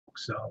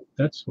books out.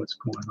 That's what's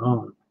going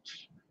on.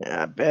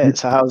 Yeah, I bet.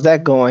 So how's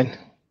that going?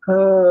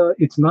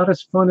 It's not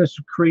as fun as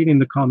creating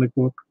the comic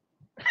book.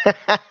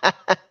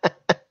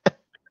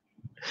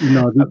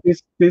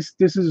 This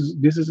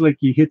is like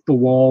you hit the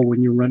wall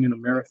when you're running a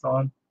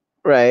marathon,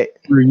 Right.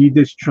 where you're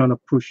just trying to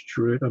push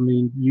through it. I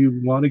mean,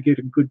 you want to get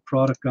a good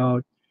product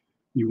out,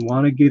 you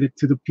want to get it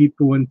to the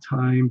people in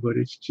time, but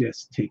it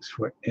just takes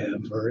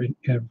forever and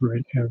ever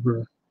and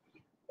ever.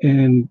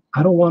 And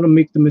I don't want to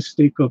make the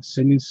mistake of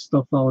sending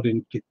stuff out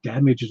and get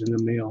damaged in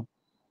the mail.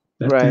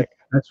 That, Right. that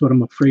that's what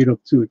I'm afraid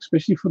of too,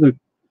 especially for the.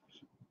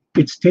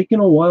 It's taken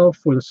a while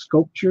for the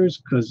sculptures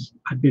because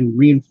I've been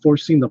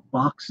reinforcing the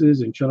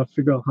boxes and trying to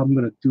figure out how I'm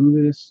going to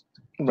do this.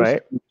 Just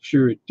Right. to make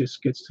sure it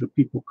just gets to the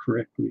people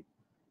correctly.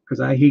 Because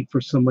I hate for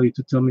somebody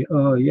to tell me,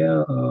 oh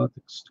yeah, the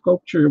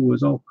sculpture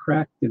was all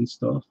cracked and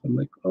stuff. I'm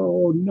like,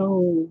 oh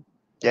no,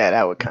 Yeah,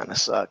 that would kind of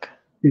suck.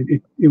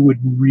 it would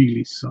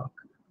really suck.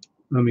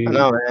 I I mean,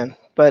 know, man.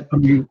 But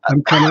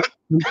I'm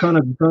kind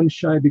of gun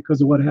shy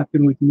because of what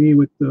happened with me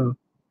with the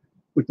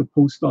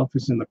post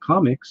office and the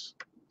comics.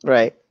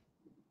 right.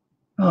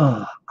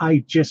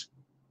 I just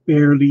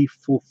barely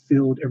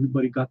fulfilled.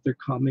 Everybody got their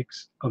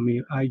comics. I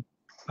mean, I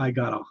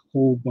got a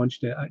whole bunch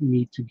that I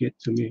need to get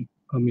to me.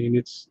 I mean,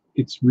 it's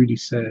really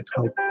sad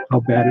how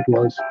bad it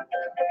was.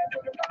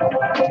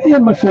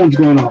 And my phone's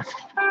going off.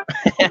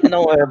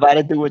 Don't worry about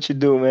it. Do what you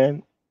do,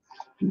 man.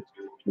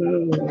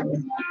 Uh,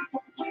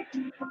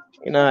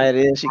 You know how it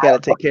is. You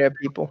got to take care of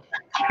people.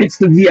 it's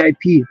the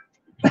VIP.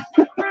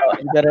 Oh,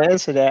 you got to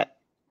answer that.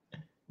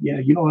 Yeah,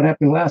 you know what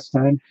happened last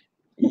time.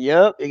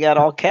 Yep, you got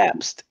all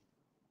caps.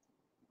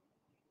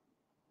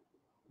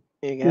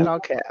 You got all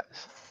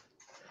caps.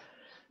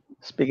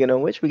 Speaking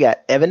of which, we got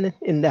Evan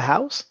in the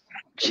house,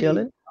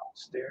 chilling.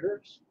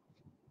 Downstairs.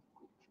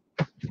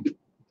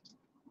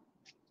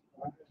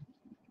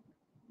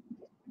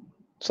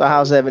 So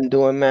how's Evan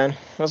doing, man?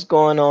 What's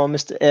going on,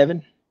 Mr.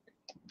 Evan?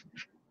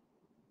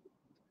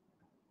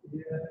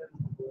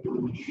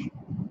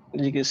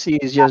 As you can see,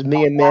 it's just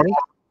me and Manny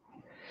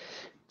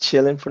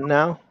chilling for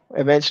now.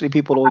 Eventually,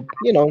 people will,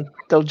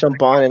 they'll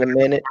jump on in a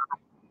minute.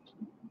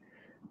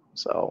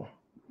 So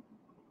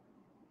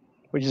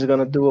we're just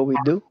gonna do what we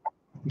do.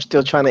 I'm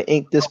still trying to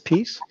ink this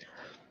piece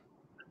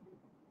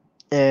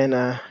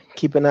and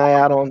keep an eye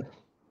out on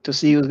to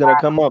see who's gonna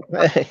come up.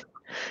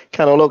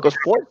 Kind of local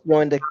sports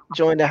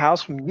joined the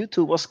house from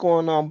YouTube. What's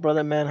going on,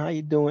 brother, man? How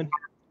you doing?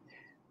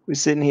 We're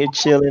sitting here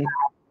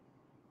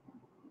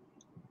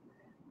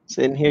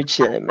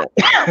chilling,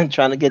 man.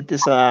 trying to get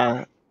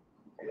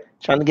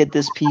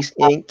this piece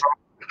inked.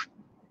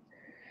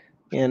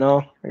 I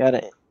got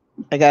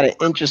an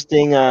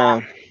interesting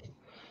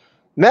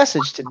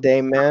message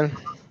today, man.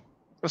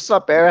 What's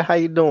up, Eric? How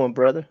you doing,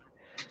 brother?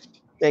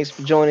 Thanks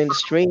for joining the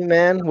stream,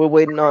 man. We're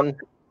waiting on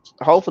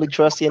hopefully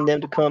Trusty and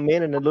them to come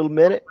in a little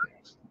minute.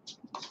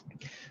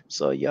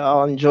 So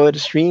y'all enjoy the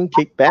stream.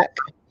 Kick back.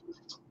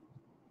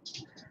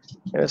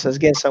 And it says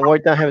getting some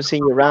work done. Haven't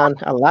seen you around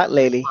a lot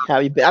lately. How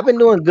you been? I've been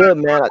doing good,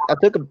 man. I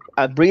took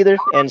a breather.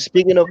 And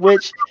speaking of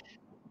which,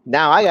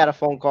 now I got a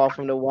phone call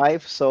from the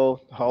wife.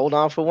 So hold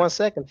on for 1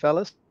 second,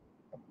 fellas.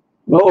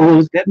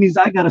 Oh, that means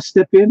I gotta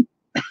step in.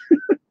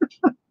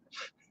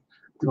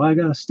 Do I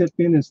gotta step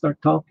in and start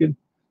talking?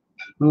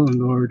 Oh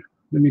Lord,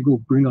 let me go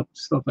bring up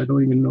stuff I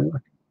don't even know.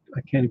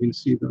 I can't even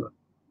see the.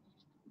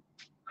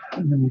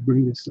 Let me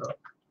bring this up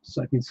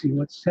so I can see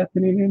what's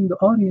happening in the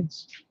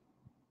audience.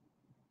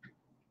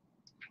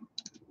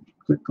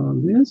 Click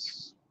on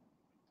this.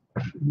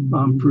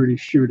 I'm pretty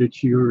sure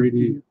that you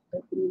already.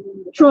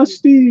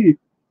 Trusty's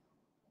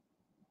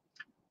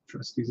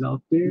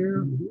out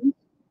there.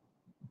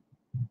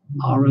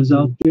 Ara's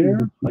out there.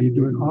 How you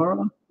doing,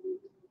 Ara?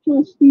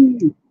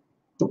 Trusty.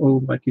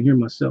 Oh, I can hear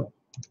myself.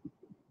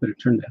 Better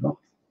turn that off.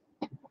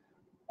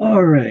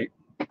 All right.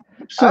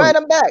 So, all right,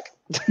 I'm back.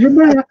 You're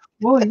back.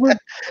 Well, we're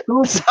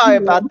going Sorry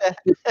about that.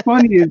 What's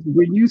funny is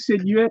when you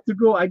said you had to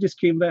go, I just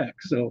came back.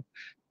 So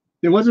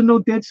there wasn't no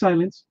dead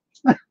silence.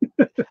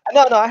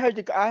 No, I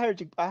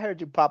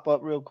heard you pop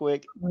up real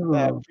quick.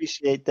 I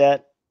appreciate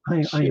that.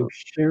 I am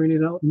sharing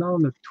it out now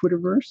on the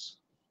Twitterverse.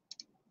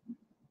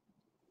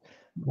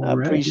 I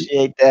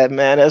appreciate that,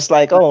 man. It's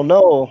like, oh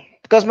no,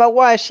 because my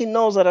wife, she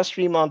knows that I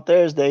stream on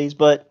Thursdays,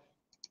 but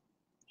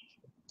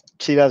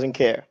she doesn't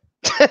care.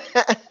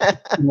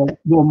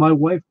 well, my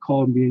wife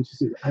called me and she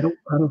said, I don't.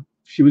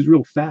 She was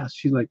real fast.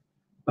 She's like,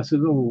 I said,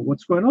 oh,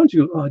 what's going on? She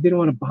goes, oh, I didn't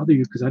want to bother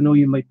you because I know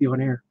you might be on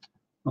air.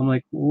 I'm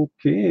like,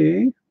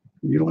 okay,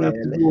 you don't have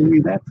to go me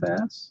that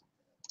fast.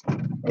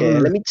 Yeah,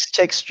 let me just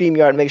check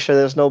StreamYard, make sure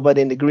there's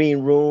nobody in the green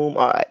room.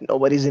 All right,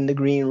 nobody's in the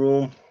green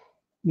room.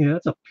 Yeah,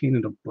 that's a pain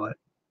in the butt.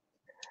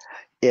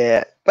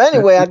 Yeah, but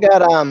anyway, I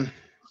got an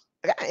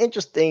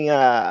interesting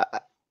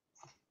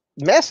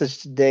message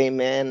today,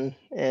 man,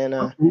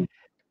 and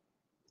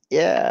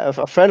yeah,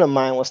 a friend of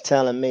mine was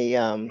telling me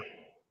that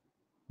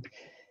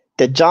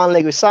John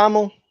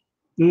Leguizamo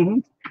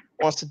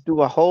wants to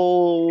do a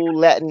whole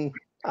Latin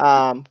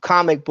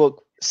comic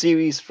book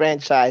series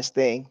franchise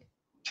thing.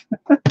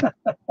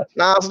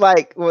 And I was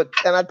like, "What?"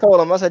 And I told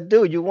him, I said,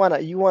 "Dude, you want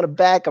to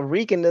back a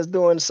Rican that's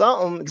doing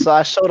something?" So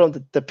I showed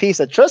him the piece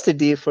that Trusty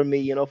did for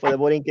me, for the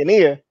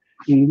Borinqueneer.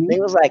 Mhm. He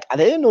was like, "I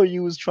didn't know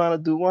you was trying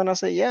to do one." I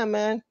said, "Yeah,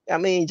 man. I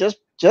mean, just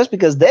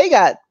because they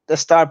got the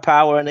star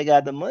power and they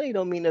got the money,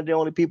 don't mean that they're the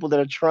only people that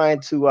are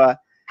trying to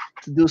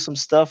do some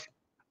stuff,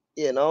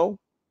 you know."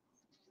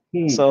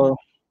 Hmm. So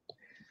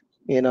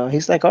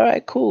he's like, "All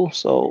right, cool."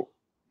 So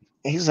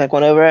he's like,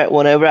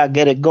 whenever I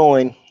get it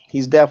going,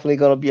 he's definitely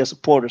gonna be a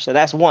supporter. So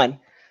that's one.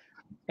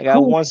 I got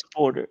Cool. one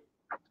supporter.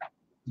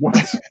 One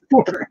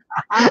supporter.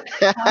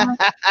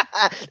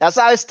 That's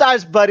how it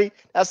starts, buddy.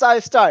 That's how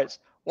it starts.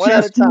 One at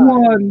a Just time.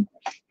 one.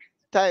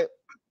 Type,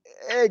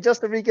 hey,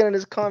 Justin Rican and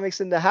his comics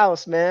in the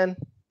house, man.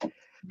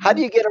 How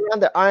do you get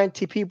around the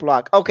RMTP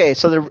block? Okay,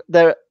 so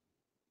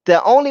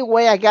the only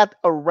way I got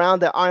around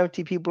the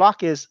RMTP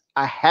block is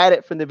I had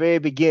it from the very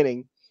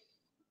beginning,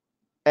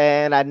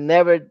 and I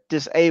never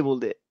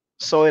disabled it.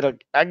 So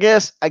I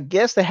guess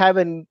they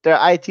having their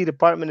IT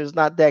department is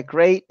not that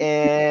great,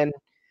 and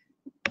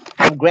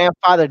I'm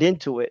grandfathered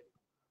into it.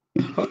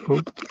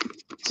 Uh-oh.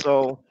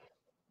 So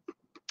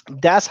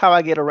that's how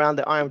I get around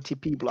the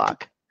RMTP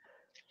block.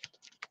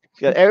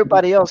 Yeah,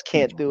 everybody else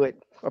can't do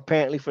it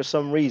apparently for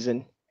some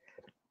reason,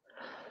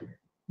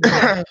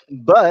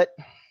 but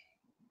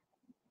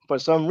for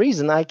some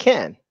reason I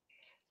can.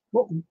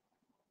 Whoa.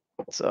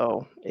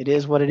 So it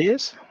is what it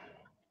is.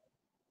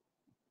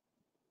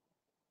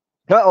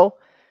 Uh-oh,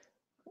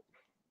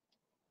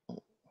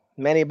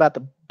 Manny about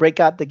to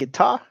break out the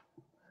guitar.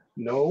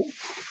 No.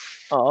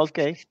 Oh,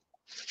 okay.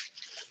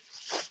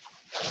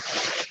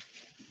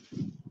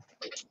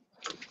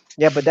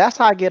 Yeah, but that's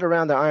how I get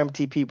around the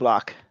RMTP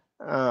block.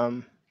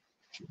 Um,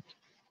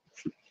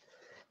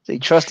 the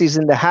trustees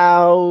in the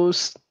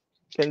house,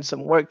 getting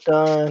some work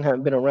done.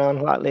 Haven't been around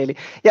a lot lately.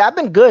 Yeah, I've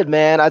been good,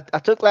 man. I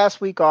took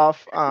last week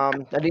off. I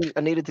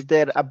needed to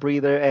get a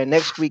breather, and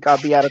next week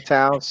I'll be out of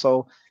town,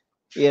 so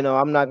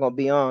I'm not gonna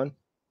be on.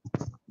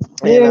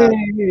 And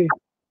Yay.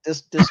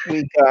 this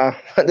week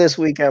this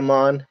week I'm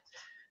on.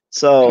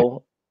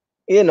 So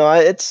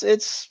it's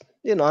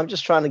I'm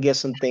just trying to get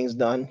some things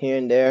done here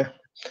and there.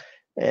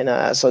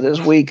 And so this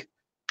week,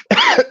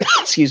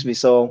 excuse me.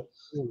 So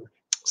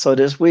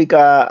this week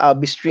I'll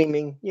be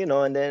streaming,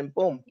 and then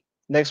boom,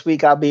 next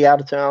week I'll be out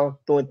of town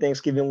doing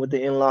Thanksgiving with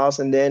the in-laws,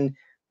 and then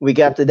week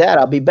after that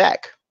I'll be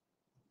back,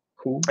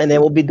 Cool. and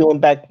then we'll be going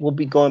back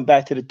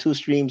to the 2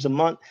 streams a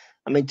month.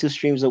 I mean 2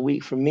 streams a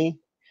week for me.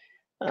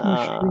 Two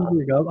streams Uh, a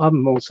week.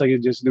 I'm most likely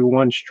just do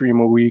one stream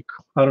a week.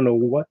 I don't know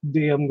what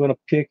day I'm gonna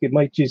pick. It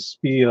might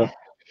just be a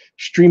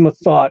stream of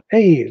thought.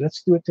 Hey,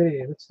 let's do it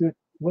today. Let's do it.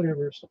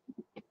 Whatever.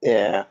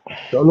 yeah.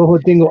 The Aloha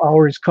Dingo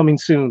hour is coming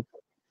soon.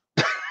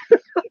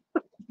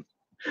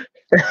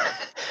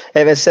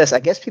 Evan says, I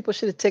guess people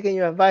should have taken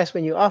your advice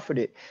when you offered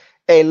it.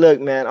 Hey, look,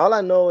 man. All I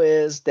know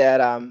is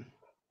that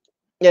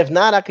if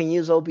not, I can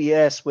use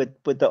OBS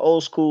with the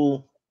old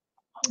school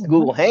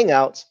Google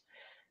Hangouts,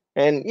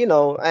 and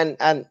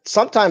and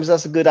sometimes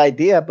that's a good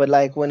idea. But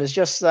like when it's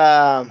just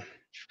a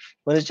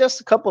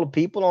couple of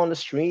people on the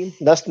stream,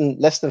 less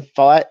than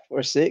 5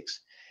 or 6.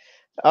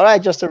 All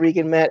right, Justin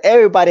Rican, man.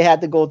 Everybody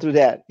had to go through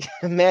that.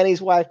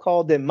 Manny's wife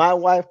called, then my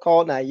wife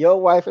called. Now your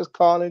wife is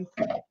calling.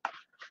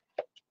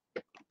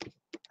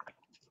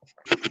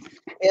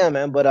 Yeah,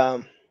 man. But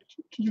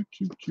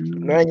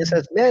Mariah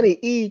says, Manny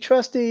E.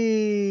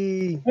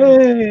 Trusty.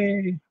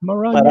 Hey,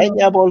 Maranya.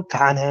 Maranya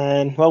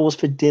Volcanen. What was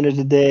for dinner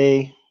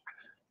today?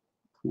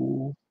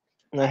 Cool.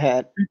 I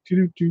had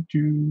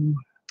Do.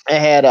 I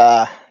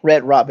had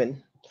Red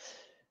Robin.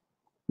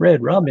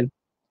 Red Robin.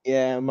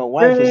 Yeah, my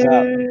wife was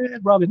out. Red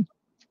Robin.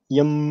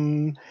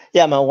 Yum.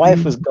 Yeah, my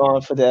wife was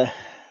gone for the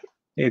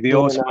Hey, they doing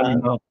always funny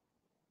enough.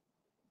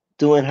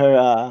 doing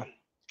her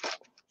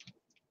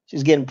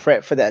she's getting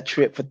prepped for that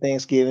trip for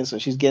Thanksgiving, so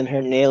she's getting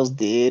her nails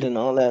did and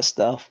all that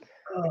stuff.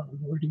 Oh,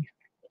 Lordy.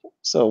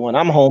 So when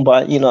I'm home,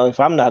 but if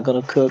I'm not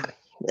gonna cook,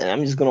 then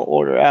I'm just gonna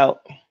order out.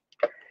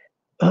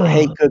 I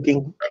hate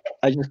cooking.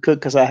 I just cook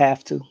because I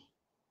have to.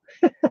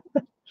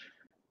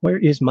 Where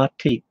is my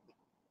tape?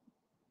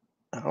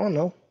 I don't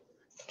know.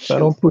 If I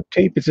don't put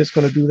tape, it's just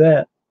going to do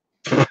that.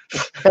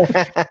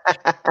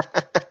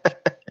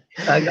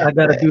 I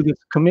got to do this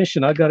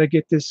commission. I got to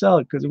get this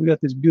out because we got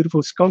this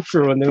beautiful skunk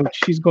girl, and then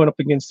she's going up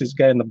against this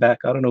guy in the back.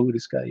 I don't know who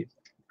this guy is.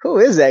 Who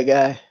is that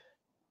guy?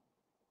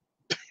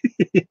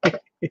 Is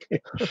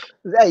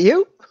that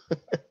you?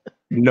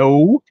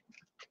 No.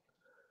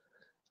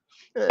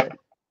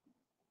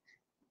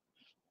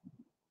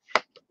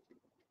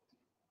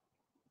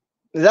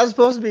 Is that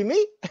supposed to be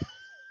me?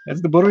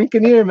 That's the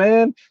Borinqueneer,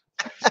 man.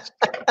 Is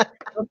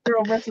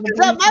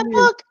that my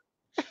book?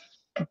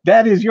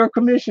 That is your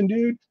commission,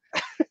 dude.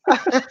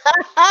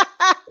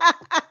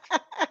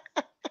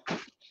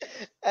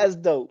 That's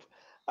dope.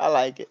 I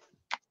like it.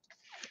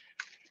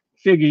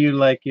 Figure you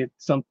like it.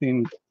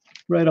 Something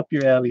right up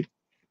your alley.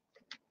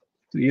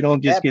 So you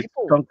don't just get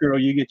skunk girl,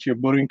 you get your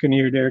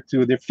Borinqueneer there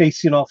too. They're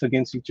facing off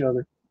against each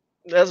other.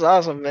 That's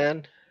awesome,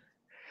 man.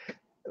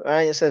 All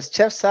right, it says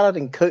chef salad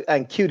and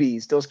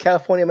cuties. Those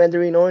California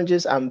mandarin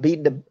oranges. I'm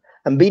beating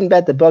I'm beating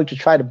back the bug to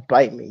try to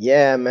bite me.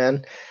 Yeah,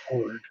 man.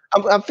 Lord.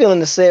 I'm feeling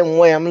the same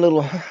way. I'm a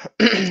little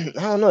I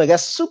don't know. It got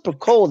super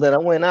cold that I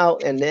went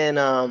out and then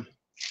I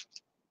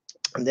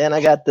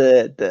got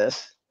the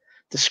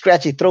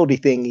scratchy throaty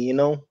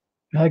thingy,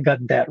 I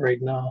got that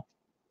right now.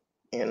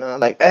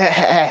 like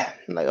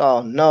like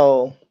oh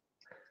no,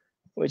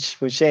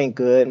 which ain't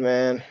good,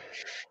 man.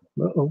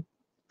 Uh-oh.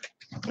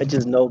 It's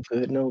just no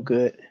good, no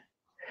good.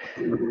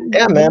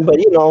 Yeah, man. But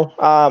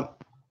I'm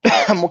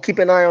gonna keep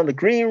an eye on the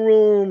green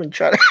room and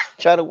try to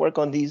try to work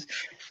on these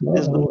Uh-oh.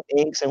 little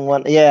inks and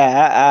one.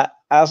 Yeah,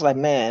 I was like,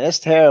 man, that's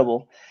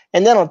terrible.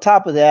 And then on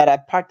top of that, I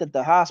parked at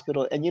the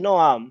hospital, and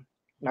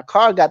my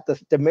car got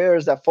the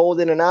mirrors that fold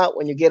in and out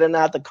when you get in and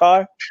out the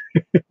car.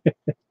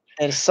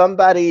 And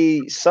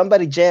somebody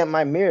jammed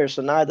my mirror,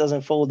 so now it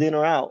doesn't fold in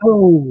or out.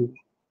 Oh,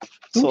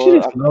 don't you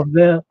So just love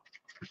that?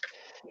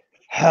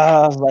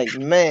 I was like,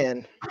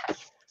 man.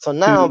 So Dude,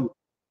 now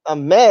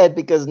I'm mad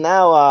because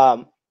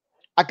now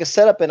I could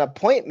set up an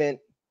appointment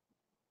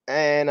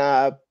and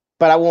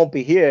but I won't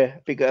be here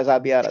because I'll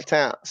be out of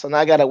town. So now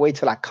I gotta wait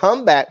till I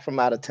come back from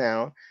out of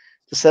town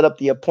to set up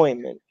the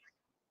appointment,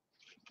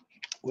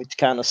 which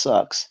kind of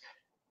sucks.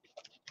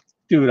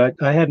 dude,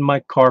 I had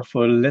my car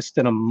for less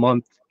than a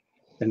month,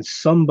 and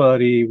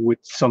somebody with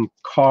some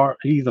car,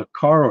 either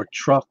car or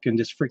truck, and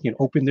just freaking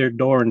opened their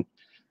door, and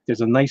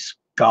there's a nice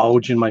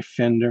gouge in my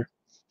fender.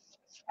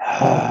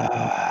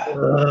 I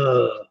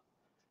Ugh.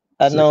 It's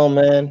like, know,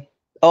 man.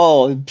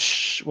 Oh,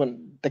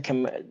 when the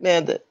Camaro,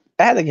 man,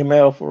 I had the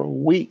Camaro for a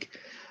week,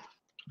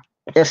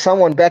 and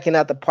someone backing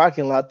out the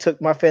parking lot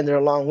took my fender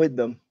along with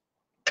them.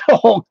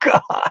 oh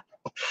God,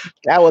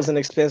 That was an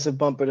expensive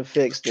bumper to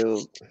fix,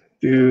 dude.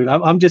 dude,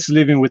 I'm just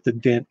living with the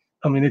dent.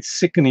 I mean, it's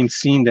sickening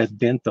seeing that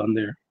dent on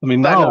there. I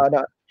know,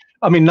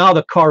 I know. Now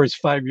the car is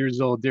 5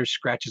 years old. There's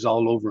scratches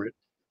all over it.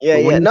 Yeah, But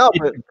yeah. when you No,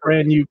 get but a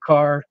brand new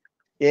car,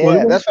 well,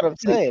 yeah, that's what I'm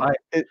saying.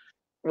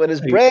 When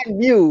it's I- brand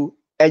new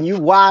and you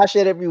wash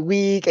it every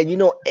week and you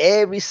know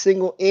every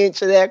single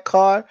inch of that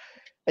car,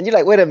 and you're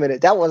like, wait a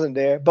minute, that wasn't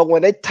there. But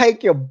when they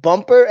take your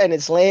bumper and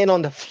it's laying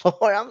on the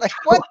floor, I'm like,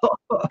 what?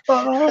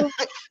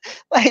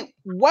 Like,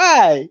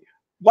 why?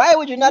 Why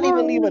would you not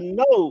even leave a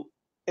note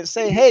and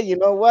say, hey, you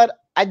know what?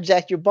 I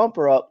jacked your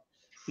bumper up.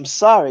 I'm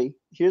sorry.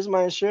 Here's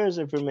my insurance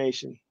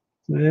information.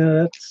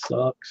 Yeah, that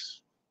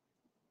sucks.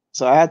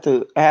 So I had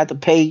to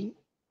pay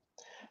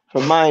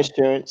for my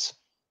insurance.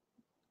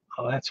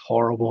 Oh, that's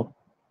horrible.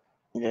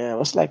 Yeah, it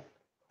was like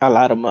a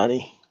lot of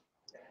money.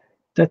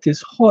 That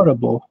is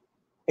horrible.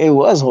 It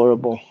was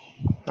horrible.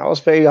 I was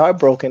very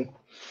heartbroken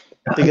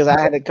because I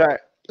had a car.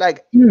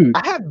 Like Dude,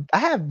 I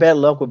have bad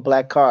luck with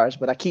black cars,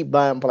 but I keep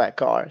buying black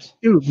cars.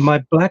 dude,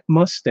 my black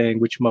Mustang,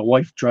 which my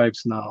wife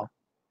drives now,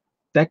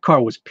 that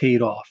car was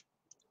paid off.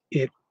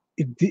 It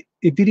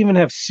didn't even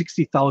have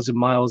 60,000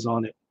 miles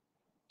on it.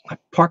 I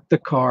parked the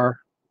car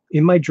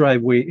in my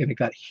driveway and it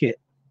got hit.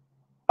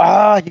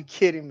 Ah, you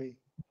kidding me?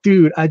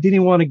 Dude, I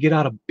didn't want to get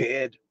out of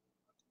bed.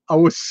 I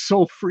was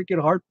so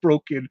freaking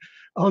heartbroken.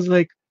 I was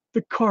like,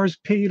 the car's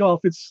paid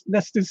off. It's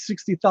less than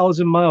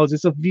 60,000 miles.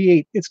 It's a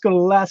V8. It's going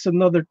to last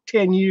another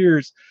 10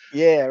 years.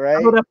 Yeah, I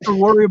right. don't have to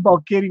worry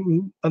about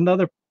getting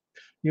another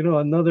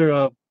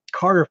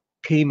car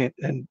payment.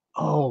 And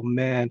oh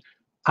man,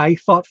 I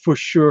thought for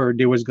sure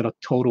they was going to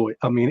total it.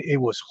 I mean, it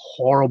was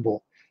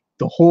horrible.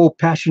 The whole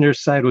passenger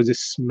side was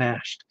just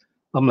smashed.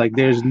 I'm like,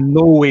 there's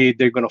no way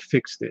they're going to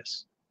fix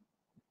this.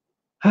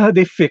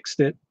 They fixed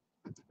it.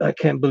 I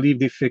can't believe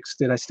they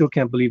fixed it. I still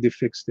can't believe they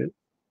fixed it.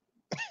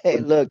 Hey,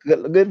 look,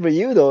 good for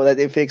you though that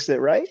they fixed it,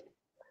 right?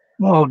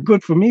 Well,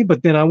 good for me,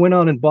 but then I went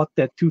out and bought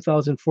that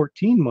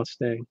 2014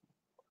 Mustang.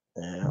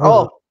 Yeah.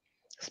 Oh,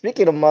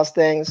 speaking of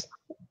Mustangs,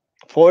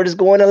 Ford is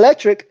going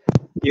electric.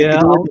 They Yeah,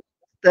 do it with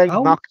the I, Mustang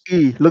was, Mach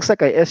E. Looks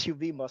like a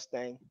SUV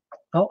Mustang.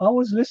 I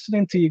was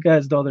listening to you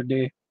guys the other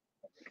day.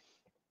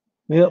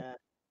 Yep.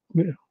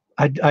 Yeah.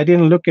 I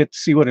didn't look at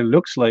see what it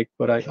looks like,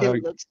 but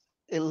It looks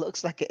it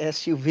looks like an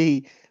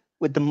SUV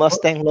with the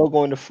Mustang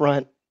logo in the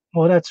front.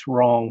 well, that's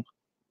wrong.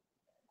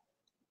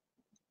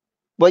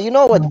 But you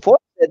know what? Ford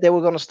said they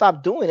were going to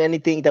stop doing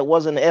anything that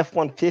wasn't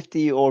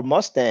F-150 or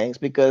Mustangs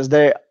because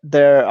their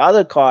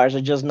other cars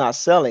are just not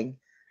selling,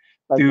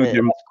 like Dude,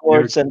 the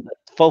Escorts and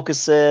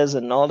Focuses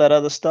and all that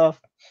other stuff.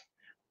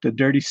 the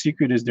dirty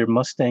secret is their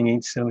Mustang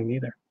ain't selling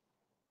either.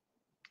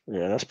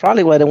 Yeah, that's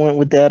probably why they went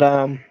with that.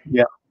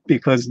 Yeah,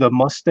 because the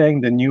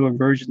Mustang, the newer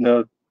version,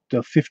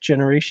 the fifth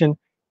generation,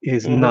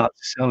 is Mhm. not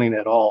selling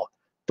at all.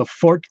 The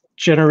fourth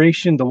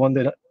generation, the one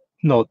that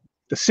no,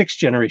 the sixth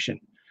generation,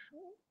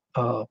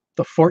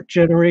 the fourth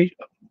generation,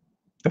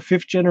 the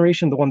fifth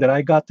generation, the one that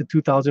I got, the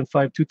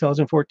 2005,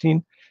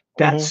 2014,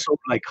 that Mhm. sold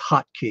like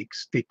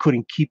hotcakes. They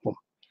couldn't keep them.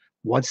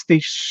 Once they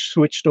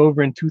switched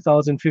over in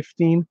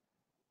 2015,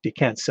 they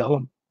can't sell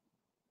them.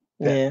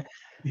 That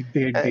Yeah.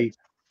 they Uh, they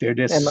they're And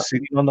my, just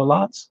sitting on the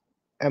lots.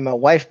 and my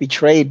wife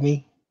betrayed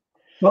me.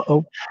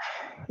 Uh-oh.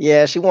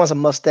 Yeah, she wants a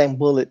Mustang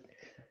Bullet.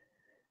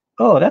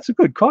 Oh, that's a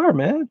good car,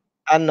 man.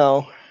 I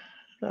know.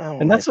 I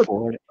don't And like that's a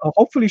Ford.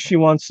 hopefully she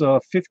wants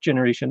fifth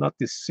generation, not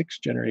this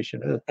sixth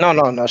generation. Ugh. No,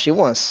 no, no. She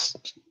wants.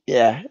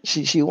 Yeah,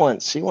 she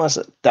wants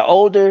the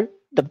older,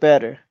 the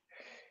better.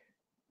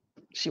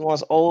 She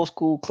wants old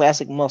school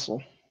classic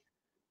muscle.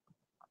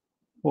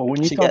 Well,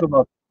 when you She talk got.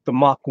 about the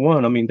Mach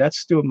 1, I mean that's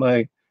still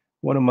my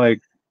one of my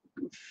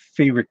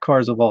favorite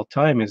cars of all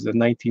time is the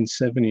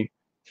 1970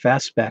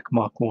 fastback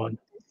Mach 1.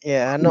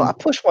 Yeah, I know. I Cool.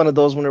 pushed one of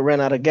those when it ran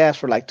out of gas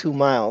for like 2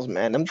 miles.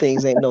 Man, them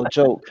things ain't no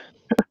joke.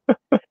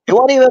 It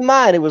wasn't even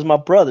mine. It was my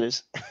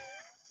brother's.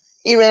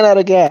 He ran out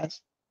of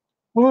gas.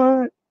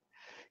 What?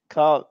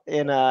 Called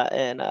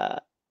and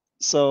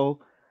so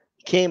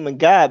he came and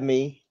got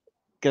me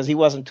because he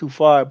wasn't too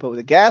far, but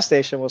the gas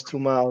station was 2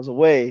 miles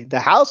away. The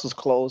house was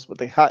closed, but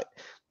the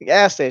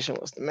gas station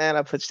was. Man,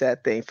 I pushed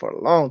that thing for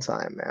a long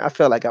time, man. I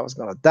felt like I was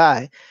gonna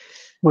die.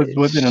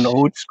 Was it an It's,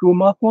 old school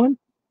Mach 1?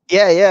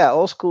 yeah, yeah,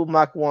 old school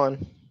Mach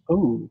 1.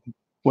 Oh,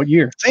 what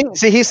year?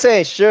 See, he's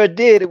saying sure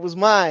did. It was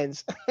mine.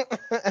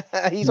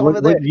 He's What over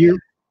what there. year?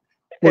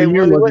 What Hey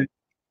year Willie, was what it?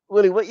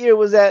 Willie? What year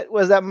was that?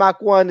 Was that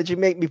Mach 1 that you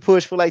make me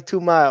push for like 2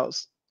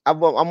 miles?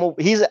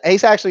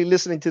 He's actually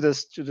listening to the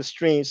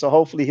stream, so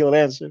hopefully he'll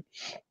answer.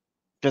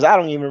 Because I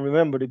don't even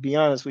remember, to be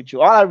honest with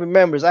you. All I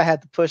remember is I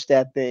had to push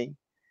that thing,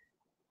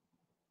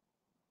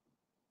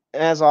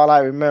 and that's all I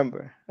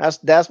remember. That's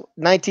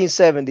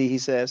 1970. He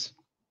says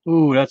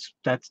Ooh,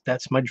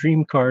 that's my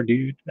dream car,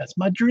 dude. That's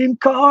my dream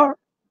car.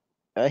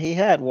 he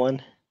had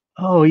one.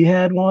 Oh, he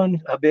had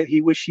one. I bet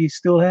he wish he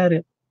still had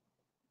it.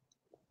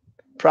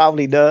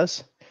 Probably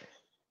does.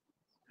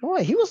 Oh,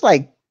 he was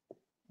like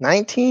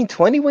 19,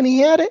 20 when he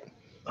had it.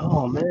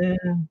 Oh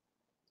man,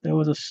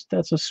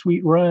 that's a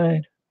sweet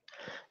ride.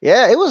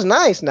 Yeah, it was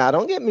nice. Now,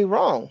 don't get me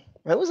wrong.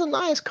 It was a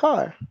nice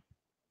car,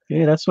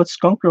 Yeah, that's what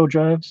Skunk Girl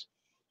drives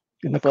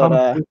in the but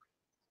comic book.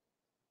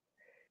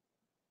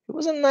 it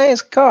was a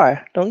nice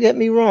car. Don't get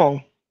me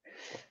wrong.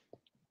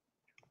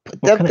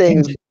 But What them kind of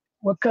things, engine?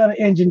 What kind of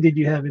engine did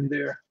you have in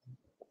there?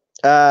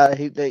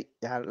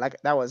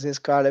 like that was his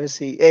car. Let me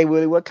see. Hey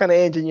Willie, what kind of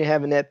engine you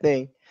have in that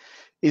thing?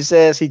 He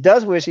says he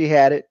does wish he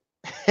had it,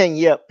 and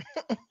yep,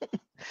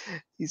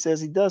 he says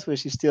he does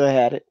wish he still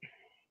had it.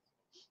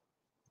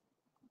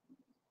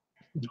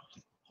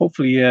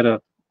 Hopefully, he had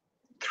a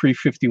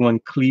 351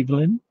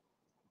 Cleveland.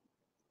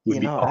 Would You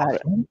be know,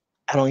 awesome.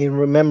 I don't even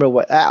remember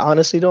what. I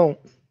honestly don't.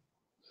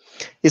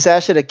 He said I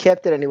should have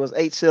kept it, and it was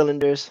 8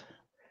 cylinders.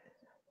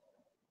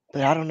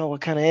 But I don't know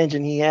what kind of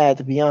engine he had,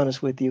 to be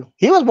honest with you.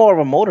 He was more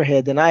of a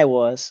motorhead than I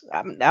was.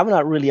 I'm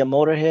not really a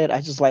motorhead.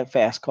 I just like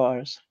fast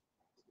cars.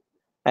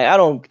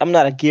 I'm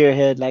not a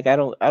gearhead. Like I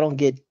don't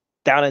get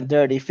down and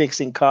dirty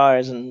fixing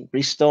cars and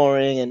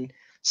restoring and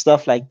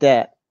stuff like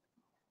that.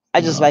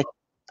 I just No, like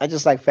I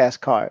just like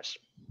fast cars.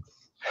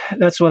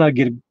 that's what I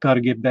got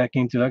to get back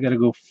into. I got to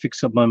go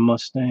fix up my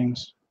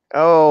Mustangs.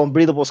 Oh,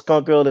 breathable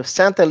skunk girl. If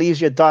Santa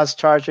leaves your Dodge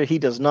Charger, he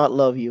does not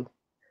love you.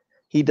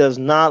 He does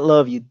not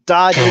love you.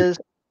 Dodges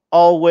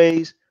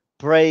always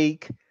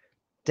break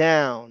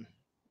down.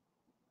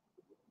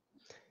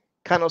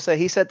 Kano said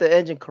he set the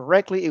engine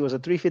correctly. It was a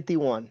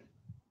 351.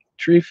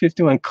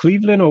 351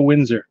 Cleveland or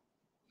Windsor?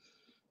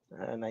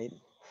 And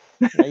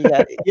now you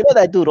got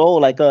that dude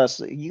old like us.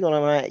 You're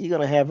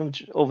gonna have him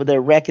over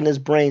there racking his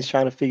brains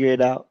trying to figure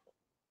it out.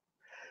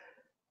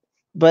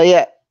 But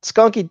yeah,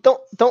 Skunky,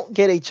 don't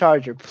get a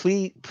charger.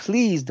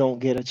 Please don't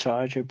get a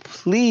charger.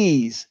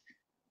 Please.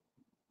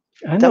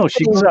 I Them know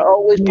she things got. are I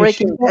always mean,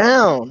 breaking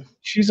down.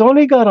 she's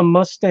only got a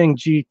Mustang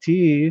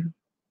GT.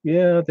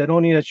 Yeah, that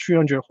only has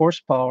 300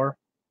 horsepower.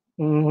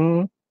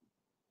 Mm-hmm.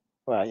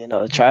 Well,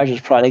 the chargers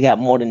probably got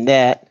more than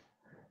that.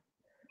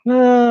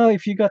 No,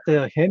 if you got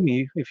the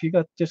Hemi, if you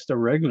got just a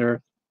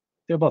regular,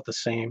 they're about the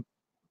same.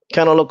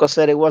 Kano Loco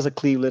said it was a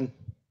Cleveland.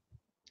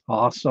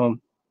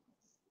 Awesome.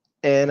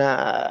 And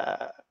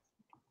and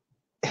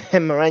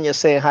Maranya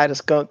saying hi to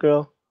Skunk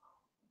Girl.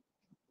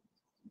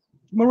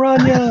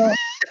 Maranya.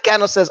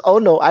 Kano says, "Oh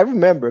no, I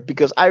remember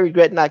because I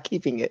regret not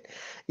keeping it."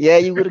 Yeah,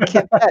 you would have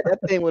kept that. That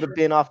thing would have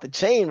been off the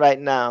chain right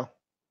now.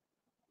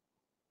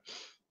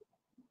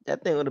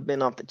 That thing would have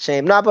been off the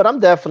chain. Nah, but I'm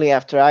definitely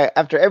after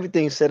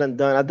everything's said and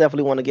done, I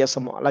definitely want to get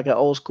some like an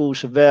old school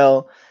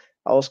Chevelle,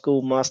 old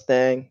school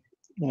Mustang,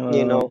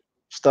 Uh,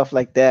 stuff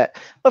like that.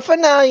 But for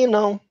now,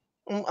 I'm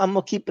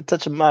gonna keep a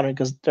touch of modern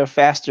because they're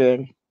faster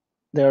and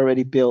they're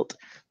already built.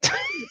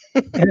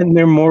 and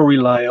they're more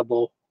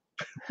reliable.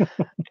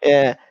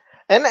 Yeah,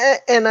 and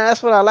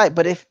that's what I like.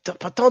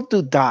 But don't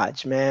do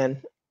Dodge,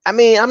 man. I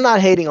mean, I'm not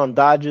hating on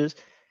Dodgers.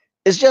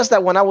 It's just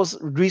that when I was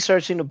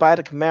researching to buy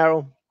the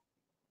Camaro,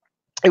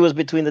 it was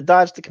between the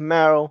Dodge, the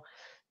Camaro,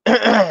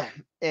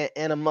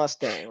 and a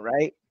Mustang,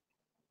 right?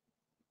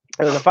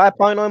 It was a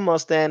 5.0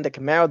 Mustang, the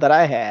Camaro that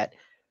I had,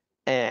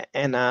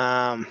 and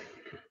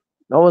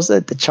what was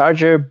it? The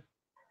Charger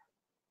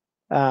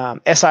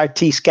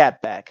SRT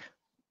Scatback,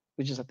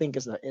 which is I think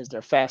is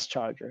their fast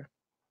charger.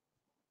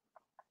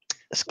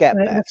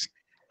 Scatback.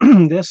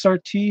 The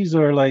SRTs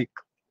are like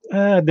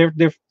they're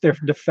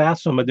the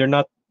fast one, but they're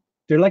not.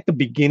 They're like the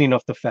beginning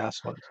of the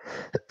fast ones.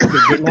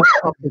 They're not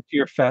up to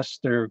your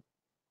faster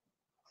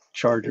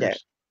Yeah.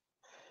 chargers.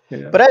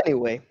 Yeah. But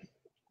anyway,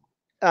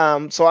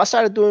 so I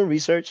started doing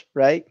research,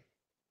 right?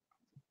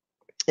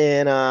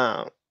 And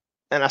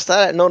I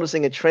started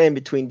noticing a trend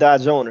between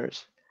Dodge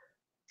owners.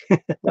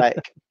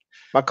 Like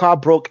my car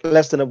broke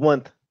less than a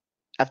month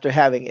after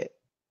having it.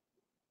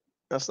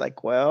 I was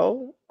like,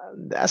 well,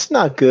 that's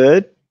not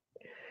good,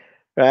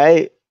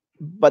 right?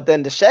 But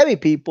then the Chevy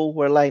people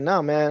were like,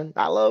 no, man,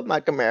 I love my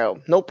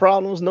Camaro. No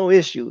problems, no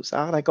issues.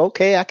 I'm like,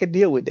 okay, I could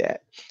deal with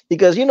that.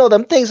 Because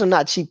them things are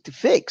not cheap to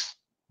fix.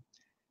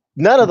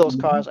 None of those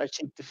Mhm. cars are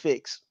cheap to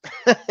fix.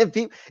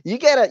 You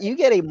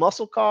get a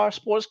muscle car,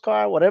 sports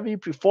car, whatever you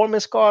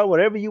performance car,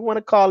 whatever you want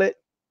to call it,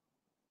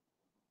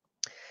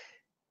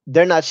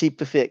 they're not cheap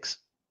to fix.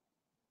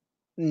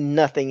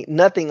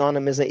 Nothing on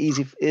them is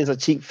a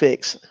cheap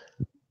fix.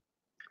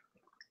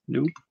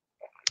 Nope.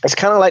 It's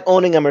kind of like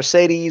owning a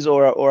Mercedes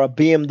or a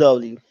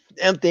BMW.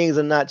 Them things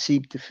are not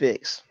cheap to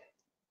fix.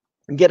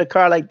 You get a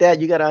car like that,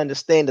 you got to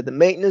understand that the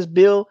maintenance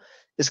bill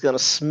is going to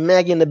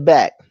smack you in the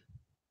back.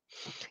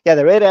 Yeah,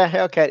 the Radar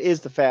Hellcat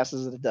is the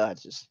fastest of the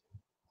Dodges.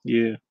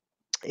 Yeah.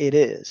 It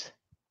is.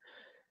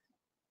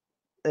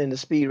 In the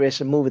Speed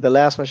Racer movie, the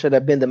last one should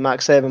have been the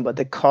Mach 7, but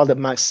they called it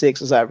Mach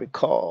 6, as I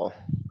recall.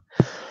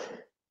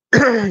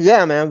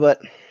 Yeah, man, but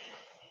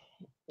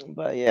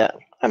yeah,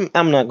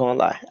 I'm not gonna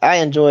lie. I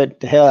enjoyed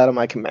the hell out of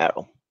my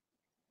Camaro.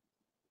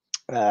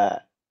 Uh,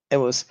 it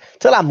was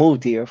till I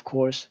moved here, of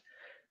course,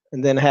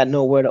 and then I had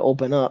nowhere to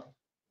open up,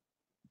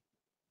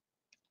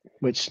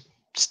 which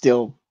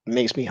still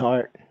makes me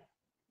heart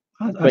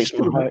I, I breaks my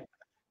still heart.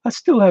 I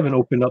still haven't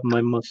opened up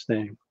my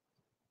Mustang.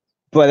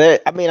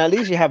 But I mean, at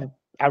least you have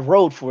a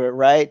road for it,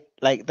 right?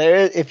 Like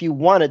if you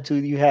wanted to,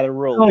 you had a Oh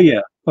road.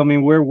 yeah. I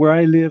mean, where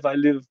I live.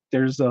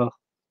 There's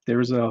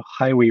a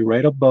highway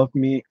right above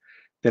me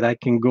that I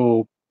can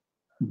go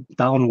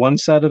down one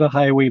side of the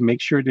highway,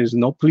 make sure there's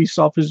no police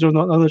officer on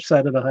the other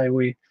side of the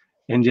highway,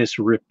 and just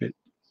rip it.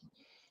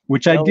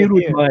 Which I Over did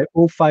with here, my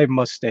 '05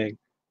 Mustang.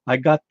 I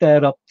got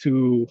that up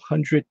to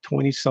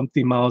 120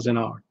 something miles an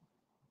hour.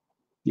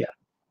 Yeah,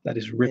 that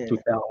is ripped yeah.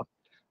 with that one.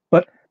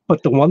 But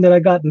but the one that I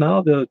got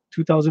now, the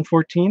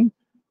 2014,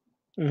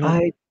 Hmm.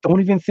 I don't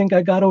even think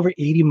I got over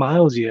 80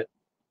 miles yet.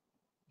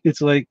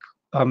 It's like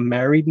I'm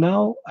married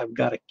now. I've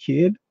got a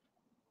kid.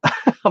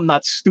 I'm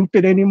not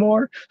stupid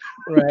anymore.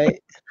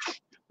 Right.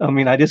 I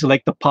mean, I just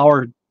like the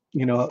power.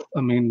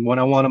 I mean, when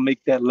I want to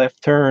make that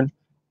left turn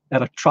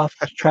at a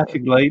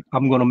traffic light,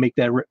 I'm gonna make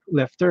that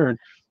left turn.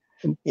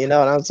 You know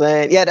what I'm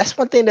saying? Yeah, that's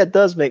one thing that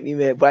does make me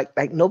mad. But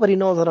like nobody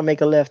knows how to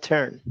make a left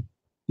turn.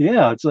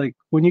 Yeah, it's like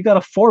when you got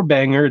a four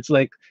banger, it's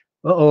like,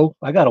 oh,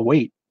 I gotta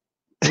wait.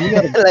 When you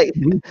gotta, Like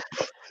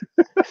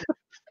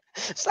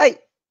it's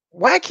like,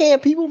 why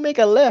can't people make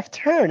a left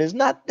turn? It's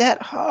not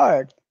that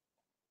hard.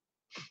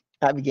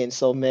 I be getting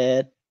so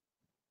mad.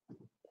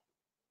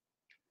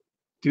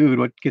 dude,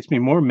 what gets me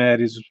more mad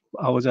is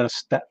I was at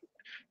a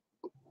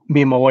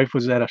me and my wife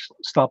was at a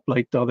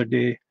stoplight the other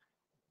day,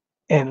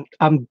 and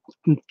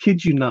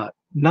kid you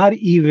not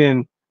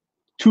even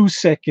 2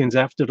 seconds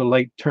after the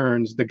light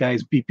turns, the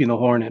guy's beeping a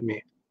horn at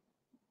me.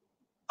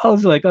 I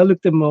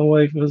looked at my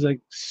wife, I was like,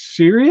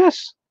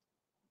 serious?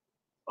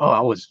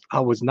 Oh, I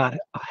was not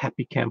a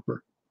happy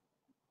camper.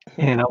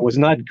 And I was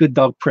not good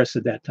dog press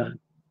at that time.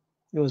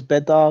 It was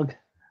bed dog.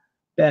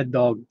 Bad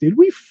dog. Did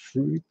we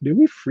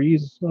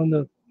freeze on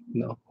the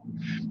no.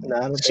 No, I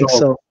don't think So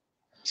so.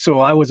 so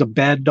I was a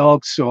bad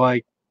dog, so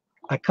I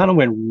kind of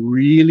went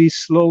really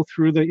slow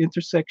through the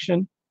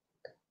intersection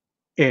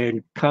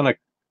and kind of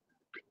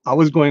I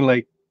was going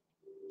like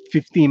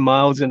 15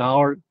 miles an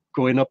hour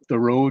going up the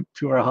road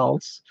to our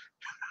house.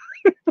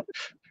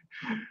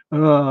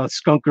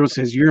 Skunk Girl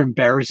says, "You're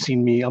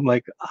embarrassing me." I'm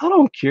like, I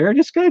don't care.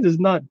 This guy does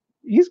not,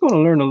 he's going to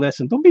learn a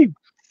lesson. Don't be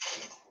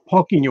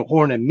honking your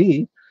horn at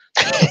me.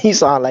 He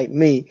sound like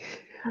me.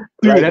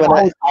 Dude, Like and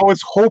when I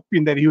was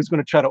hoping that he was going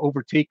to try to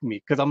overtake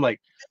me because I'm like,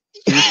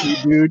 seriously,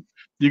 dude,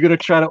 you're going to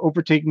try to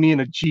overtake me in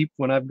a Jeep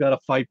when I've got a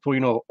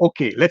 5.0.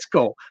 Okay, let's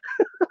go.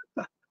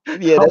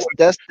 yeah, I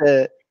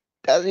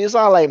that's you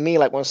sound like me.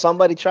 Like when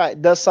somebody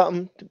does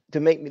something to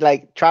make me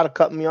like try to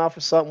cut me off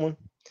or something,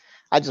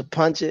 I just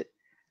punch it.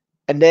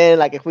 And then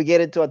like if we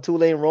get into a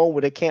 2-lane road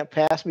where they can't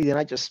pass me, then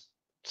I just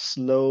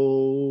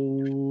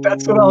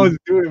That's what I slow was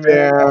doing,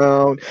 man.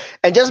 down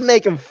and just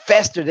make them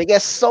fester. They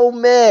get so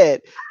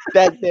mad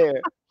back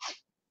there,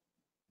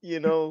 you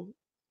know.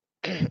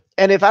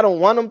 And if I don't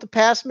want them to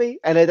pass me,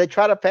 and if they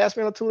try to pass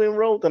me on a 2-lane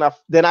road,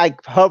 then I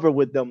hover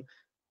with them,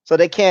 so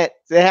they can't.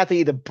 They have to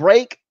either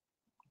brake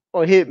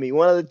or hit me,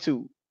 one of the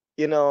two,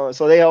 you know.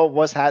 So they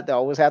always have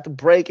to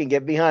brake and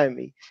get behind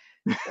me.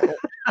 And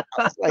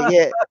I was like,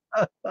 yeah.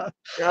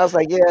 I was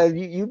like, yeah,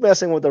 you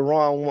messing with the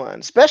wrong one,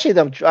 especially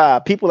them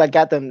people that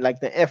got them like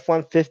the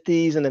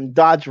F-150s and them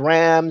Dodge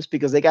Rams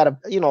because they got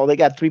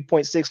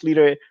 3.6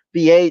 liter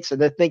V8s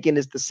and they're thinking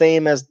it's the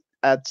same as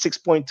a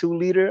 6.2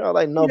 liter. I'm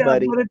like, no, Yeah,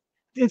 buddy, but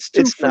it's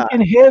too it's not.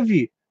 freaking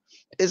heavy.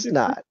 It's They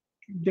not.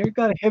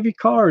 got heavy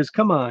cars.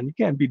 Come on, you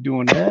can't be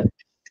doing that.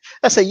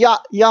 I said,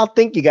 y'all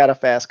think you got a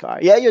fast car?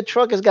 Yeah, your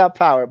truck has got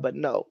power, but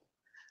no,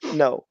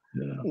 no,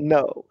 Yeah.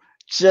 no.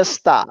 Just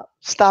stop.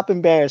 Stop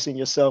embarrassing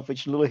yourself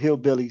with your little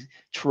hillbilly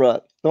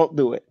truck. Don't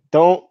do it.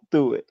 Don't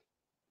do it.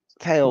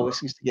 They Uh,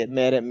 always used to get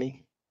mad at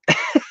me.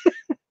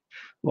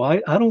 well,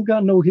 I don't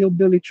got no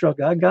hillbilly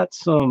truck. I got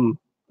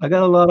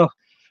a lot of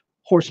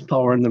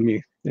horsepower under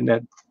me in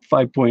that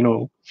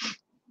 5.0.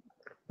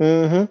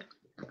 Mm-hmm.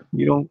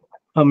 You don't,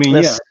 I mean, yeah,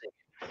 Let's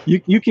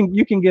you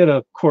can get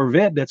a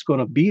Corvette that's going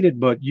to beat it,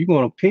 but you're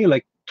going to pay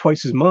like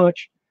twice as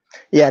much.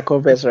 Yeah,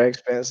 Corvettes are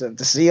expensive.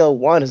 The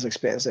CO1 is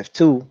expensive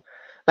too.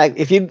 Like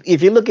if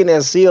you're looking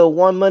at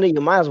CO1 money,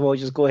 you might as well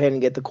just go ahead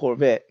and get the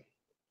Corvette.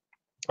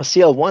 A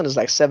CO1 is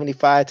like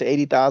 $75,000 to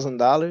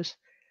 $80,000.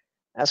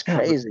 That's Yeah,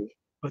 crazy.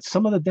 but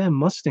some of the damn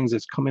Mustangs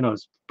that's coming out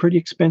is pretty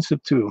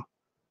expensive too.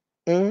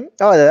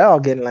 Oh, they're all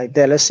getting like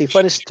that. Let's see.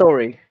 Funny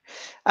story.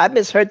 I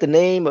misheard the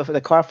name of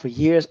the car for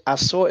years. I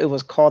saw it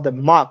was called the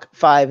Mach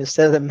 5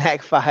 instead of the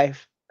Mac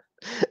 5.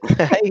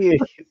 I hear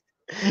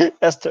you.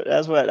 That's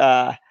what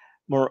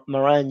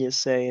Maranya is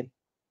saying.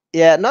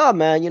 Yeah, no,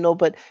 man,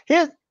 but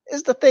here's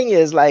the thing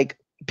is like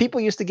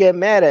people used to get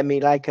mad at me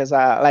like cuz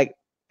like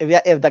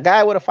if the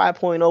guy with a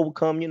 5.0 would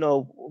come,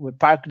 would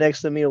park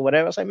next to me or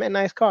whatever, I say, "Man,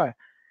 nice car."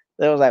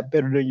 They was like,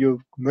 "Better than your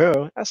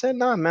Camaro." I said,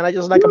 "No, man, I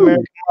just like American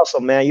Dude,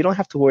 muscle, man. You don't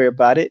have to worry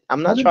about it.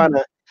 what is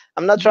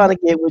I'm not trying to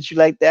get with you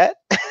like that."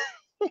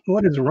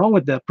 what is wrong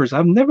with that person?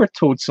 I've never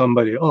told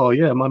somebody, "Oh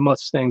yeah, my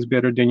Mustang's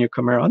better than your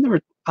Camaro."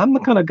 I'm the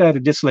kind of guy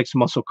that dislikes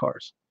muscle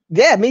cars.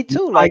 Yeah, me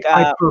too.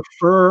 I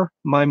prefer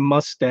my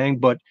Mustang,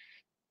 but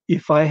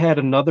if I had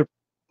another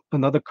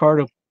car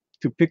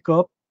to pick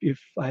up, if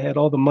I had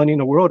all the money in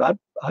the world,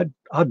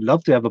 I'd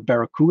love to have a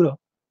Barracuda.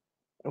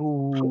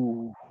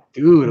 Ooh,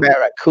 Dude, a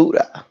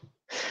Barracuda.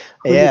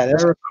 Plymouth Yeah,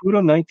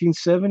 Barracuda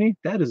 1970,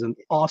 that is an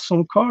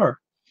awesome car.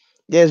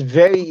 that's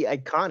very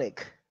iconic.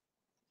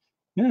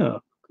 Yeah.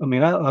 I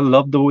mean, I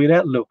love the way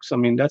that looks. I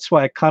mean, that's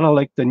why I kind of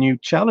like the new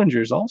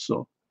Challengers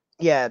also.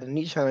 Yeah, the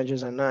new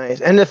Challengers are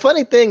nice. And the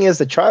funny thing is,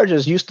 the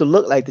Chargers used to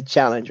look like the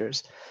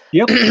Challengers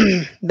Yep.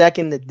 back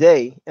in the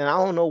day. And I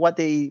don't know why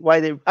they.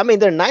 I mean,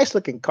 they're nice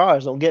looking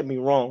cars. Don't get me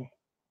wrong.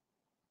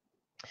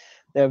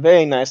 They're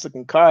very nice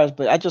looking cars,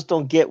 but I just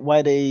don't get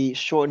why they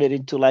shorten it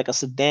into like a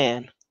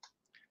sedan.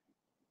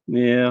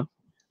 Yeah.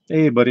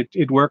 Hey, but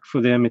it worked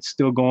for them. It's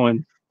still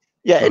going.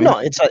 Yeah, I mean, no,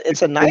 it's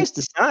a been, nice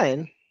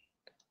design.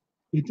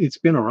 it's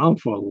been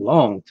around for a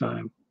long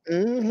time.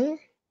 Mm-hmm.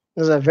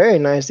 It's a very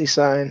nice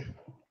design.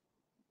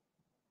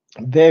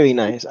 Very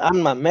nice.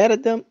 I'm not mad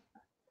at them,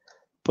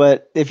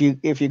 but if you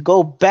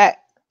go back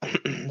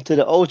to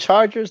the old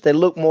Chargers, they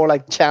look more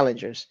like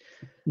Challengers.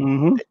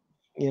 Hmm.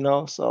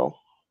 So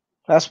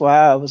that's why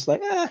I was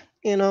like, eh.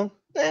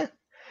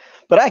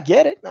 But I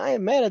get it. I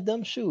ain't mad at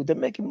them. Shoot, they're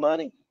making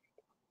money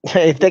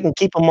if they can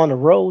keep them on the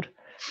road.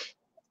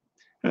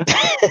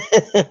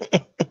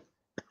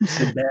 Who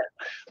said that?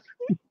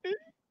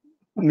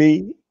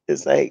 Me,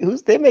 it's like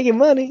they making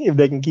money if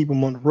they can keep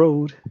them on the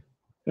road.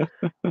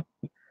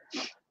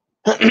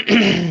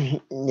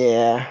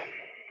 Yeah,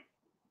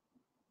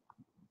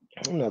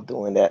 I'm not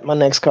doing that. My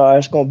next car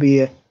is gonna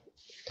be a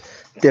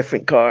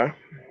different car.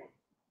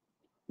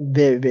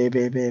 Very, very,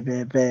 very, very,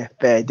 very, very,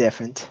 very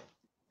different.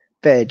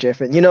 Very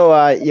different.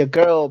 Your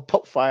girl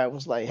Popefire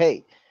was like,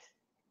 "Hey,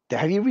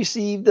 have you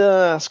received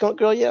Skunk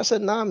Girl yet?" I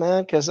said, "Nah,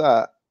 man," because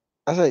I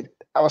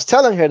was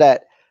telling her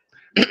that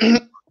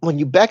when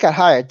you back at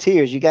higher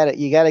tiers, you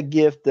gotta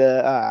give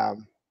the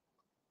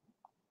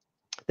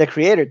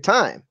creator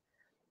time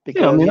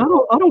Yeah, I because mean,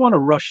 I don't want to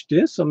rush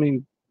this. I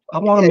mean, I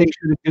want to yeah, make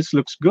sure that this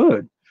looks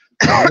good.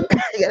 You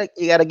know?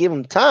 you gotta give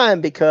him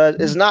time because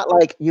it's not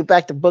like you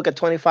back the book at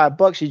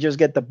 $25, you just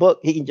get the book,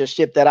 he can just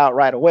ship that out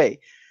right away.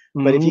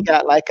 But if you Hmm.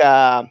 got like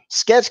a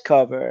sketch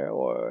cover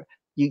or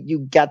you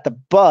got the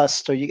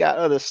bust or you got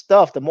other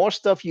stuff, the more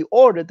stuff you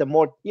order, the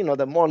more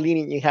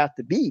lenient you have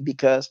to be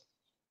because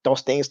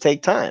those things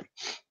take time.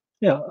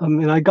 Yeah, I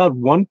mean, I got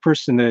one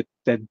person that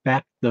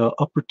backed the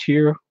upper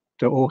tier,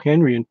 the O.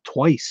 Henry, and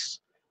twice.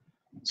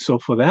 So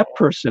for that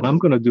person, I'm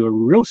gonna do a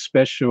real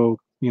special.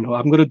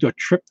 I'm gonna do a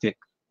triptych.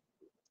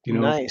 You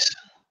know, Nice.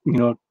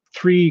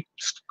 three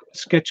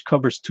sketch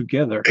covers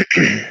together.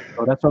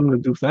 So that's what I'm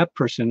gonna do for that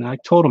person. I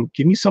told him,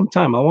 give me some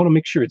time. I want to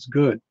make sure it's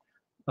good.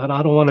 I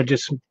don't want to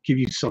just give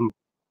you some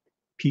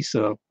piece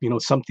of,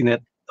 something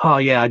that, oh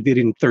yeah, I did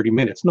it in 30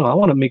 minutes. No, I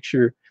want to make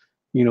sure,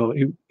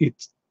 it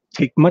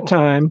take my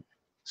time.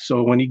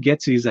 So when he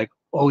gets it, he's like,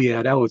 oh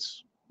yeah,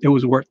 it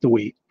was worth the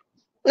wait.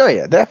 Oh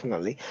yeah,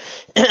 definitely.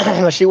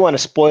 She wanted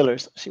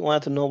spoilers. She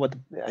wanted to know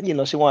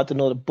she wanted to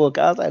know the book.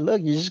 I was like,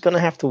 look, you're just gonna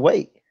have to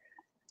wait.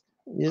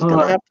 You're just Uh,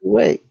 gonna have to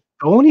wait.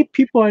 the only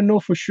people I know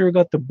for sure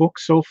got the book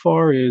so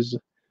far is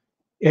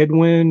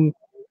Edwin,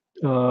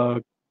 uh,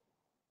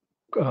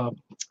 uh,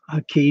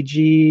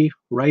 KG,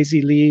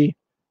 Risey Lee,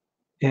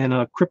 and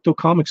Crypto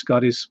Comics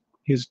got his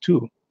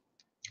too.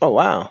 Oh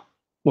wow.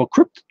 Well,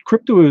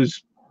 Crypto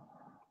is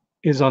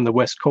on the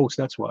West Coast.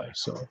 That's why.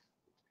 So,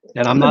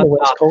 and I'm I'm in not the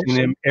West doxing Coast.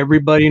 him.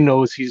 Everybody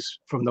knows he's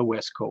from the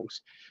West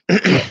Coast.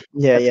 So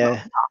Yeah, that's not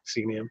yeah.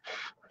 doxing him.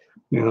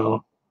 You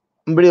know.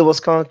 Unbelievable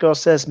Skunk Girl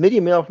says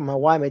medium mail from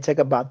Hawaii may take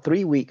about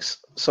 3 weeks.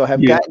 So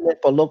have Yeah, gotten it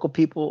for local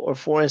people, or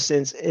for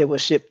instance, it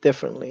was shipped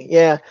differently.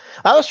 Yeah,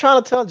 I was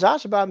trying to tell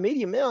Josh about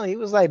medium mail. He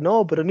was like,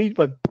 "No, but I need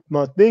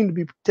my thing to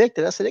be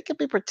protected." I said, "It can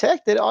be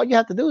protected. All you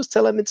have to do is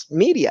tell him it's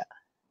media."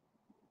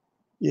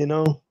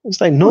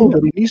 It's like, oh, no, yeah.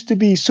 but it needs to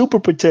be super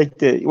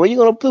protected. What are you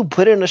gonna do?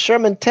 Put it in a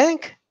Sherman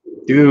tank?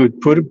 Dude,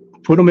 put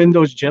them in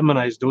those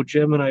Geminis. Those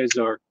Geminis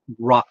are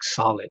rock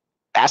solid.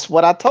 That's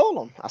what I told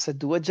him. I said,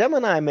 do a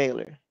Gemini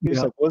mailer. He was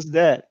Yeah, like, what's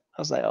that?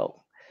 I was like,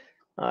 oh,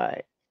 all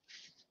right.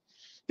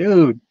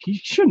 dude, you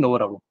should know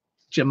what a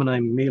Gemini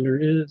mailer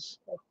is.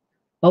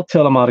 I'll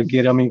tell them how to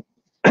get it. I mean,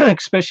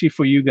 especially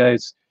for you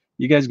guys.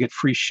 You guys get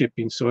free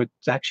shipping, so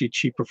it's actually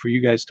cheaper for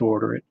you guys to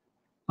order it.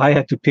 I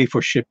had to pay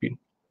for shipping,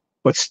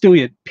 but still,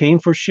 yet paying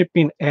for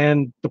shipping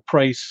and the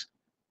price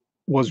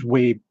was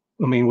way.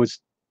 I mean, was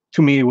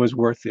to me it was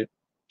worth it.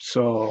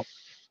 So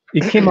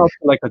it came out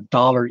to like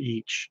 $1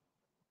 each.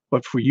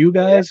 But for you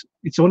Yeah. guys,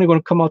 it's only going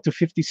to come out to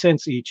 50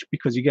 cents each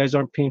because you guys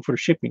aren't paying for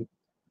shipping.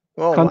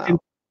 Oh wow.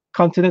 Content,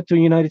 continental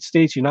United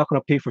States, you're not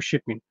going to pay for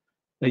shipping.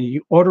 And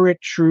you order it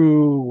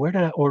through, where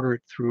did I order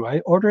it through? I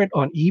order it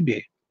on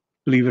eBay,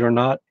 believe it or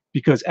not,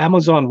 because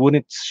Amazon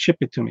wouldn't ship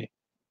it to me.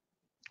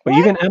 But What?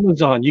 even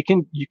Amazon, you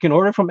can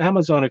order from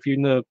Amazon if you're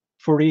in the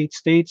 48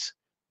 states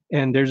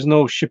and there's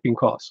no shipping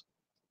costs.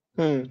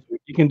 Hmm.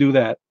 You can do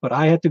that. But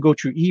I had to go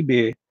through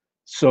eBay.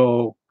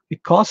 So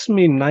it cost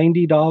me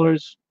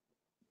 $90,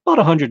 about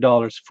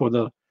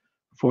 $100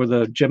 for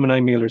the Gemini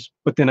mailers,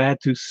 but then I had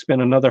to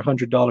spend another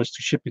 $100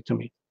 to ship it to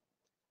me.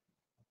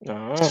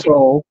 Oh,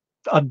 So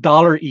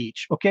 $1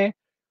 each. Okay,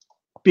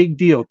 big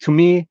deal to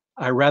me.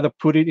 I rather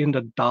put it in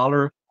the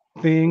dollar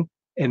thing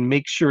and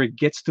make sure it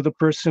gets to the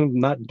person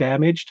not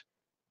damaged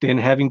than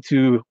having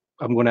to.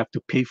 I'm going to have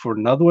to pay for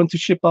another one to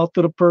ship out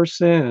to the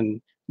person.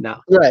 And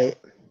now, right.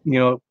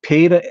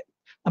 pay to.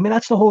 I mean,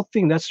 that's the whole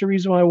thing. That's the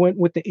reason why I went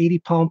with the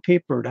 80-pound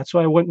paper. That's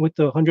why I went with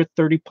the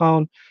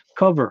 130-pound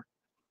cover.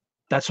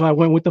 That's why I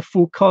went with the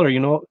full color.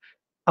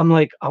 I'm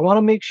like, I want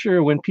to make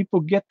sure when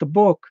people get the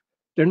book,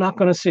 they're not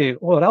going to say,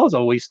 "Oh, that was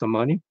a waste of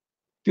money.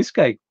 This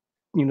guy,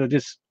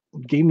 just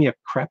gave me a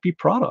crappy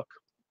product."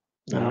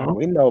 You No, know,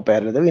 we know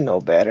better. We know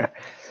better.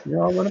 I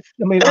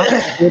mean, I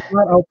was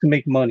not out to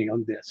make money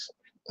on this.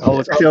 I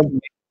was out Your to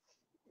make.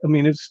 I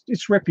mean,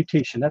 it's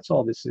reputation. That's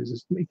all this is.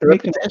 Is making.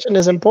 reputation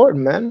is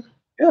important, man.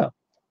 Yeah.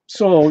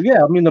 So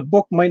yeah, I mean, the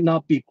book might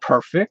not be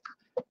perfect.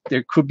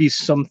 There could be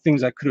some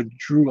things I could have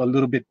drew a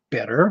little bit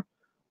better,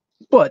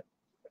 but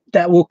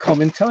that will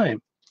come in time.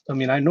 I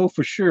mean, I know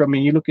for sure. I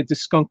mean, you look at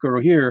this skunk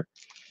girl here,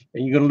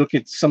 and you're gonna look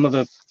at some of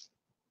the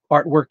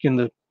artwork in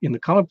the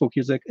comic book.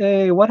 He's like,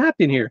 "Hey, what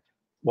happened here?"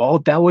 Well,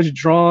 that was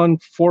drawn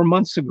 4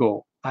 months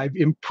ago. I've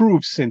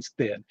improved since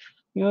then.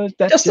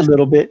 That's Just a just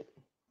little bit.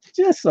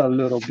 a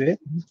little bit.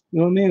 You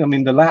know what I mean? I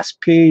mean, the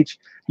last page,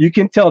 you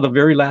can tell the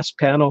very last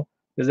panel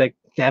is like,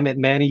 "Damn it,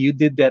 Manny, you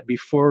did that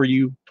before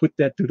you put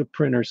that through the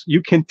printers."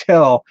 You can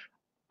tell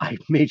I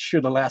made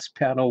sure the last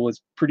panel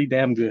was pretty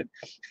damn good.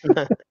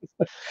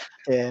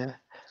 Yeah.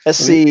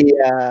 Let's I mean, see.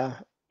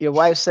 Your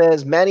wife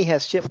says Manny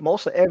has shipped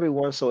most of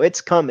everyone, so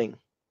it's coming.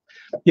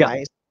 yeah,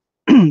 Nice.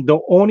 the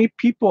only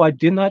people I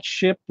did not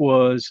ship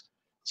was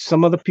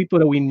some of the people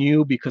that we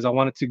knew because I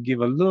wanted to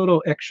give a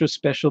little extra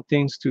special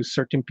things to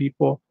certain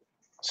people.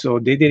 So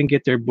they didn't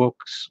get their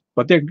books,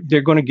 but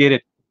they're going to get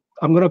it.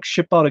 I'm going to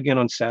ship out again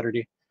on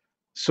Saturday.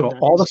 So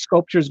all the Nice.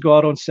 sculptures go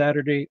out on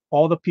Saturday.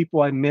 All the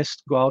people I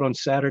missed go out on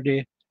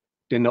Saturday.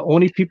 Then the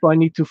only people I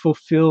need to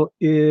fulfill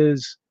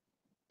is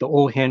the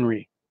old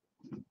Henry.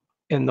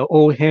 And the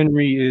old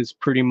Henry is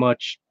pretty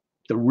much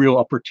the real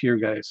upper tier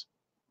guys.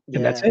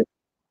 And that's Yeah. it.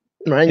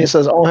 Miranda And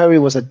says Old Henry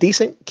was a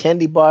decent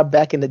candy bar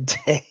back in the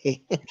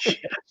day.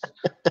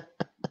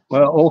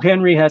 well, old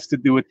Henry has to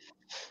do it.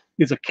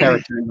 Is a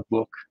character in the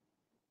book.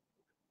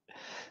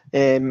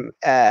 And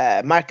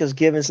Marcus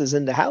Givens is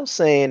in the house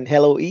saying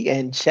hello, E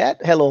and chat.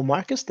 Hello,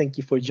 Marcus. Thank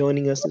you for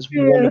joining us this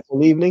Yeah.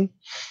 wonderful evening.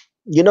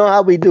 You know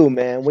how we do,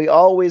 man. We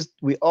always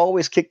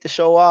kick the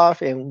show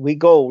off and we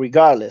go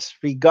regardless.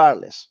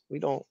 Regardless. We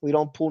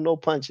don't pull no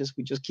punches.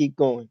 We just keep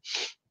going.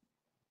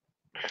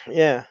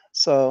 Yeah.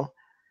 So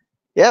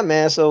yeah,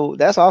 man. So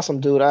that's awesome,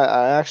 dude.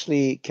 I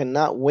actually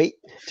cannot wait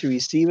to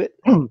receive it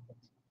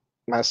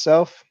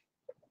myself,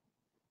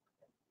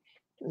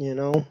 you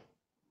know,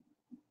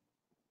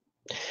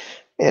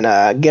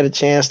 and get a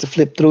chance to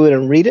flip through it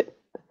and read it.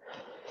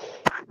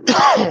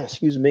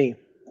 Excuse me.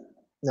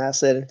 Now I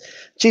said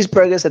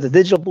cheeseburgers at the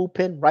digital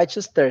bullpen,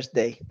 righteous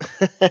Thursday.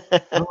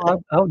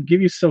 Well, I would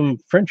give you some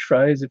French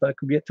fries if I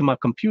could get to my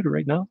computer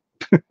right now.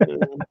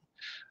 Mm,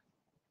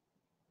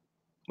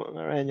 all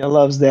right, y'all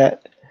loves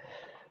that.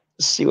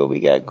 Let's see what we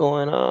got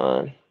going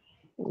on.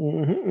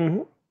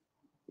 Hmm.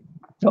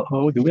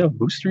 Oh, do we have a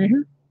booster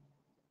here?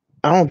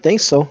 I don't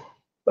think so.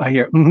 I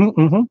hear.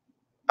 Mm-hmm.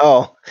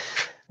 Oh,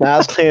 now I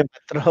was clearing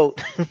my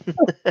throat.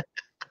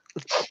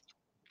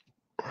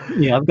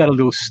 Yeah, I've got a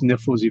little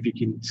sniffles. If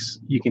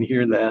you can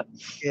hear that,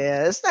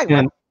 Yeah, it's like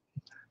my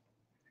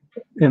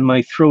and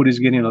my throat is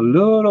getting a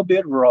little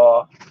bit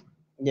raw.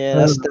 Yeah,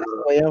 Uh, that's the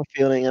way I'm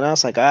feeling. And I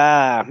was like,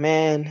 ah,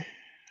 man,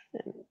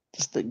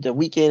 just the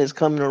weekend is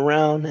coming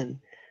around, and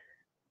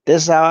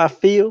this is how I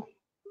feel.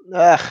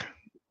 Ah,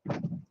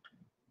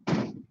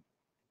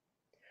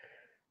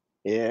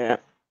 yeah.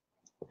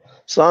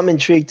 So I'm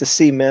intrigued to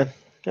see, man.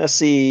 Let's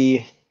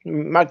see,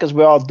 Marcus.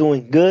 We're all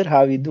doing good.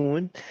 How you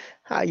doing?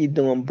 How you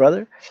doing,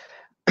 brother?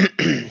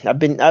 I've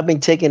been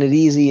taking it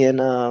easy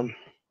and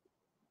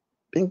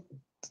been,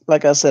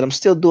 like I said, I'm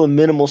still doing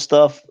minimal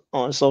stuff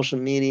on social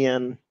media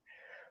and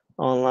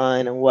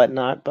online and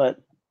whatnot, but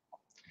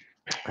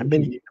I've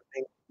been yeah,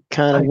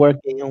 kind of I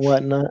working and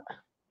whatnot.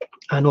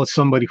 I know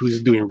somebody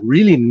who's doing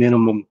really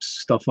minimum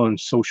stuff on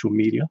social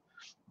media.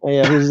 Oh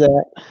yeah, who's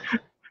that?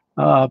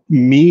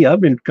 Me,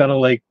 I've been kind of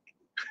like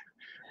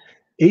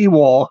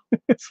AWOL.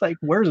 It's like,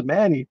 where's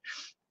Manny?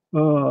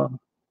 Uh,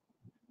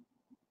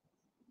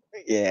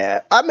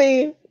 Yeah, I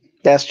mean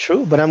that's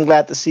true, but I'm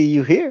glad to see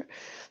you here,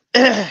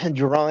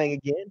 drawing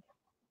again.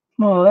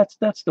 no,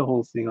 that's the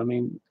whole thing. I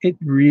mean, it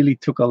really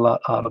took a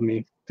lot out of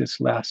me this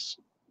last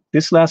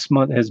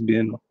month has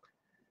been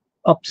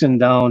ups and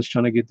downs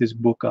trying to get this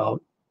book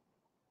out.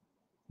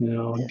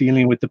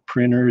 Dealing with the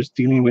printers,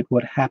 dealing with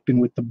what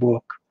happened with the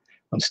book.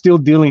 I'm still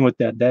dealing with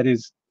that. It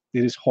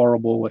is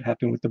horrible what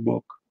happened with the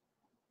book.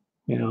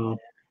 You know,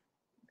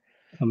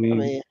 I I mean,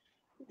 mean,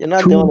 you're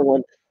not the two only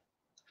one.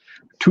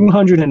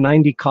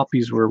 290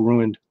 copies were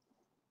ruined,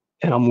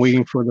 and I'm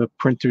waiting for the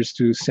printers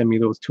to send me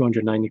those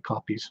 290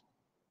 copies.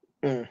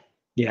 Mm,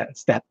 Yeah,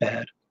 it's that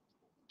bad.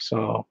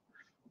 So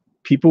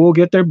people will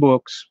get their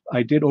books.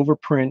 I did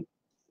overprint.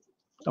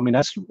 I mean,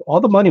 that's all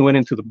the money went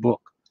into the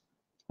book.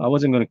 I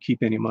wasn't going to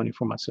keep any money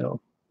for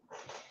myself.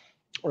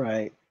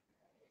 right.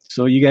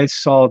 So you guys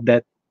saw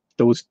that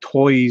those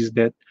toys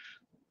that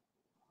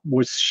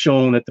was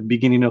shown at the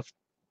beginning of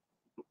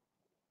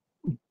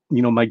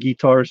my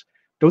guitars.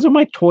 Those are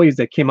my toys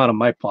that came out of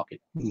my pocket.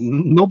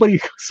 Nobody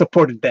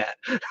supported that.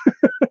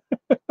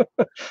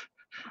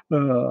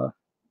 uh,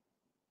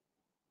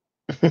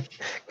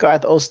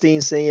 Garth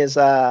Osteen saying,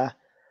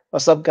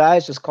 "What's up,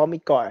 guys? Just call me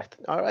Garth."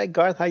 All right,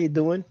 Garth, how you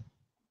doing?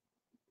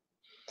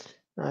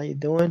 How you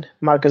doing?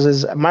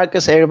 Marcus.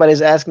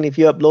 Everybody's asking if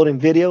you're uploading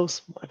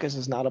videos. Marcus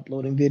is not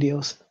uploading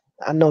videos.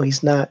 I know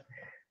he's not.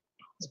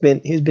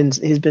 He's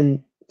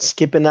been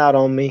skipping out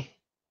on me.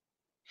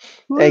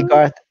 Hey well,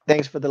 Garth,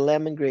 thanks for the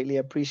lemon. Greatly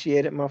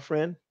appreciate it, my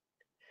friend.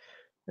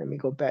 Let me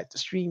go back to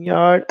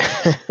StreamYard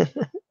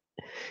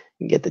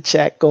and get the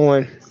chat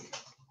going.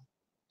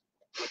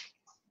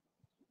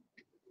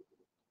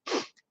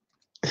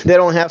 They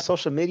don't have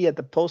social media at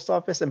the post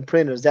office and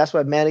printers. That's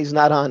why Manny's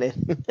not on it.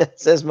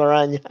 Says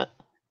Maranya.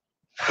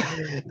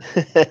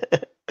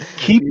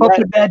 keep up Right.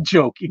 with that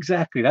joke.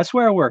 Exactly. That's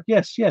where I work.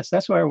 Yes, yes,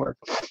 that's where I work.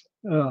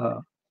 Uh,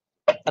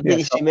 I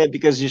think yes. she meant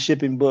because you're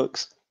shipping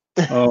books.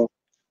 Oh,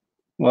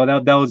 well,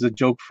 that was a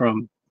joke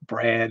from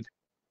Brad.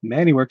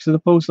 Man, he works at the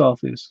post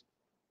office.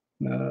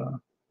 Uh,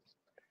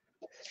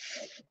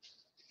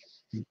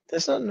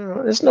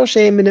 There's no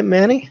shame in it,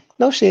 Manny.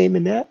 No shame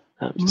in that.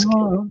 I'm just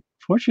kidding. no,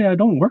 fortunately, I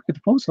don't work at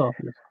the post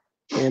office.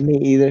 Yeah, me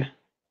either.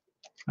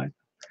 I,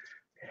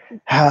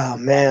 Oh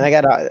man,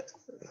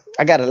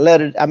 I got a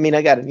letter. I mean,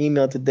 I got an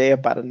email today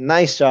about a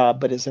nice job,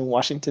 but it's in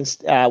Washington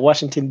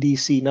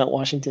D.C., not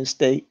Washington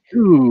State.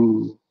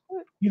 ooh,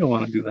 you don't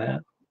want to do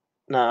that.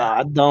 No,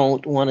 I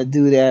don't want to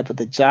do that. But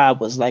the job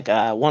was like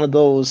one of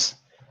those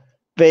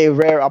very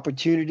rare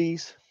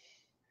opportunities.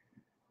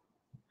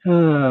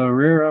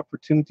 Rare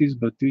opportunities,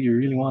 but do you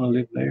really want to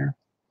live there?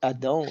 I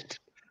don't,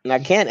 and I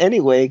can't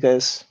anyway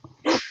because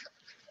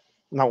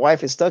my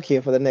wife is stuck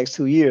here for the next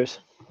 2 years.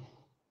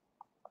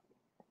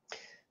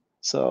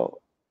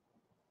 So,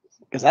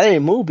 because I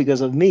didn't move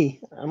because of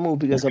me, I moved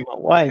because of my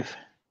wife.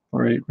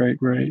 Right, right,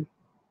 right.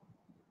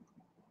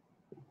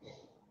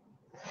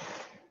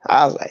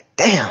 I was like,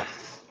 damn.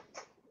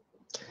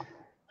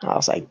 I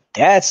was like,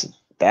 that's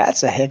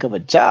a heck of a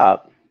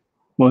job.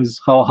 Was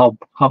how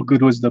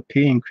good was the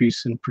pay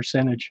increase in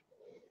percentage?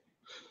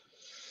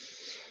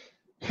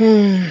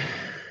 Hmm.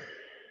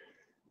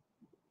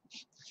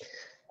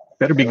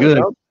 Better I be don't good.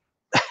 know.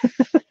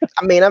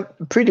 I mean, I'm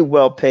pretty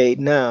well paid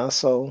now,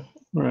 so I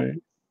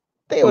Right.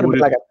 think it But would have would been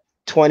it? like a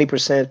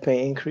 20%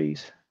 pay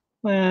increase.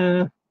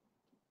 Eh,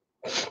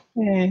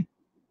 eh.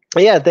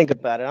 But yeah, think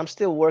about it. I'm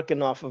still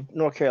working off of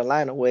North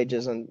Carolina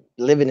wages and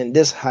living in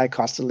this high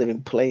cost of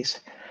living place.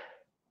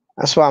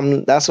 That's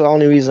the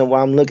only reason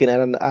why I'm looking at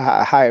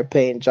a higher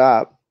paying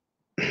job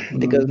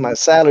because Mm, my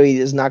salary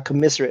is not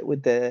commensurate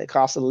with the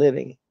cost of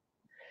living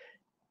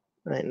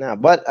right now.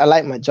 But I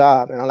like my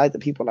job and I like the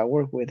people I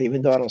work with,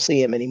 even though I don't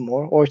see them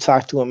anymore or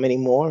talk to them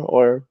anymore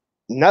or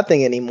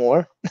nothing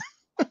anymore.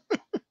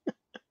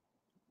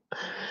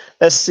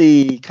 Let's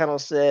see. Kano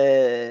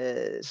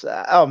says,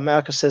 oh,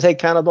 Marcus says, hey,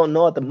 Kano don't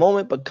know at the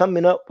moment, but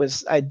coming up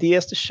with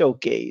ideas to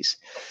showcase.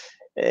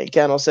 And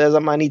Kano says, I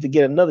might need to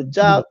get another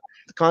job.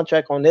 The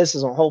contract on this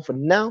is on hold for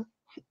now.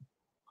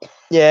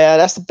 Yeah,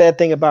 that's the bad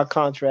thing about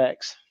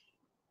contracts.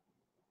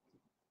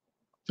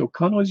 so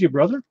Kano is your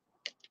brother?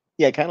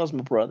 Yeah, Kano's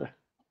my brother.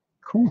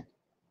 Cool.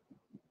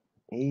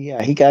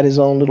 He got his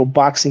own little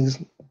boxing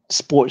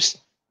sports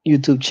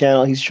YouTube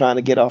channel he's trying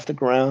to get off the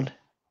ground.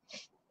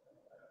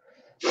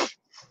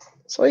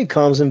 So he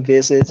comes and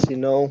visits,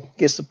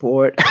 get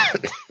support.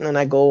 And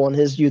I go on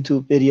his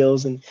YouTube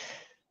videos and,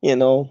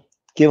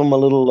 give him a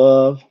little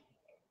love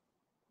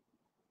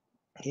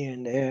here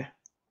and there.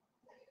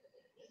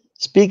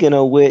 Speaking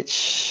of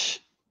which,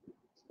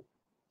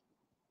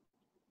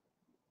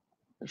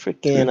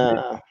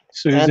 freaking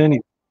So is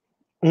any?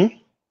 Hmm?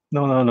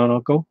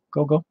 No. Go.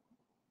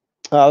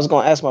 I was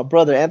gonna ask my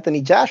brother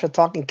Anthony Joshua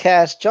talking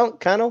cash junk,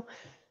 kind of.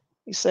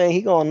 He's saying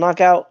he gonna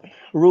knock out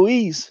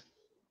Ruiz.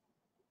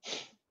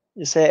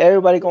 He said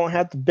everybody gonna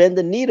have to bend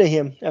the knee to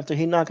him after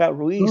he knock out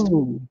Ruiz.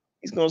 Ooh.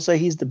 He's gonna say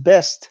he's the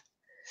best.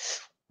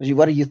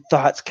 What are your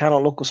thoughts, kind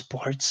of local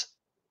sports?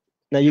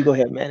 Now you go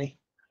ahead, Manny.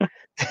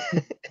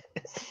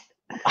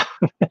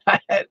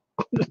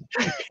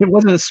 It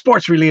wasn't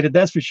sports related,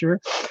 that's for sure.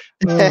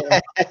 No,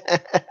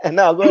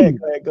 go ahead.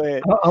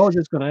 I was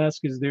just going to ask,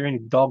 is there any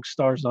dog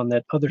stars on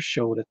that other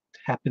show that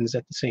happens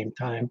at the same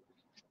time?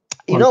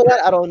 You know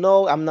what? I don't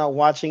know. I'm not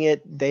watching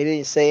it. They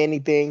didn't say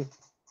anything.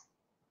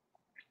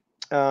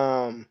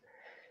 They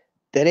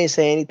didn't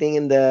say anything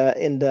in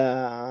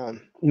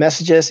the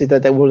messages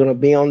that they were going to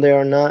be on there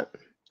or not.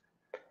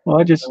 Well,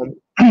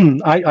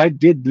 I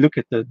did look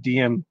at the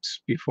DMs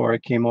before I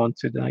came on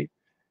tonight,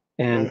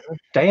 and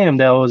damn,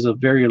 that was a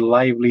very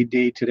lively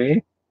day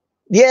today.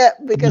 Yeah,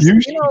 because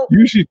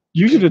usually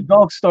the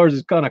dog stars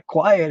is kind of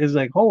quiet. It's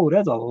like, oh,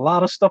 there's a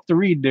lot of stuff to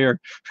read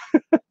there.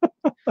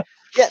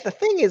 Yeah, the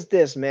thing is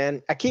this,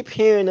 man. I keep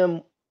hearing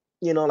them,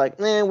 like,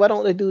 man, why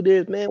don't they do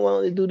this? Man, why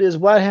don't they do this?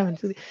 Why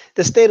haven't they?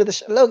 The state of the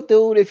show? Look,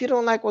 dude, if you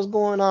don't like what's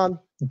going on,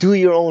 do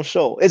your own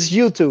show. It's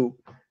YouTube.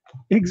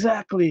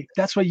 Exactly.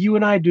 That's what you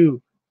and I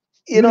do.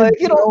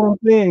 If you don't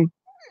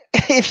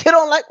if you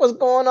don't like what's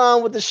going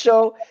on with the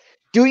show,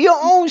 do your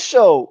own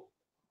show.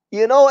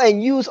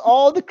 And use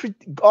all the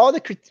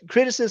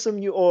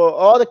criticism or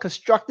all the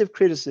constructive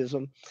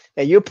criticism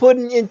that you're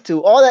putting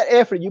into all that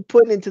effort you're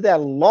putting into that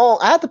long.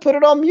 I had to put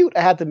it on mute.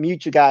 I had to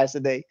mute you guys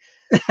today.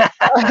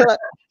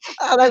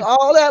 I like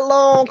all that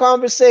long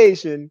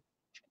conversation.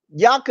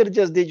 Y'all could have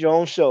just did your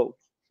own show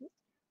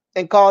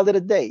and called it a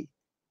day,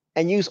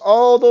 and use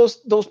all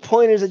those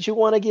pointers that you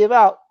want to give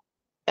out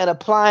and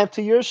apply them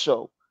to your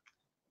show.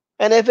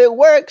 And if it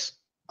works,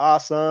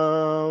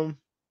 awesome.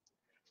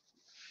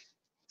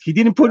 He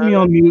didn't put me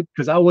on mute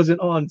because I wasn't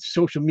on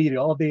social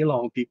media all day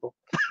long, people.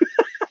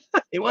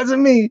 It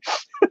wasn't me.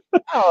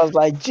 I was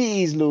like,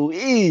 geez,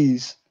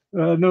 Louise.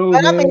 No,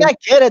 but, man. I mean, I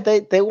get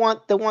it. They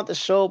want the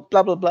show,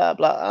 blah, blah, blah,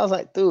 blah. I was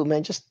like, dude,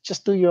 man,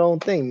 just do your own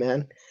thing,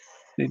 man.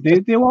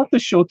 They want the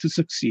show to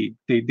succeed.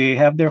 They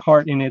have their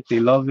heart in it.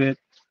 They love it.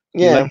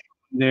 Yeah.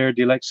 They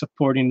like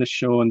supporting the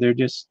show, and they're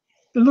just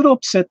a little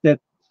upset that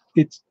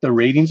the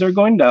ratings are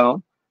going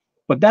down.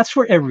 But that's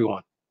for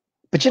everyone.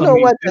 But you know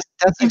what?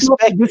 That's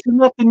expected. This is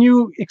not the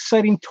new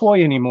exciting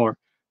toy anymore.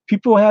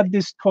 People had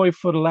this toy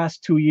for the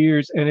last 2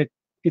 years, and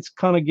it's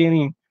kind of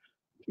getting,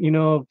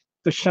 the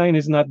shine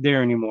is not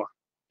there anymore.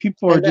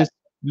 People are just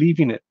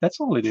leaving it. That's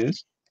all it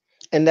is.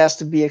 And that's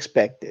to be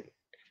expected.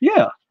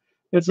 Yeah,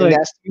 it's like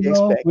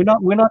we're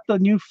not the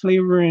new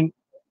flavor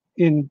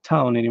in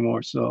town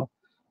anymore. So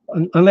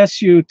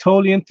unless you're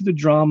totally into the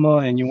drama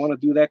and you want to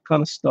do that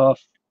kind of stuff,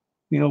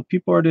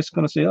 people are just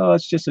gonna say, oh,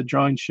 it's just a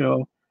drawing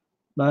show.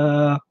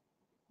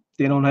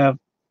 They don't have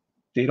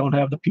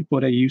the people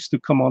that used to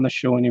come on the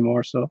show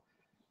anymore. So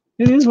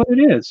it is what it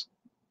is.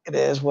 It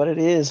is what it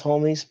is,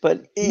 homies.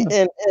 But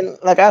and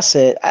like I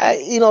said,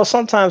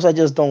 sometimes I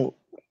just don't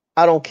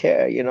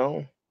care,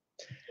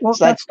 Well,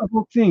 that's the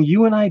whole thing.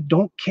 You and I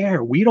don't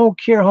care. We don't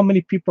care how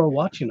many people are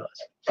watching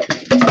us.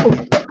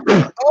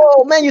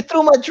 Oh man, you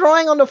threw my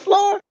drawing on the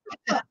floor.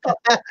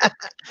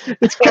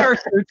 It's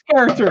character. It's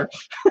character.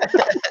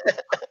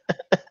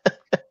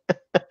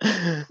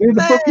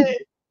 The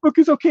book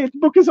is okay. The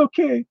book is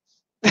okay.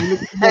 The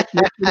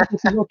book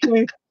is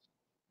okay.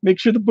 Make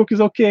sure the book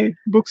is okay.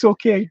 Book's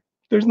okay.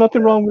 There's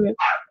nothing wrong with it.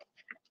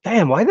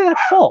 Damn, why did that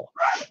fall?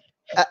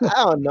 I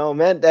don't know,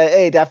 man.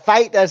 That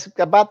fight that's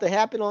about to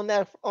happen on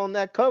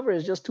that cover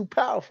is just too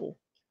powerful.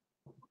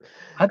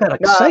 I got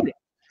excited.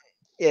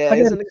 Yeah,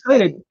 I got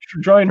excited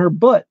drawing her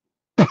butt.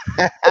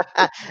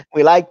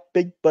 We like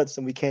big butts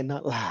and we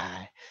cannot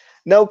lie.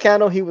 No,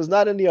 Cano, he was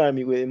not in the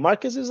army with him.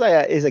 Marcus is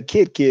a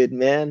kid,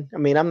 man. I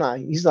mean,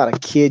 he's not a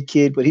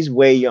kid, but he's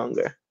way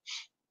younger.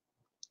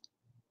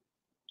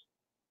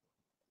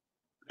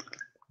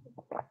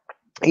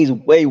 He's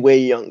way, way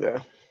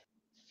younger.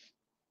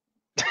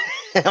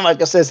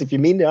 Marcus says, if you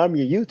mean the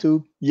army or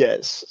YouTube,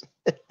 yes.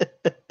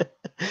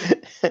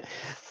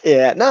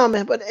 Yeah, no,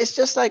 man, but it's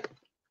just like,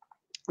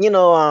 it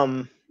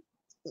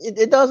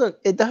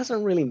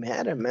doesn't really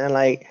matter, man.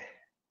 Like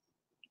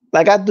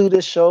I do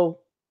this show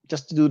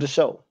just to do the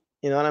show.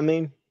 You know what I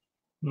mean?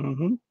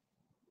 Mm-hmm.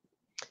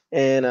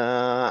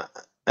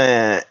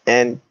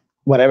 And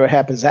whatever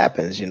happens.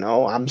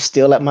 I'm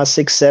still at my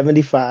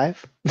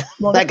 675.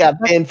 Well, like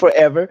I've been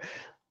forever.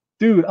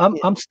 Dude,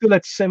 I'm still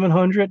at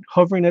 700,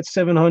 hovering at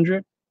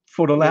 700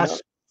 for the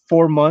last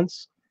 4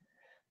 months.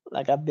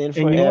 Like I've been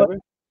forever.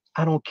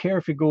 I don't care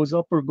if it goes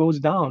up or goes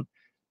down.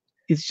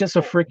 It's just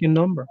a freaking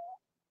number.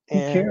 Who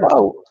And cares?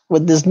 well,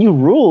 with this new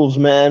rules,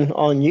 man,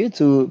 on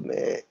YouTube,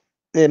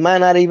 it might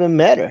not even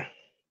matter.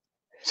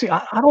 See,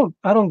 I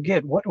don't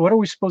get what are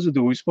we supposed to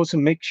do? We're supposed to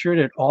make sure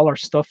that all our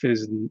stuff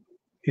is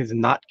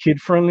not kid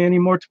friendly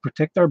anymore to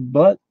protect our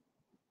butt.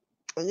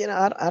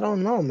 I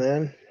don't know,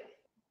 man.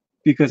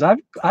 Because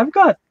I've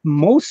got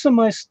most of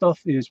my stuff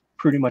is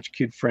pretty much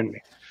kid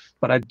friendly,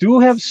 but I do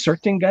have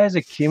certain guys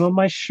that came on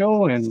my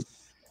show and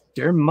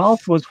their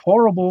mouth was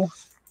horrible.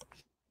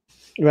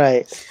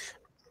 Right.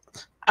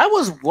 I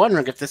was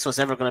wondering if this was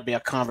ever going to be a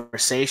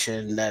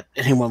conversation that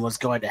anyone was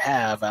going to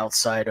have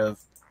outside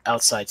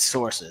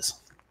sources.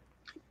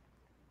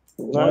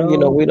 Well,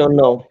 we don't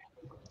know.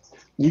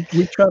 We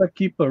try to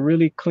keep a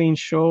really clean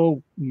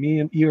show, me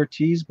and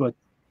Ortiz, but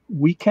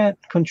we can't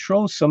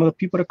control some of the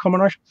people that come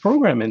on our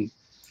program and,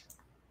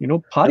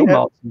 potty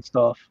mouths and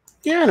stuff.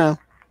 Yeah, I know.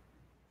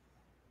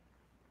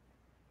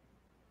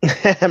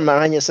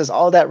 Maranya says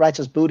all that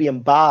righteous booty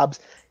and bobs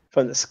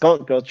from the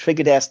skunk girl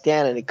triggered that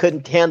stand and it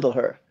couldn't handle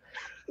her.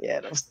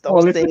 Yeah,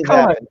 those things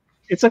happen.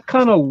 It's a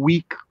kind of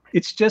weak.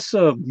 It's just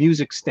a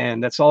music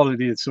stand. That's all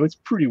it is. So it's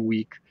pretty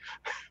weak.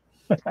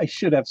 I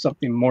should have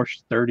something more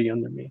sturdy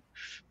under me.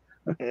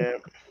 Yeah.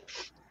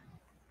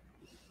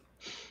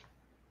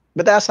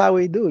 But that's how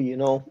we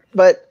do.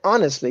 But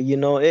honestly,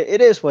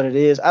 it is what it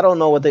is. I don't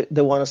know what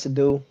they want us to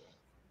do.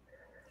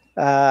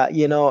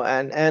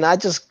 And I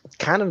just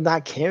kind of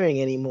not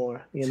caring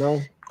anymore, Yeah.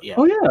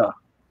 Oh yeah.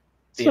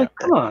 It's like,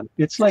 come on.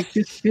 It's like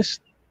this.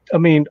 I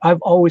mean,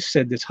 I've always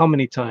said this how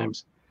many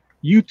times?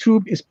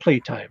 YouTube is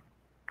playtime.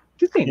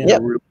 This ain't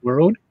the real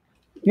world.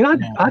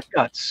 I've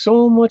got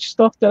so much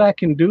stuff that I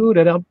can do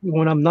that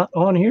when I'm not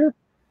on here,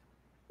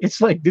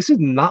 it's like this is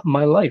not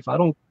my life.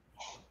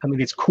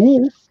 It's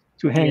cool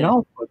to hang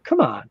out, but come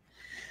on.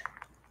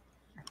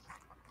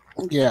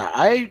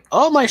 Yeah,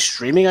 all my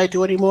streaming I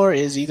do anymore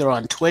is either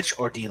on Twitch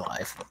or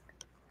DLive.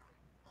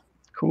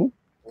 Cool.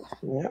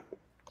 Yeah.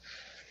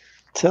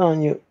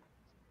 Telling you.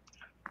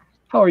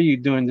 How are you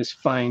doing this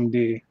fine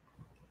day,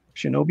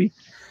 Shinobi?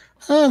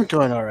 I'm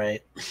doing all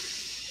right.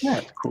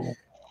 That's cool.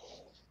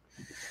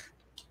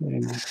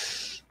 And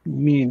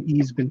me and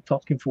E's been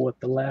talking for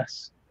the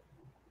last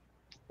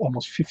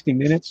almost 50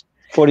 minutes.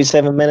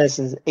 47 minutes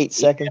and 8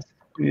 seconds.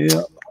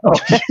 Yeah. Oh,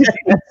 8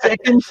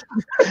 seconds.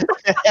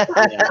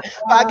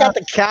 I got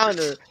the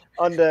counter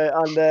on the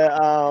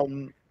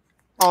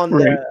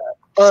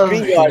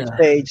StreamYard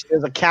page.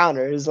 There's a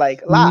counter. It's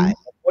like live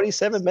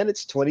 47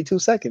 minutes, 22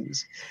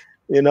 seconds.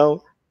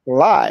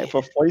 Live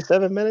for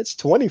 47 minutes,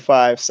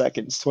 25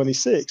 seconds,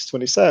 26,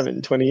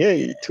 27,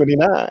 28,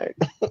 29.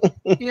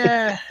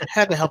 Yeah,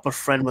 had to help a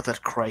friend with a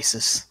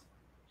crisis.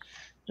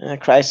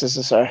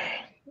 Crises are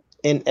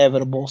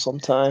inevitable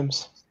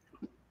sometimes.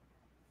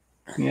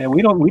 Yeah,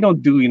 we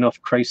don't do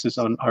enough crisis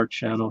on our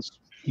channels.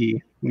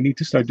 We need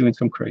to start doing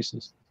some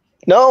crisis.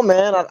 No,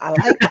 man, I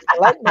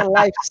like my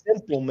life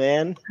simple,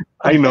 man.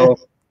 I know.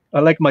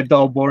 I like my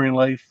dull, boring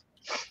life.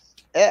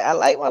 I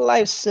like my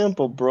life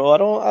simple, bro. I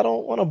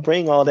don't want to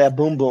bring all that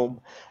boom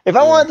boom. If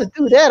I wanted to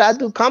do that, I'd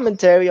do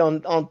commentary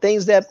on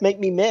things that make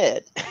me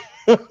mad.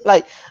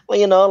 like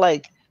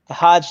the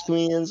Hodge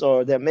twins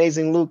or the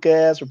Amazing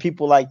Lucas or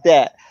people like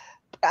that.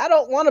 I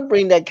don't want to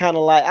bring that kind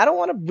of light. I don't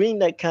want to bring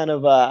that kind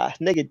of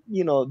negative,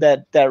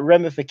 that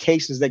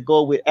ramifications that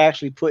go with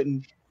actually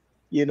putting,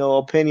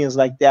 opinions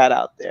like that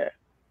out there.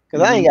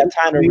 Because I ain't got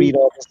time to read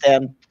all these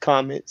damn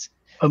comments.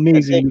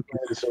 Amazing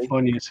Lucas is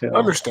funny as hell.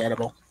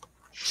 Understandable.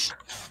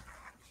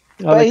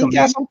 But he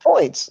got some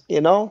points,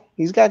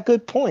 He's got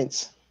good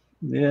points.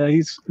 Yeah,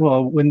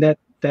 when that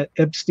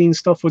Epstein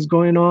stuff was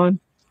going on,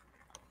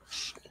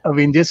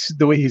 just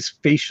the way his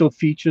facial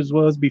features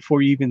was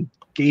before he even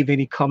gave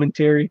any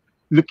commentary,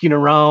 looking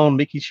around,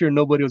 making sure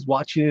nobody was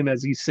watching him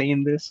as he's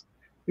saying this.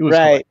 It was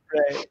right.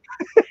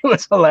 It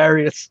was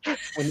hilarious.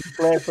 When he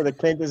planned for the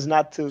Clintons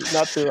not to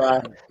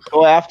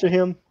go after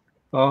him.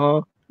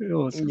 It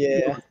was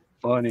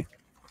funny.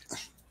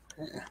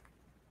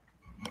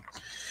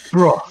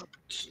 Bro,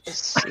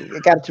 I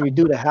got to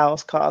redo the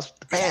house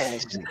cost.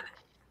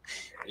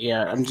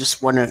 Yeah, I'm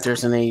just wondering if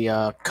there's any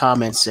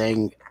comments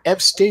saying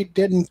Epstein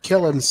didn't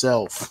kill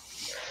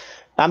himself.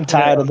 I'm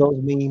tired of those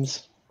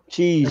memes.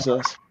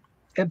 Jesus,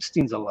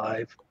 Epstein's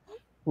alive.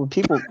 Will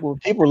people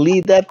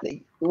leave that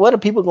thing? What are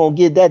people gonna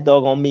get that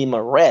doggone meme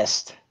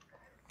arrest?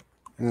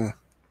 I'm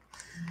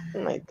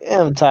like,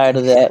 damn, I'm tired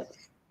of that.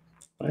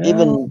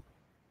 Well,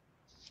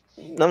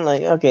 I'm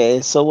like,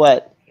 okay, so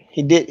what?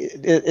 He did.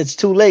 It's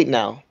too late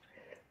now.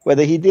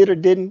 Whether he did or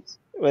didn't,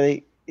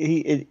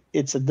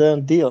 it's a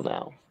done deal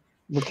now.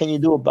 What can you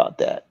do about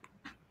that?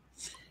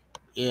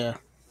 Yeah,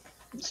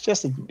 it's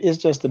just a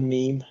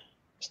meme.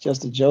 It's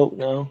just a joke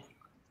now.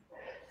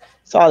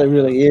 That's all it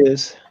really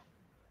is.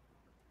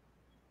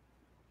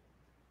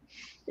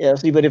 Yeah,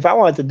 see, but if I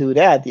wanted to do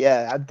that,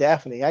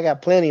 I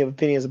got plenty of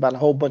opinions about a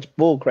whole bunch of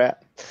bull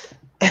crap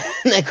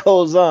that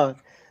goes on.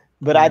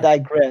 But I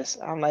digress.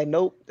 I'm like,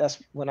 nope.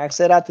 That's when I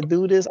set out to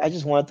do this. I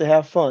just wanted to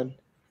have fun.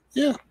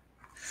 Yeah.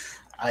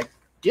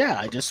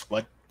 I just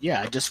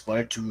yeah, I just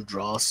wanted to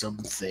draw some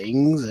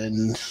things,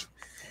 and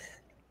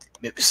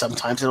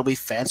sometimes it'll be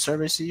fan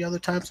servicey, other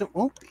times it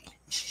won't be.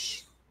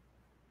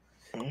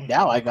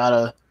 Now I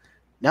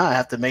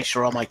have to make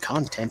sure all my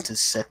content is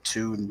set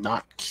to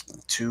not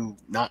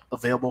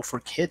available for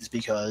kids,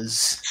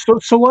 because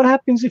So what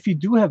happens if you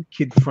do have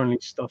kid-friendly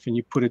stuff and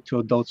you put it to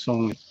adults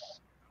only?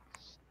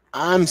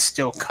 I'm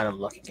still kind of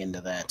looking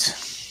into that.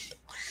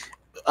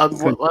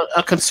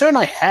 A concern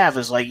I have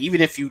is, like,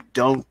 even if you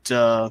don't,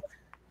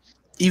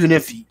 even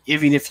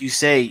if you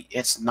say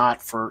it's not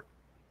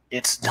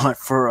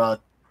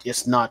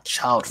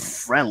child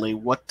friendly,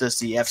 what does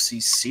the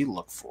FCC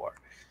look for?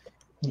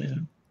 Yeah.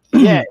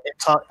 Yeah,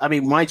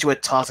 mind you,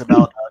 it talks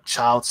about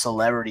child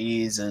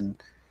celebrities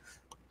and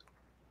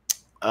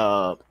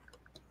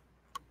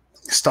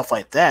stuff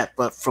like that.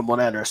 But from what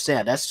I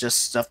understand, that's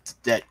just stuff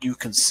that you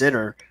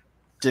consider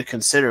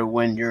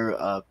when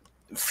you're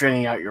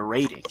figuring out your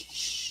rating.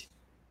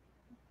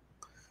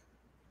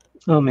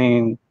 I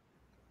mean,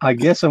 I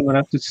guess I'm gonna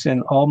have to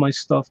send all my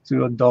stuff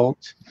to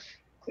adult,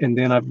 and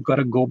then I've got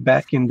to go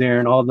back in there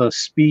and all the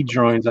speed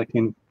drawings I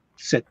can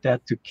set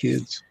that to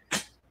kids.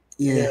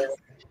 Yeah.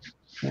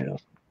 Yeah.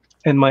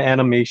 And my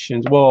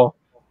animations. Well,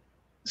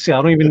 see,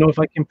 I don't even know if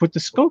I can put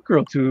the skunk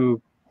girl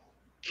to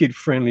kid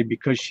friendly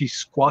because she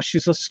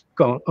squashes a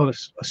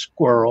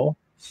squirrel,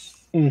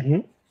 Mm-hmm.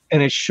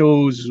 and it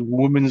shows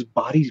women's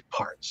body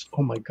parts.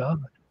 Oh my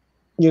god.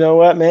 You know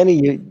what,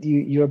 Manny?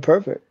 You're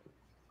perfect.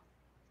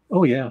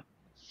 Oh yeah,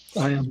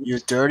 I am. You're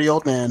a dirty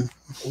old man.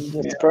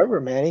 You're just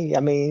perfect, Manny.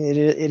 I mean,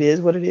 it is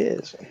what it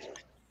is.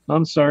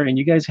 I'm sorry, and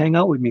you guys hang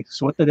out with me.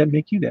 So what did that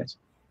make you guys?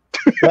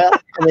 Well,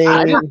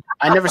 I mean,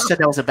 I never said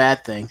that was a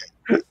bad thing.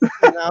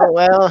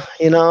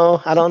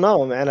 I don't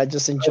know, man. I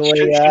just enjoy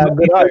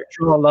good art.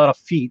 Draw a lot of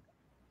feet.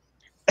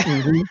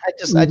 Mm-hmm. I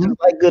just like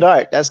good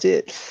art. That's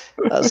it.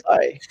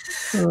 Sorry.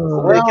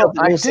 Well,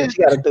 I did,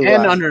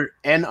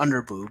 and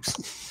under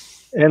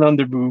boobs. And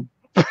under boob.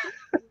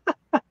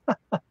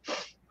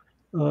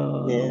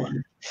 Yeah.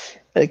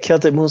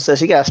 Celtic Moon says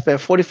she got to spend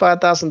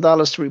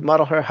 $45,000 to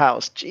remodel her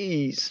house.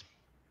 Jeez.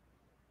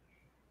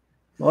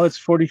 Well, it's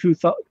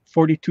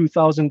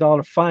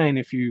 $42,000 fine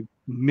if you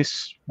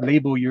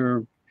mislabel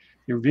your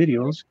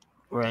videos.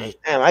 Right.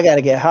 Damn, I got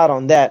to get hot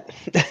on that.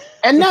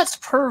 And that's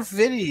per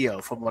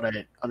video, from what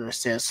I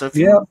understand. So if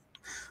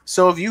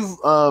you've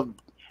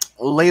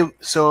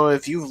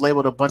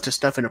labeled a bunch of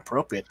stuff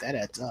inappropriate, that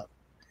adds up.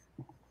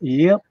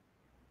 Yep.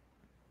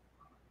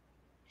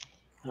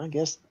 I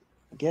guess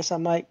I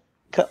might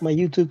cut my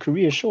YouTube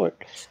career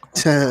short.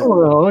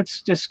 Well,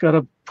 it's just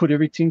gotta put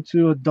everything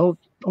to adult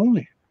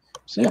only.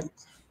 Yeah.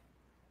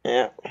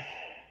 Yeah.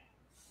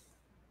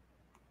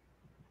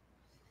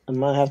 I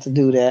might have to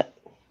do that.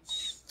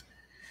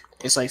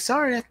 It's like,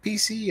 sorry,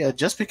 FPC,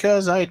 just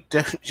because my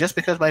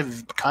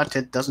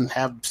content doesn't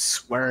have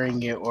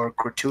swearing or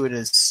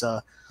gratuitous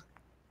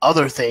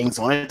other things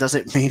on it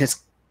doesn't mean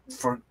it's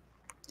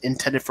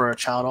intended for a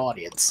child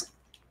audience.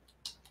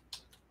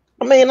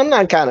 I mean, I'm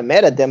not kind of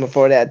mad at them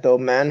for that, though,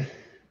 man.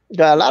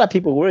 A lot of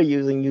people were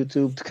using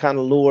YouTube to kind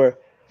of lure,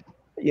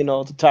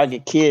 to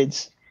target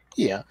kids.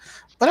 Yeah,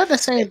 but at the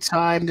same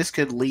time, this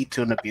could lead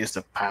to an abuse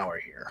of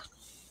power here.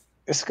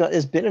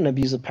 It's been an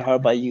abuse of power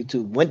by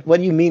YouTube. What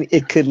do you mean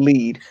it could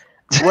lead?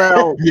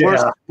 Well,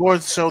 more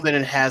so than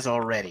it has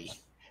already.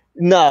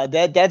 No,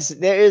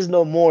 there is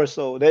no more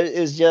so. There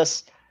is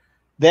just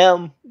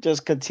them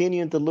just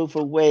continuing to look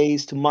for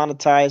ways to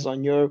monetize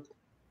on your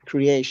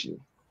creation.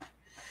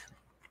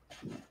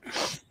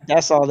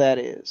 That's all that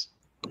is.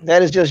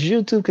 That is just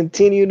YouTube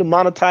continue to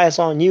monetize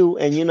on you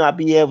and you not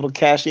be able to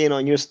cash in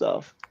on your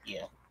stuff.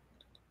 Yeah.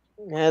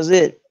 That's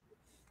it.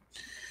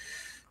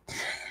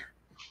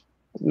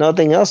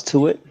 Nothing else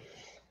to it.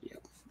 Yeah.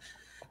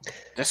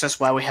 This is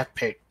why we have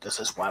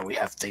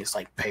things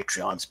like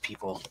Patreons,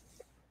 people.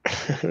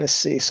 Let's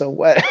see. So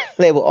what?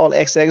 Label all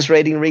XX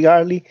rating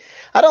regardless.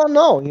 I don't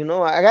know.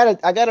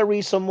 I gotta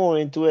read some more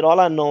into it. All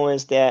I know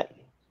is that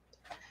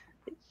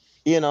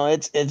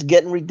it's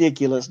getting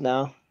ridiculous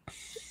now.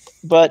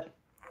 But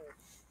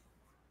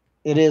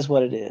it is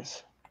what it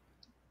is.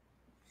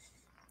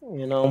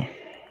 We're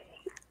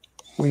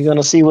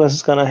gonna see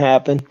what's gonna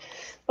happen.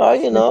 Or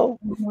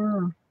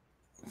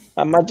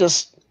I might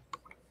just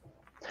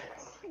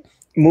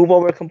move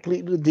over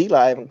completely to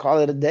DLive and call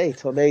it a day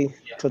till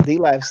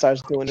DLive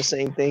starts doing the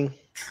same thing.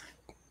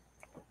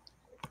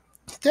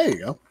 There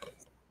you go.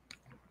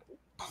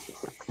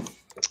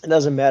 It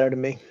doesn't matter to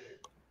me.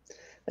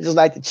 I just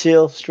like to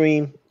chill,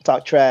 stream,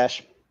 talk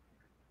trash.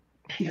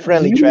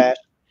 Friendly trash.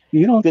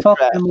 You don't Good talk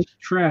trash. that much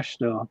trash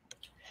though.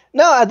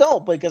 No, I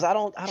don't, because I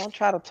don't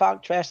try to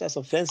talk trash that's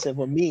offensive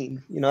or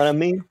mean. You know what I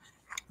mean?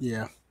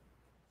 Yeah.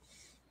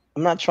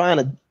 I'm not trying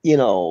to,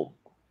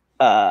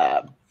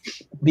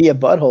 be a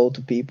butthole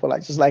to people. I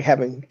just like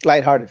having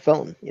lighthearted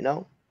fun,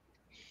 Yep.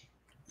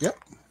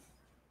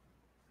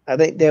 I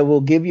think they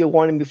will give you a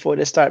warning before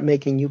they start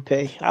making you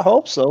pay. I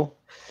hope so.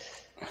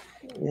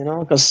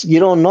 Because you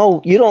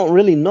don't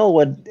really know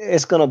what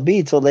it's gonna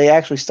be till they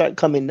actually start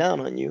coming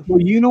down on you.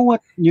 Well, you know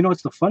what?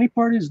 What's the funny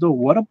part is though?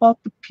 What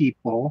about the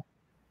people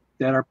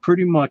that are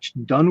pretty much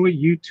done with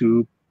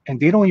YouTube, and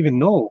they don't even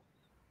know.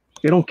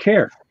 They don't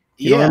care.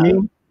 You know what I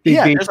mean?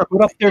 They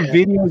put up their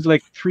videos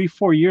like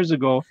 3-4 years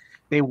ago.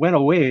 They went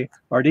away.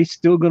 Are they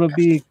still gonna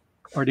be?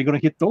 Are they gonna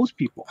hit those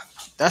people?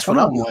 That's what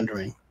I'm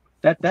wondering.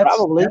 That's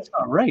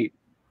not right.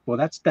 Well,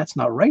 that's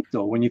not right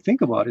though. When you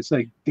think about it, it's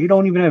like they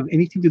don't even have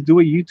anything to do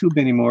with YouTube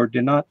anymore.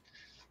 They're not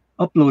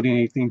uploading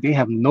anything. They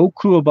have no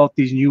clue about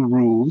these new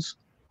rules.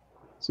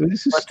 So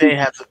this is.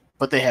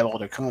 But they have all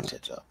their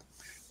content up.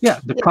 Yeah,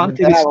 the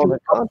content is still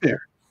up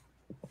there.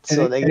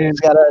 So they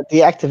just gotta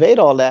deactivate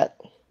all that.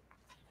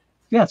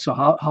 Yeah. So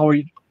how are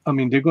you? I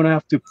mean, they're gonna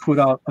have to put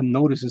out a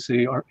notice and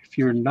say, or if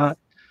you're not,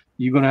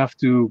 you're gonna have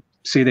to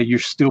say that you're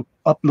still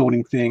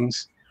uploading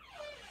things.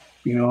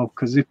 You know,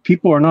 because if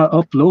people are not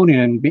uploading,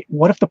 and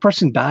what if the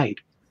person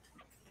died?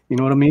 You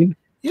know what I mean?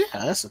 Yeah,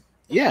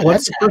 What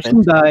if the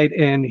person died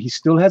and he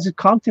still has his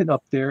content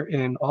up there,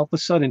 and all of a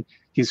sudden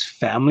his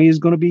family is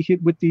going to be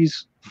hit with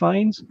these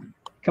fines?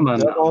 Come on,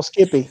 now.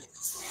 Skippy.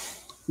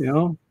 You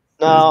know?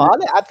 No,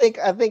 I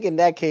think in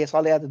that case,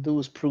 all they have to do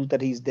is prove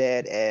that he's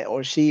dead,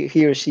 or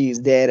he or she is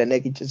dead, and they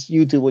can just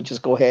YouTube would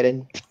just go ahead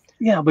and.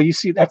 Yeah, but you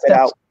see, that's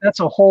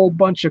a whole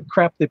bunch of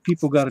crap that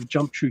people got to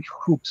jump through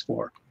hoops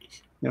for.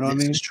 You know what I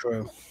mean? It's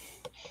true.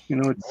 You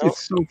know,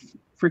 it's so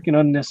freaking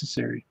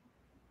unnecessary.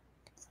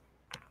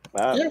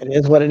 It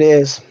is what it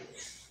is.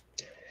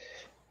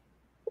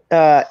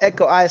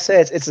 Echo I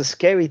says it's a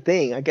scary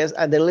thing. I guess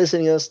they're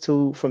listening to us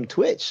from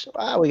Twitch.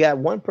 Wow, we got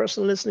one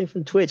person listening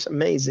from Twitch.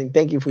 Amazing.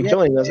 Thank you for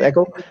joining us,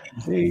 Echo.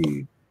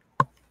 Hey.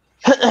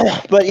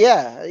 But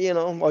yeah, you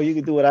know, or you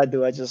can do what I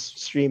do. I just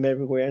stream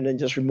everywhere and then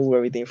just remove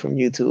everything from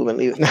YouTube and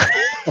leave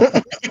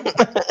it.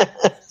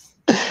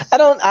 I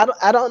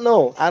don't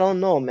know. I don't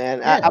know, man.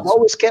 Yeah, I've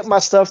always kept my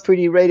stuff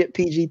pretty rated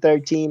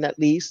PG-13 at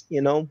least,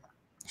 you know.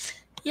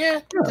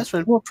 Yeah, that's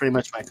pretty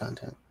much my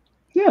content.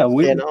 Yeah,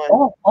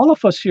 all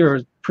of us here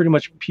are pretty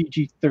much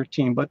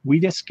PG-13, but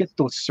we just get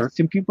those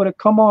certain people that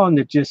come on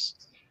that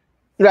just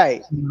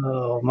right.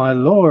 Oh my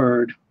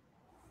lord,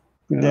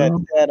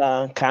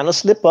 that kind of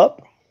slip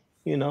up,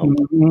 you know.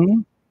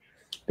 Mm-hmm.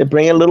 They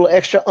bring a little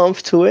extra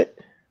oomph to it.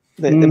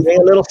 They bring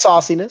a little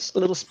sauciness, a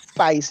little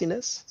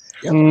spiciness.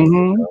 Yep.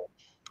 Mm-hmm.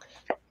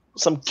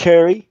 Some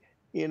curry,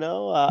 you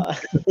know.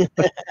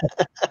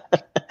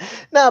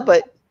 No,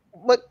 but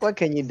what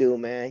can you do,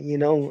 man? You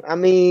know, I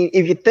mean,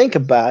 if you think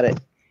about it,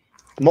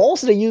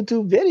 most of the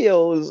YouTube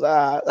videos,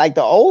 like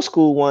the old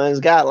school ones,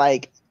 got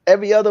like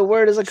every other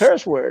word is a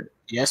curse word.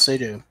 Yes, they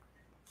do.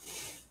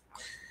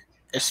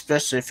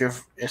 Especially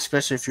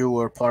if you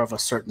were part of a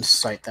certain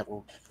site that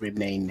will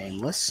remain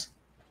nameless.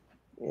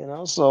 You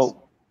know,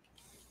 so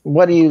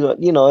what do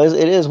you know?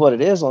 It is what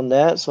it is on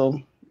that.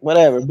 So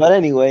whatever. But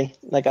anyway,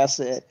 like I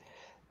said,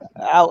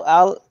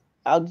 I'll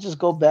just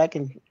go back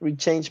and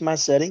rechange my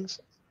settings.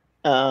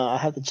 I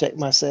have to check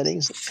my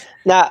settings.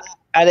 Now,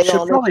 I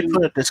should probably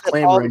put a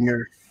disclaimer in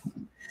your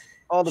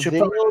all the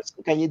videos.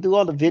 Can you do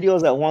all the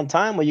videos at one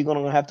time, or are you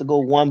gonna have to go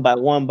one by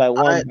one by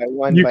one by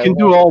one? You can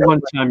do all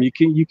one time. You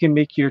can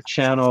make your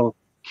channel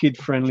kid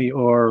friendly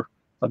or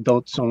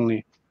adults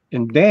only,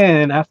 and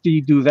then after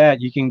you do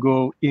that, you can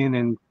go in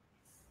and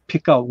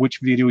pick out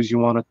which videos you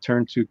want to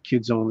turn to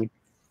kids only.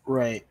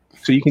 Right.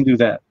 So you can do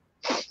that.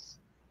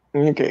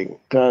 Okay,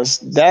 because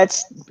that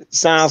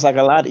sounds like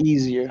a lot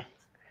easier.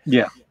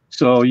 Yeah.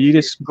 So you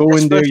just go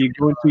in there, you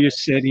go into your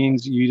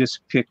settings, you just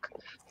pick.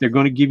 They're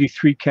going to give you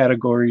 3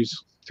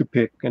 categories to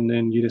pick, and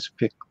then you just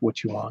pick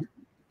what you want.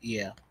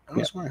 Yeah. I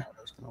was wondering how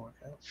that's going to work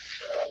out.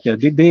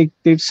 Yeah,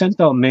 they've sent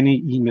out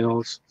many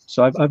emails,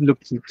 so I've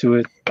looked into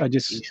it.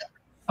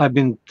 I've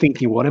been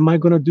thinking, what am I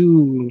going to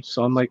do?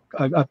 So I'm like,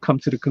 I've come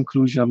to the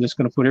conclusion I'm just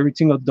going to put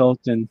everything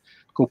adult and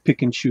go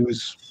pick and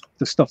choose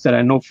the stuff that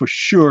I know for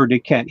sure they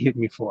can't hit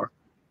me for.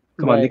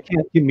 Come on, they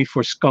can't hit me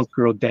for Skunk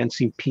Girl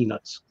dancing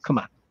peanuts. Come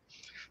on.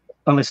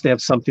 Unless they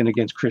have something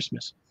against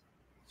Christmas.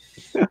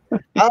 I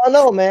don't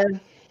know,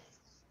 man.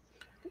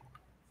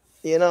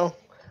 You know,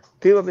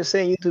 people have been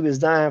saying YouTube is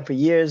dying for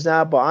years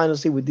now, but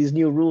honestly, with these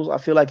new rules, I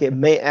feel like it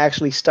may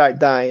actually start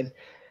dying.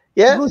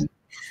 Yeah.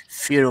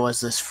 Fear was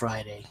this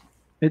Friday.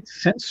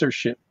 It's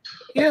censorship.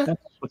 Yeah.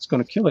 That's what's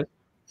going to kill it.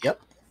 Yep.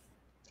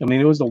 I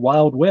mean, it was the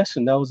Wild West,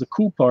 and that was the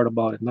cool part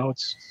about it. Now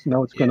it's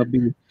going to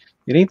be.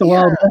 It ain't the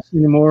Wild West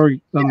anymore.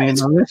 I mean,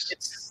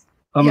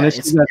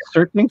 unless you got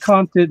certain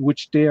content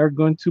which they are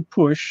going to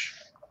push,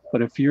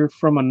 but if you're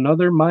from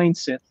another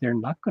mindset, they're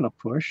not going to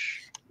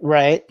push.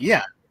 Right.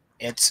 Yeah.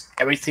 It's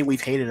everything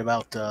we've hated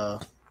about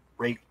the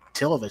rape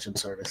television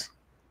service.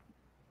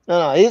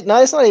 No,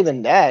 it's not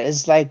even that.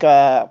 It's like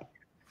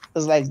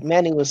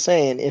Manny was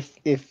saying,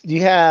 if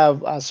you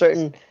have a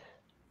certain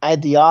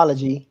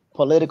ideology,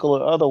 political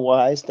or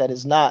otherwise, that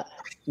is not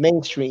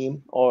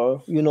mainstream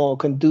or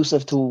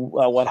conducive to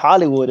what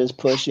Hollywood is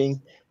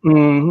pushing.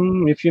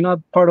 Mm-hmm. If you're not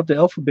part of the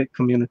alphabet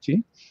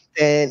community,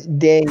 and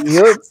then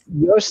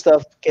your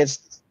stuff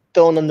gets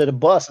thrown under the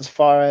bus as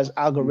far as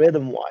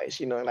algorithm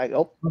wise, like,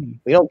 oh,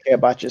 we don't care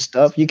about your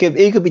stuff. You could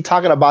be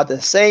talking about the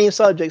same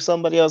subject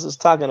somebody else is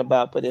talking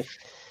about, but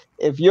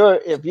if you're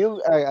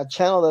a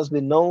channel that's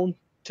been known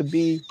to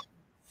be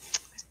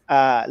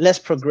less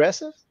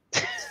progressive.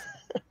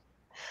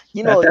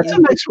 That's a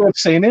nice way of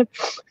saying it.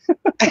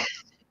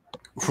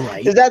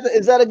 Right. Is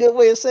that a good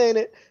way of saying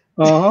it?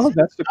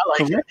 That's the I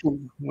like correct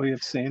way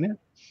of saying it.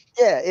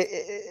 Yeah,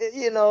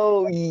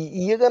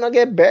 you're gonna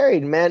get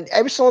buried, man.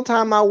 Every single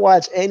time I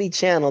watch any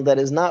channel that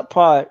is not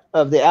part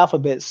of the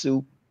alphabet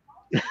soup,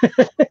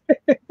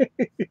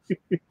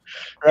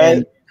 right?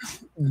 And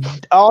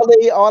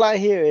All I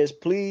hear is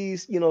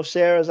please,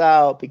 share us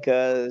out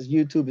because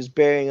YouTube is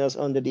burying us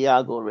under the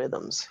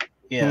algorithms.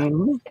 yeah,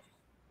 Mhm.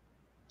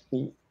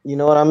 You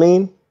know what I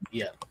mean?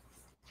 yeah,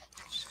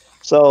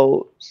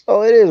 So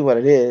it is what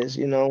it is,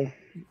 yeah,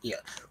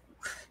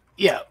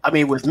 yeah. I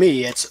mean, with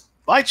me, it's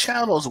my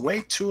channel is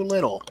way too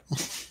little.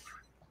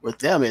 With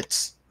them,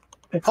 it's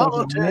It doesn't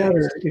politics.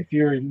 matter if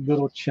you're a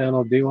little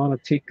channel. They want to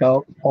take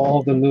out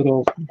all the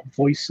little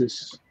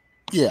voices.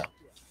 Yeah.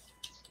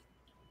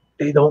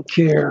 They don't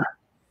care.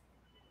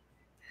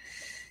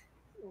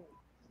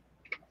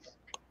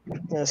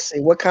 Let's see,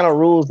 what kind of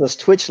rules does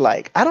Twitch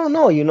like? I don't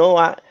know.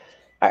 I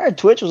heard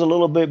Twitch was a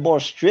little bit more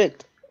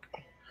strict,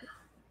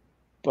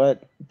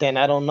 but then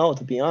I don't know,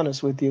 to be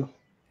honest with you.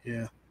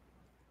 Yeah.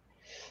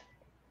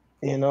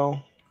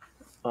 I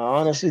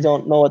honestly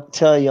don't know what to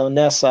tell you on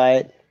that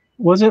side.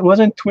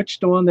 Wasn't Twitch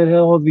the one that had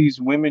all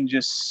these women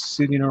just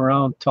sitting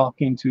around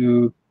talking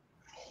to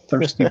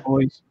thirsty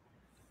boys?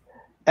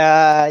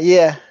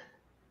 Yeah.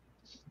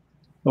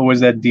 Or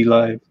was that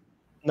DLive?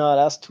 No,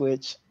 that's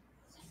Twitch.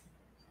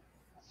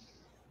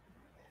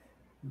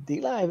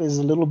 DLive is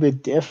a little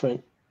bit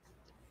different.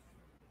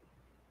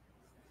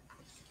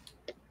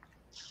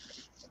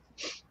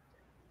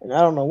 And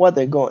I don't know what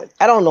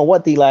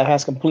DLive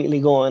has completely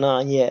going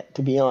on yet,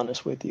 to be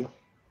honest with you.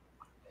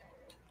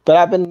 But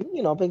I've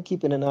been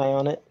keeping an eye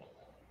on it.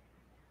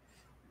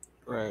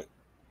 Right.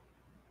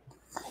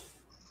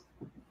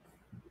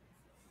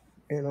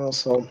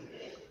 So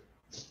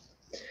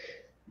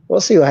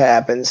we'll see what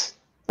happens.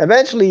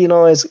 Eventually,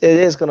 it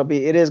is gonna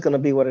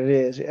be what it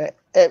is.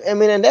 I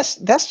mean, and that's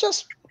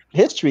just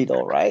history,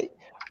 though, right?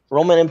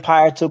 Roman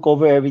Empire took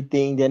over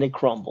everything, then it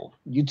crumbled.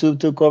 YouTube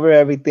took over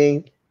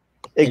everything,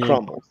 it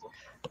crumbled.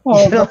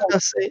 Well, You know what I'm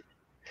saying?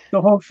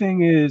 the whole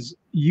thing is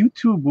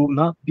YouTube will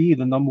not be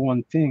the number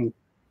one thing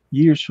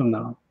years from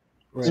now.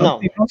 Right.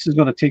 Something else is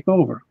going to take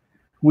over.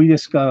 We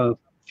just got to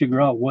figure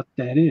out what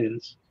that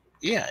is.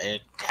 Yeah,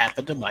 it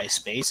happened to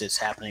MySpace. It's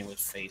happening with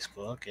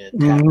Facebook. It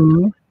Mhm.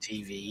 happened with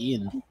TV,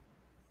 and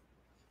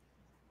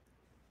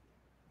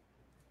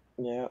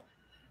Yeah.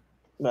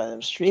 But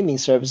them streaming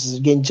services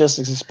are getting just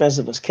as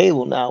expensive as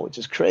cable now, which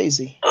is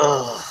crazy.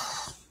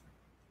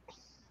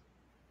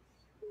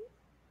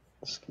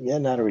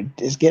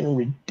 It's getting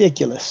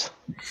ridiculous.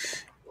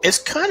 it's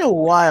kind of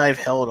why I've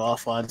held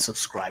off on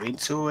subscribing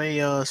to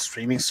a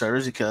streaming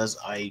service because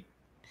I'm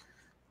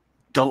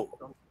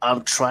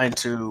trying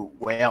to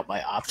weigh out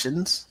my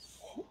options.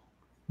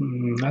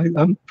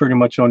 I'm pretty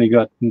much only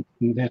got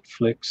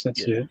Netflix.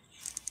 That's it.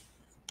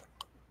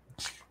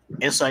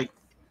 It's like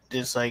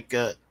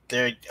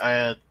there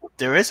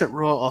isn't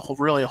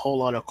really a whole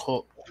lot of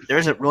there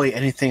isn't really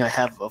anything I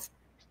have of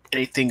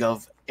anything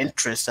of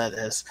interest that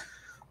has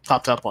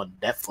popped up on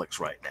Netflix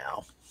right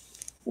now.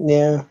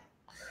 Yeah,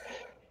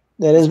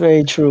 that is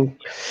very true.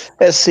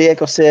 Let's see.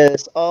 Echo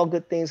says all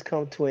good things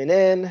come to an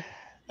end.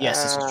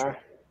 Yes, this is true.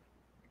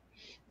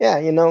 Yeah,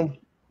 it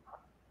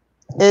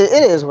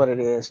is what it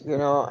is.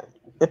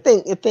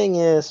 The thing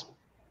is,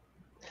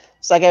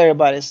 it's like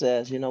everybody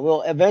says.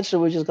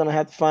 Eventually we're just gonna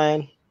have to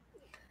find,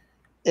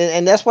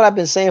 and that's what I've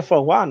been saying for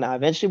a while now.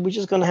 Eventually we're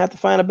just gonna have to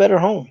find a better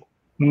home.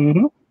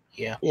 Mm-hmm.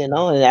 Yeah. And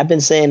I've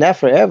been saying that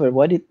forever.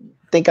 What do you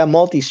think? I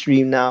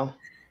multi-stream now.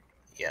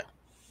 Yeah.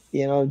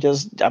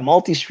 Just I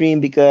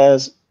multi-stream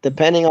because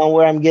depending on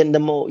where I'm getting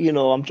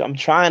I'm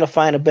trying to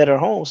find a better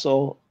home.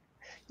 So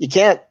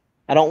I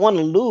don't want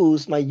to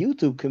lose my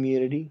YouTube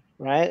community,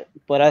 right?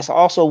 But I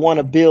also want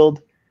to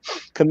build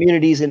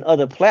communities in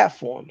other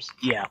platforms.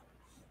 Yeah.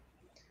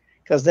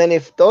 Because then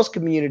if those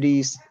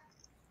communities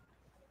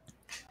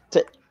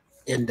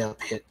end up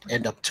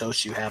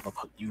toast, you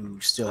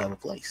still have a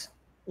place.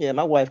 Yeah,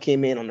 my wife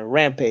came in on a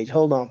rampage.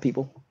 Hold on,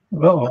 people.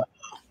 Well,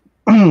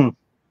 Shinobi,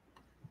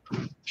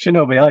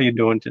 how you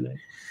doing today?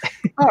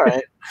 All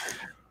right.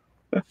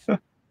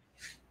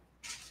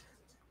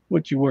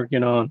 What you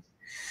working on?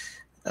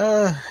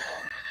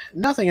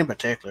 Nothing in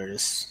particular.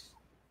 Just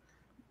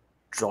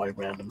drawing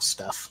random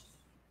stuff.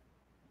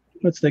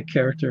 What's that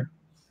character?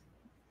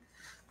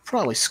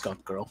 Probably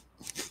Skunk Girl.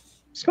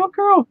 Skunk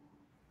Girl.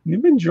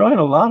 You've been drawing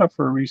a lot of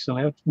her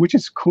recently, which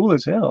is cool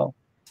as hell.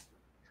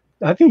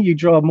 I think you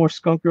draw more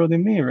Skunk Girl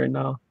than me right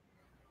now.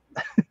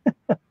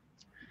 I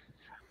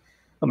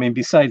mean,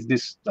 besides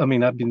this, I've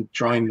been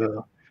drawing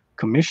the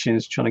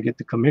commissions, trying to get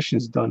the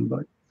commissions done,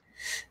 but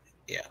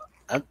yeah,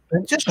 I'm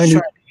just trying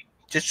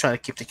to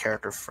keep the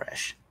character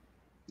fresh.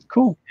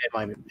 Cool.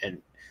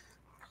 And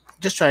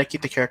just trying to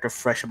keep the character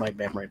fresh in my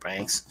memory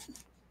banks.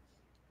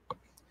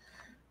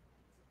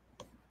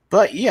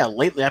 But yeah,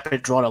 lately I've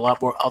been drawing a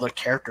lot more other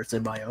characters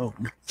than my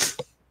own.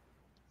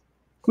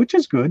 Which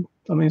is good.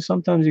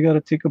 Sometimes you got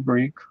to take a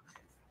break.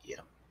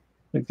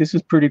 Like, this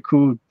is pretty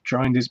cool,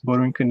 drawing this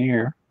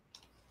Bullpen.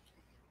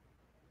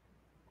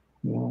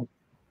 Well,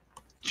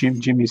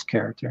 Jimmy's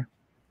character.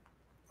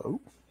 Oh.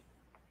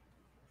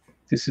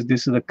 This is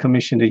the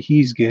commission that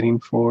he's getting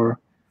for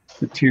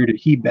the tier that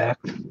he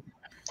backed.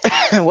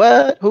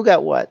 What? Who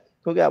got what?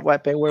 Who got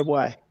what? Pay where?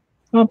 Why?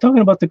 No, I'm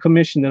talking about the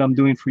commission that I'm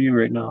doing for you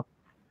right now.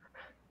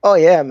 Oh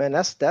yeah, man.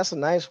 That's a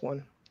nice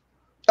one.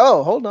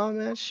 Oh, hold on,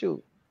 man.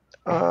 Shoot.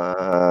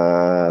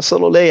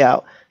 Solo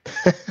layout.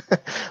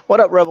 What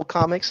up, Rebel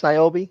Comics,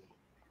 Niobe?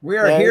 We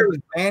are here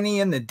with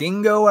Manny in the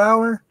Dingo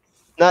Hour.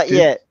 Not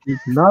yet.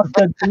 It's not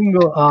the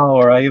Dingo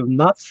Hour. I have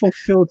not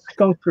fulfilled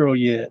Skunk Girl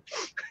yet.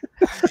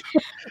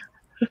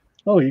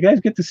 Oh, you guys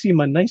get to see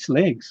my nice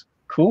legs.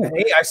 Cool.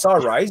 Hey, I saw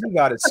Risey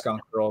got his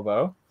Skunk Girl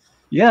though.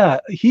 Yeah,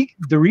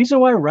 the reason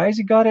why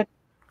Risey got it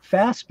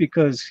fast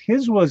because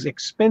his was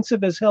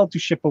expensive as hell to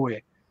ship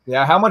away.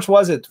 Yeah, how much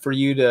was it for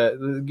you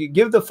to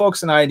give the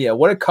folks an idea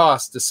what it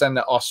costs to send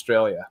to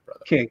Australia, brother?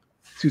 Okay,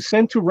 to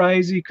send to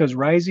Risey, because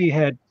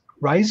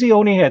Risey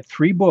only had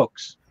 3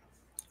 books.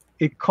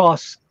 It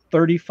costs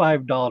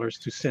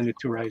 $35 to send it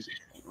to Risey.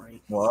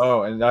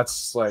 Whoa, and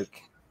that's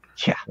like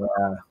yeah.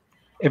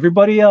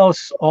 Everybody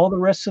else, all the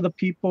rest of the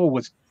people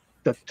was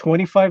the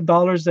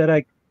 $25 that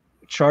I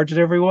charged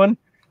everyone.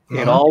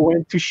 It all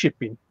went to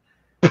shipping.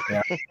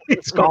 Yeah.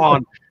 It's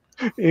gone.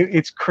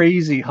 It's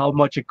crazy how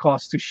much it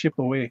costs to ship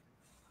away.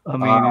 I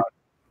mean,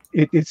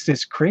 it's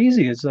just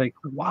crazy. It's like,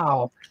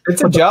 wow.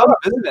 It's a job,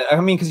 isn't it? I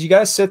mean, because you got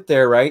to sit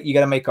there, right? You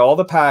got to make all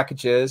the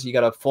packages. You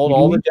got to fold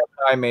all the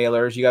Gemini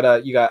mailers. You got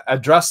to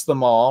address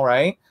them all,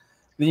 right?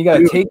 Then you got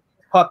to take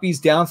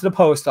puppies down to the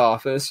post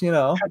office, you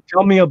know.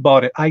 Tell me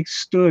about it. I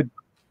stood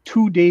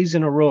 2 days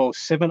in a row,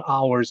 7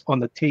 hours on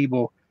the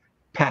table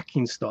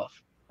packing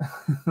stuff.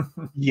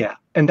 Yeah.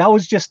 And that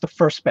was just the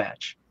first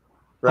batch.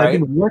 Right.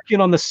 I've been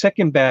working on the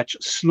second batch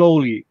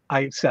slowly.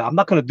 I said, I'm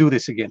not going to do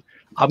this again.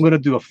 I'm going to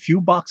do a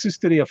few boxes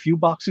today, a few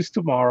boxes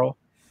tomorrow.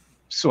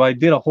 So I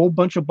did a whole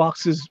bunch of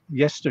boxes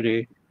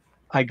yesterday.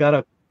 I got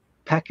to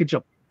package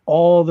up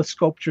all the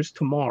sculptures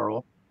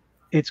tomorrow.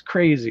 It's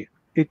crazy.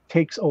 It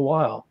takes a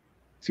while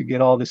to get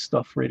all this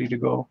stuff ready to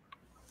go.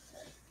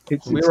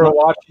 We were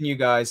watching you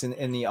guys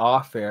in the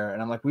off air,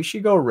 and I'm like, we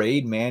should go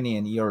raid Manny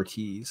and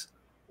Ortiz.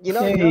 You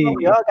know,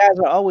 y'all guys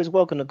are always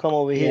welcome to come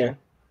over here.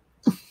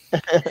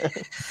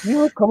 You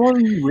know, come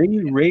on,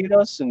 raid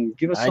us and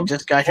give us some. I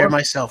just got here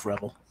myself,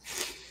 Rebel.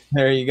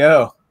 There you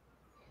go.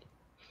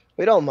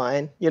 We don't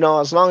mind, you know,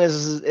 as long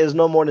as it's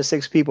no more than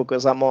 6 people,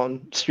 because I'm on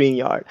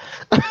StreamYard.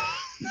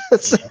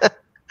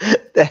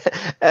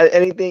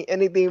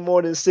 Anything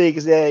more than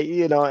 6, yeah,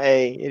 you know,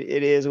 hey,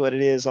 it is what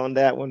it is on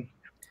that one.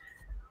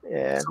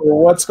 Yeah. So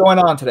what's going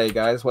on today,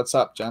 guys? What's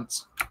up,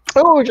 gents?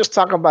 Oh, we're just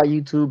talking about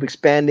YouTube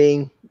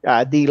expanding,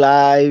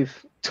 DLive,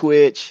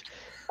 Twitch.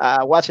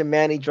 Watching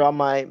Manny draw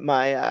my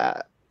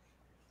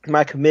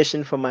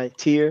commission for my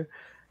tier,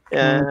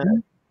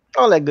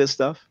 all that good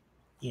stuff.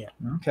 Yeah.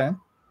 Okay.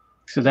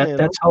 So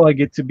that's how I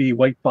get to be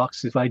white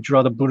box if I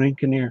draw the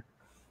Bullpen.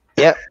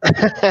 Yep.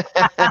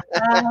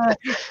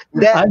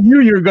 I knew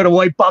you were gonna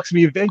white box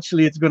me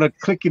eventually. It's gonna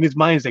click in his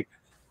mind. It's like,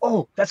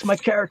 oh, that's my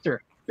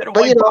character.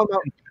 But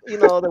you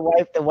know,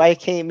 the wife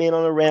came in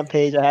on a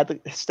rampage. I had to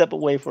step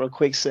away for a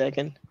quick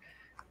second,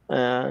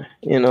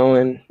 you know,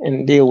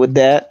 and deal with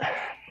that.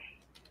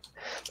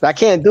 But I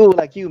can't do it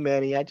like you,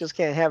 Manny. I just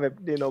can't have it,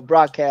 you know,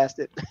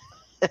 broadcasted.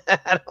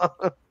 I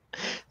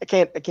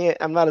can't.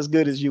 I'm not as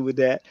good as you with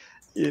that,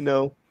 you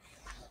know.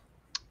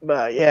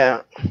 But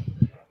yeah.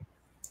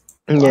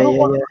 I don't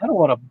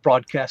want to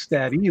broadcast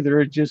that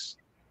either. It just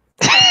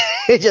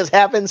it just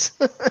happens.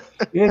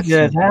 It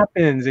just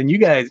happens, and you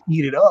guys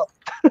eat it up.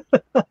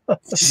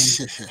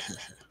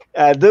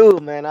 I do,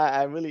 man.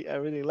 I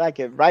really like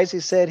it.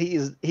 Ricey said he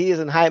is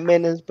in high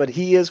maintenance, but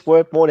he is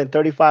worth more than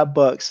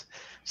 $35.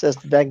 Says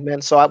the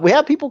Bankman. So we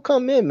have people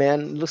come in,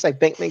 man. It looks like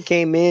Bankman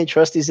came in.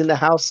 Trusty's in the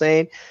house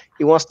saying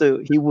he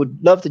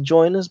would love to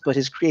join us, but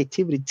his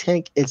creativity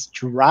tank is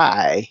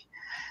dry.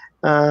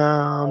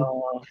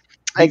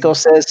 Echo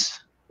says,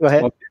 go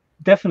ahead. Well,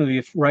 definitely,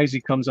 if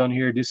Risey comes on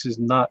here, this is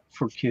not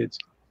for kids.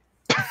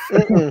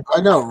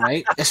 I know,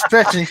 right?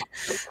 Especially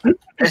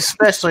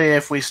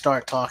if we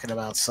start talking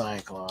about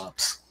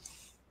Cyclops.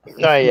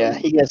 Oh yeah,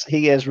 he gets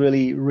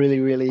really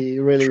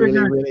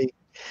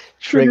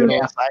triggered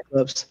on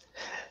Cyclops.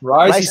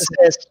 Risey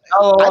says,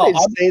 I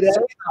didn't say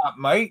that,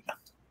 mate.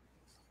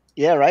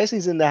 Yeah,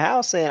 Ricey's in the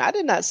house saying, I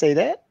did not say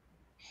that.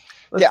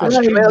 The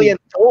Australian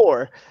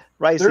Thor.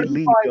 Ricey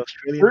leads the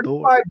Australian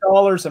Thor.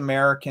 $35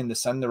 American to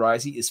send to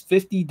Risey is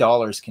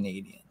 $50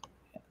 Canadian.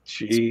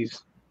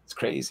 Jeez. It's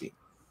crazy.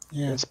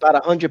 Yeah. It's about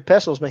 100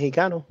 pesos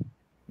Mexicano.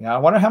 Yeah, I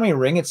wonder how many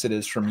ringgits it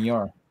is from New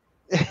York.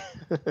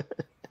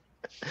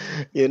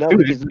 You know,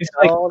 dude,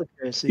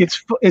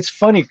 it's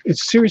funny.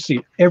 It's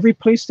seriously, every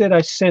place that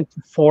I sent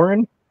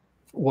foreign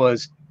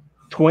was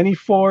 $24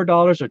 or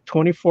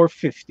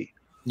 $24.50.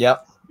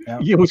 Yep.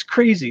 It was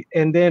crazy.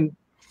 And then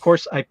of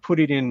course I put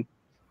it in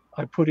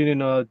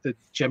the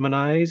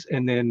Geminis,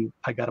 and then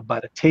I gotta buy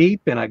the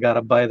tape, and I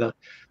gotta buy the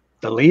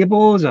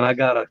labels, and I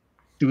gotta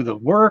do the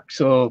work.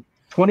 So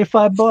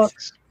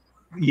 $25.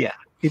 Yeah,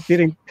 it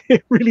didn't.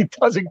 It really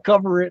doesn't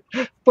cover it,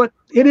 but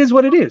it is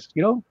what it is.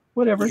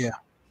 Whatever. Yeah.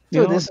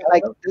 You Dude, know, this is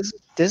like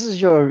this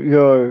is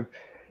your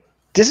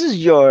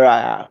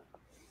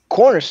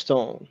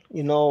cornerstone.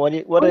 What Oh,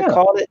 do they yeah.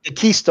 call it? The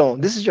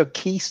keystone. This is your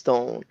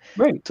keystone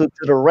Right. to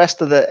the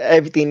rest of the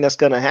everything that's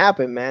gonna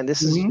happen, man.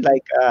 This is Mhm.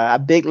 like a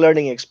big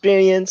learning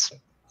experience.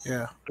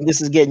 Yeah.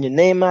 This is getting your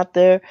name out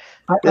there.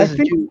 I This is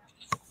think you.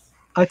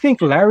 I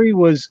think Larry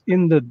was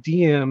in the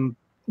DM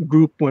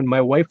group when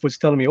my wife was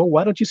telling me, "Oh,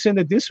 why don't you send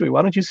it this way?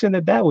 Why don't you send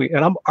it that way?"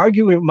 And I'm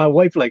arguing with my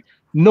wife like,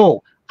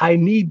 "No, I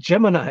need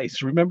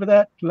Geminis." Remember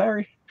that,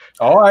 Larry?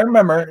 Oh, I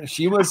remember.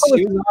 She was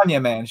on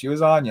you, man. She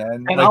was on you,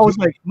 and And I was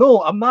like,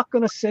 "No, I'm not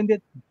gonna send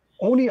it.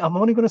 I'm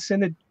only gonna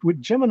send it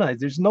with Geminis.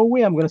 There's no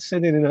way I'm gonna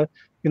send it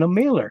in a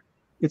mailer.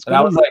 It's and I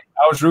gonna was like,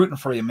 I was rooting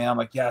for you, man. I'm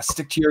like, yeah,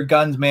 stick to your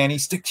guns, Manny.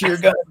 Stick to your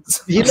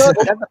guns. You know,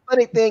 and the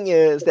funny thing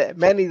is that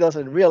Manny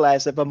doesn't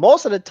realize it, but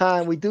most of the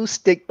time we do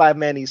stick by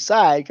Manny's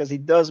side because he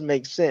does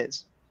make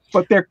sense.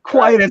 but they're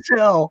quiet as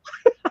hell."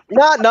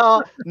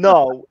 No.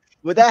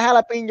 With that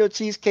jalapeno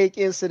cheesecake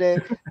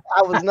incident,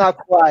 I was not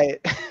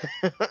quiet.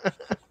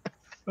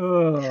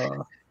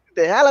 Uh,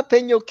 The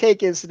jalapeno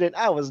cake incident,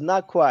 I was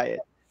not quiet.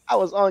 I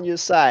was on your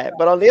side.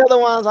 But on the other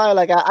ones, I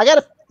like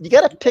you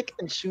gotta pick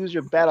and choose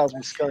your battles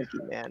with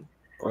Skunky, man.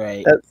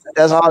 Right.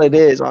 That's all it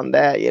is on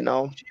that, Is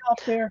she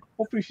out there?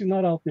 Hopefully she's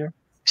not out there.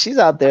 She's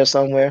out there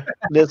somewhere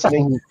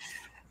listening.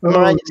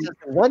 Mariah said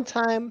one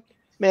time,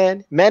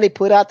 man, Manny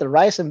put out the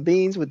rice and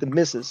beans with the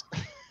missus.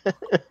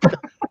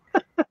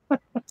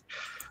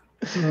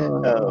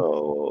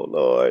 Oh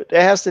Lord,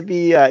 there has to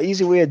be an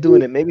easy way of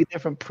doing it. Maybe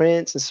different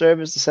prints and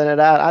servers to send it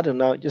out. I don't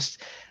know,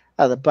 just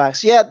out of the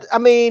box. Yeah, I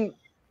mean,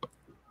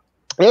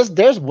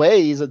 there's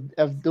ways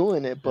of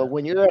doing it, but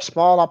when you're a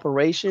small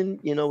operation,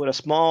 with a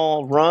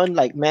small run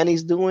like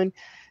Manny's doing,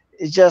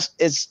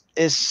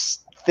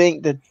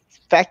 the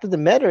fact of the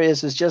matter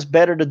is it's just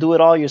better to do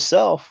it all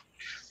yourself.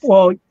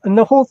 Well, and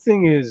the whole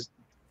thing is,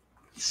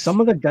 some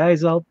of the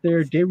guys out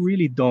there, they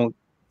really don't.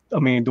 I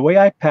mean, the way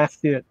I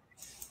packed it,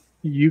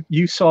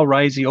 you saw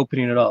Risey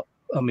opening it up.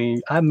 I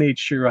mean, I made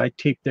sure I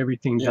taped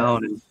everything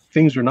down, and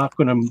things were not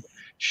going to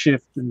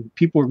shift, and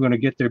people were going to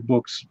get their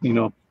books,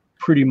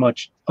 pretty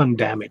much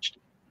undamaged.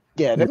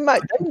 Yeah, them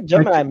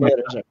Gemini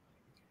mailers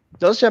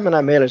those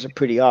Gemini mailers are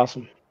pretty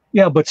awesome.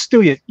 Yeah, but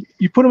still,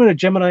 you put them in a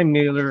Gemini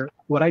mailer.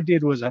 What I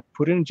did was I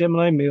put it in a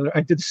Gemini mailer.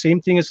 I did the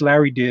same thing as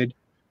Larry did.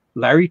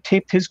 Larry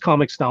taped his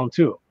comics down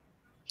too.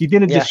 He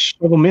didn't just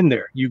shove them in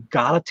there. You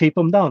gotta tape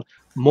them down.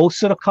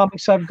 Most of the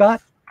comics I've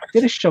got,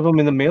 they just shove them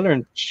in the mailer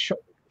and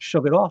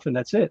shove it off, and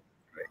that's it.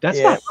 That's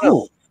not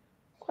cool.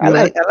 I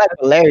like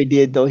what Larry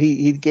did though.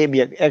 He gave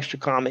me extra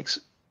comics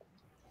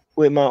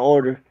with my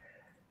order.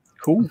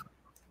 Cool.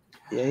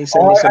 Yeah, he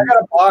sent me I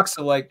got a box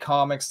of like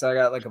comics that I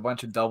got like a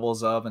bunch of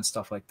doubles of and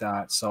stuff like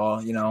that.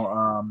 So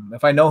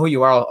if I know who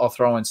you are, I'll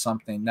throw in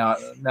something. Now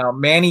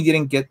Manny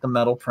didn't get the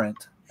metal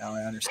print. Now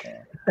I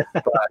understand,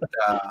 but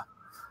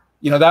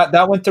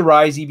that went to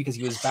Risey because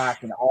he was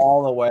backing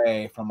all the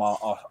way from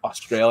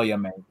Australia,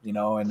 man.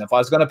 And if I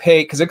was gonna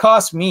pay, because it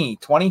cost me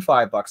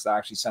 $25 to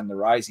actually send to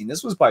Risey, and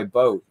this was by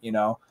boat, and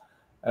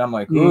I'm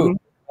like, ooh,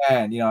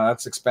 man,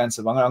 that's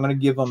expensive. I'm gonna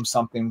give them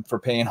something for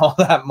paying all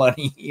that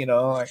money,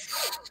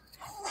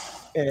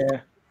 Yeah.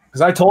 Because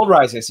I told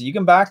Risey, I said, you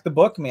can back the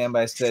book, man,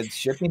 but I said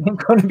shipping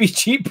ain't gonna be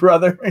cheap,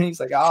 brother. And he's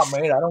like, oh,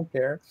 mate, I don't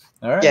care.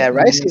 All right. Yeah,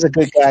 Risey's a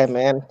good guy,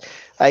 man.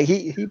 Like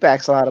he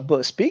backs a lot of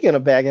books. Speaking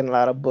of bagging a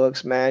lot of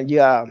books, man,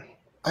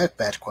 I've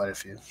backed quite a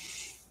few.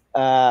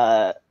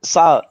 I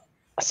saw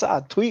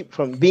a tweet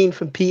from Bean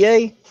from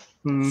PA.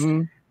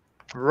 Mm-hmm.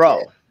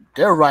 Bro.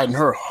 They're riding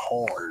her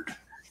hard.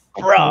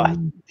 Bro,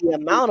 the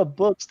amount of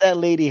books that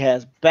lady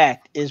has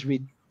backed is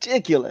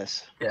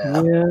ridiculous.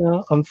 Yeah.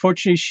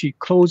 Unfortunately, she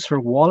closed her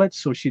wallet,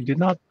 so she did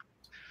not,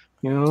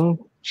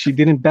 she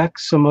didn't back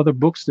some other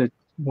books that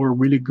were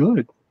really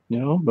good,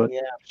 but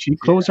she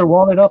closed her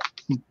wallet up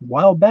a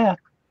while back.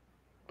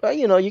 But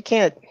you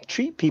can't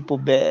treat people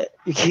bad.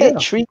 You can't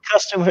treat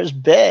customers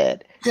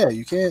bad. Yeah,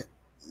 you can't,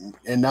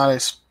 and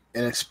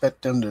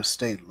expect them to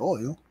stay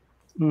loyal.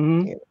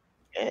 Mm-hmm. You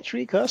can't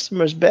treat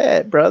customers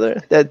bad,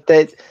 brother. That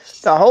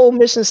the whole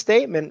mission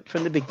statement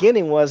from the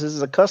beginning was this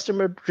is a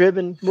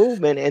customer-driven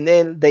movement, and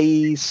then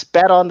they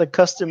spat on the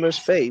customer's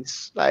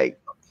face. Like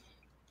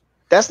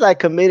that's like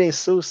committing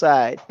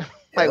suicide.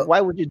 Like why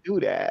would you do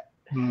that?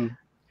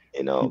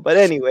 But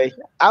anyway,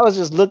 I was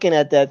just looking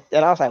at that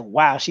and I was like,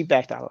 wow, she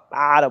backed a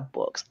lot of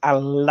books.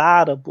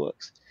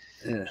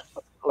 Yeah.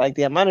 Like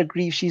the amount of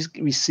grief she's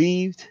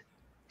received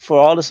for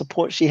all the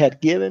support she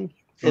had given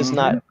is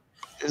not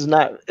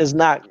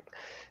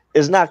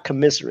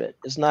commiserate.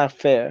 It's not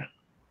fair.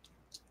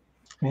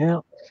 Yeah.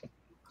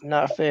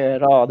 Not fair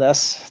at all. That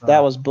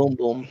was boom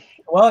boom.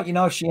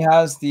 Well, she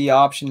has the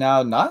option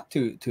now not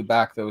to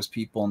back those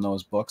people in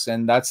those books,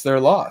 and that's their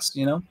loss,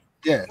 Yeah.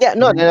 Yeah,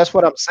 no, that's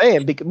what I'm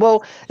saying.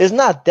 Because, it's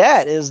not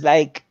that. It's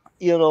like,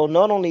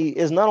 not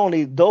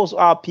only those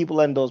are people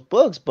in those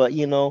books, but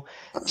is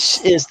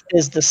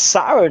the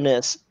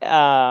sourness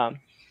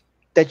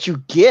that you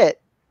get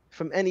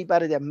from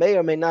anybody that may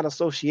or may not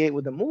associate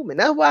with the movement.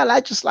 That's why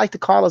I just like to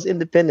call us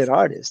independent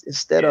artists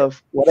instead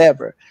of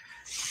whatever.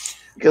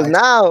 Because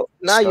now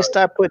you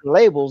start putting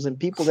labels, and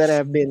people that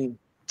have been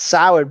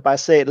soured by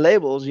said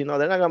labels, they're not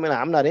gonna be like,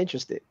 I'm not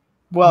interested.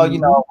 Well,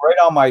 right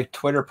on my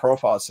Twitter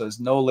profile it says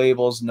no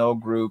labels, no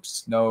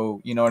groups, no,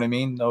 you know what I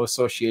mean? No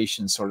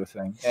association sort of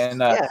thing.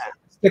 And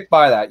stick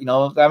by that.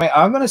 I mean,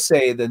 I'm going to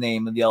say the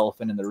name of the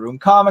elephant in the room,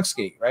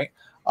 Comicsgate, right?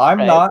 I'm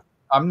not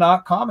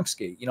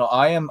Comicsgate.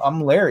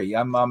 I'm Larry.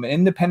 I'm an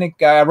independent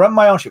guy. I run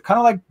my own shit, kind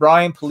of like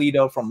Brian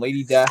Polito from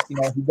Lady Death. He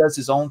does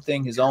his own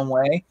thing, his own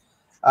way.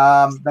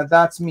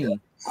 That's me.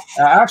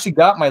 I actually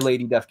got my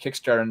Lady Death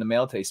Kickstarter in the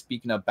mail today.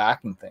 Speaking of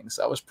backing things,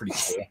 that was pretty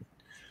cool.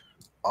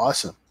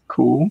 Awesome.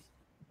 Cool.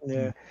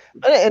 Yeah,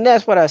 and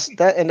that's what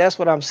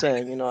I'm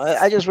saying.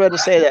 I just rather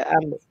say that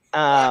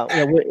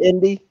we're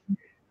indie,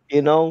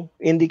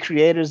 indie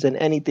creators than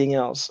anything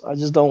else. I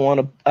just don't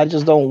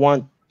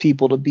want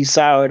people to be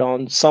soured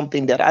on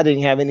something that I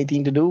didn't have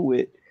anything to do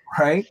with.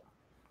 Right.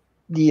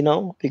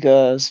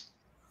 Because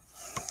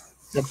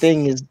the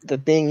thing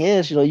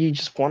is, you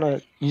just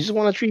want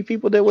to treat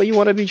people the way you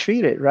want to be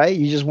treated, right?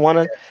 You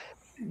want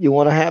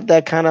to have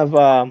that kind of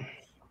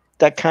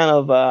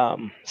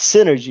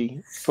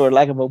synergy, for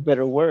lack of a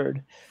better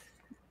word,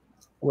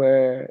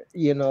 where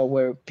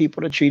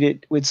people are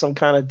treated with some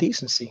kind of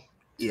decency.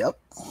 Yep.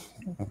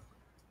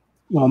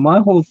 Well, my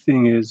whole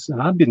thing is,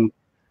 I've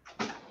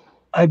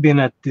been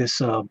at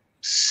this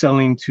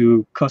selling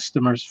to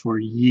customers for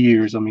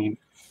years. I mean,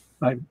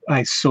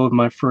 I sold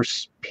my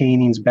first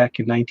paintings back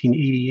in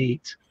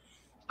 1988.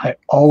 I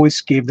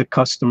always gave the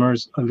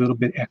customers a little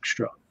bit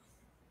extra.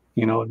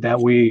 That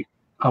way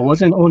I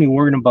wasn't only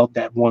worrying about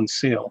that one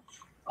sale.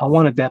 I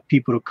wanted that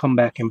people to come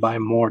back and buy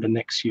more the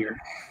next year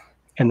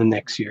and the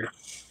next year.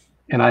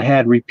 And I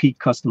had repeat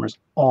customers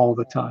all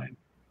the time.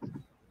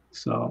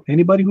 So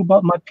anybody who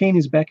bought my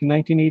paintings back in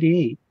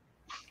 1988,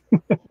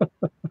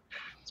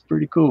 it's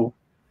pretty cool.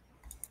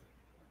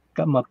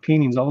 Got my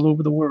paintings all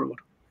over the world.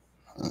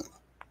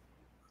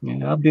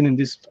 Yeah, I've been in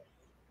this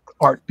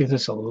art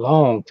business a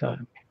long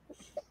time.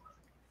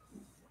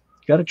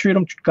 Gotta treat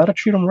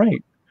them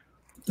right.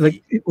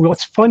 Like,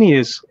 what's funny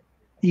is,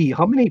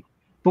 how many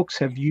books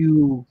have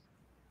you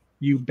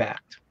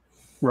backed,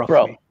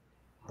 roughly?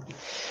 Bro,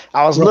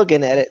 I was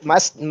looking at it. My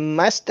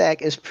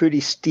stack is pretty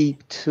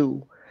steep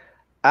too.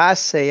 I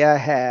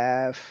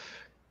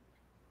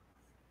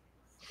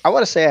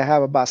want to say I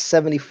have about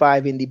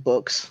 75 indie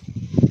books.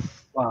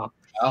 Wow.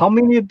 How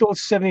many of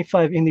those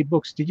 75 indie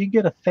books did you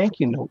get a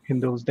thank you note in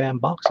those damn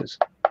boxes?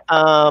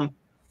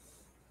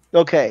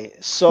 Okay,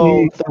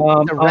 so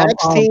the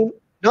Rags team.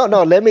 No,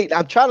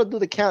 I'm trying to do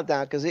the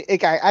countdown because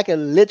I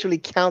can literally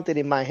count it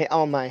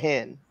on my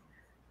hand.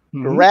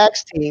 Mm-hmm. The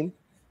Rags team.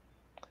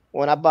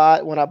 When I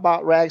bought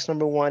Rags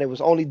 #1, it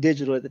was only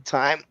digital at the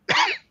time.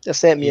 They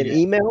sent me an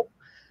email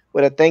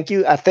with a thank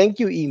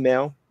you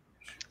email,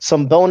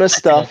 some bonus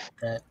stuff,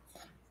 in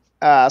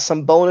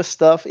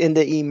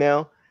the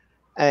email,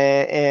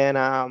 and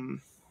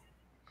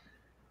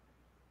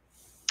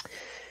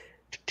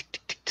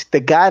the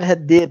guy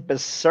that did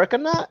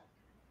Berserkernaut.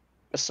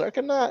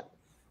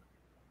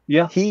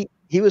 Yeah, he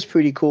was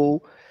pretty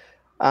cool.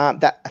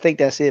 I think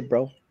that's it,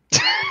 bro.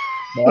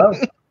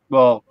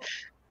 Well,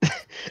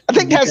 I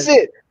think that's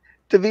it.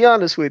 To be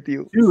honest with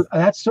you, dude,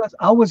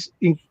 I was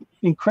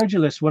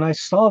incredulous when I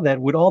saw that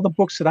with all the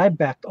books that I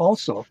backed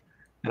also,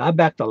 and I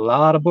backed a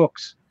lot of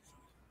books.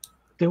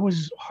 I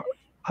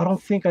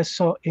don't think I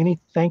saw any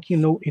thank you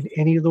note in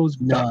any of those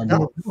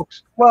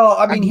books. Well,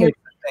 I mean, here's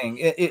the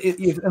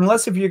thing: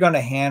 unless if you're going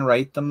to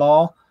handwrite them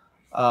all,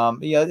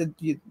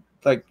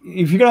 like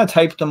if you're going to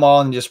type them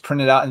all and just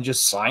print it out and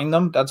just sign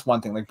them, that's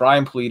one thing. Like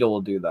Brian Polito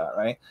will do that,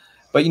 right?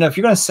 But if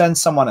you're going to send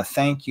someone a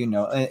thank you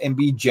note and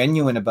be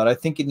genuine about it, I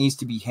think it needs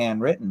to be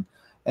handwritten.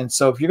 And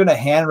so if you're going to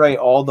handwrite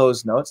all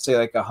those notes, say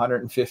like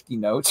 150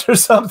 notes or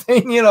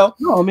something, No,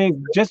 I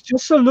mean,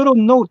 just a little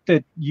note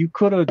that you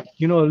could have,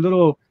 a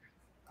little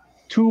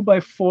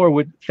 2x4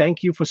 with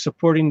thank you for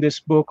supporting this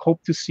book.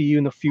 Hope to see you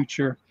in the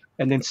future,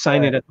 and then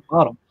sign it at the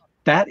bottom.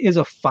 That is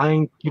a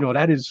fine,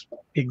 that is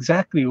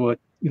exactly what,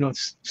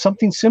 it's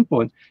something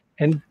simple.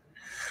 And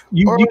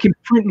you can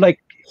print like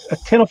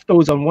 10 of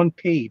those on one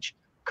page,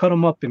 cut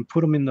them up and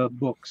put them in the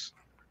books.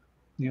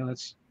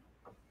 That's,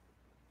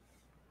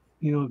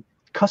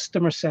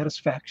 customer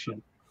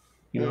satisfaction,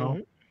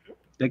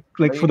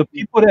 like for the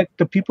people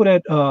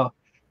that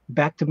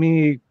back to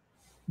me,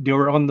 they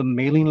were on the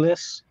mailing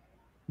list.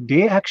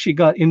 They actually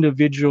got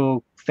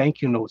individual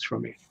thank you notes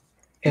from me.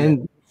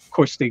 And of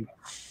course they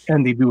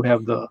do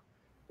have the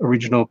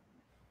original,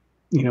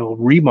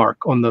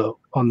 remark on the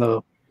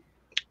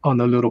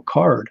little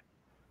card.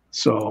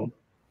 So,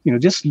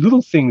 just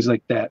little things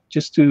like that,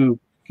 just to,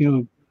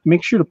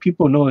 make sure the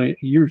people know that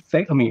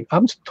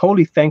I'm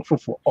totally thankful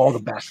for all the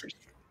backers.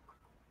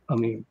 I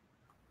mean,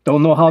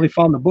 don't know how they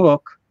found the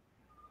book.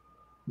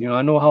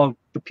 I know how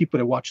the people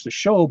that watch the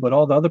show, but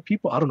all the other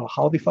people, I don't know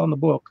how they found the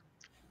book.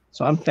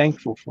 So I'm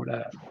thankful for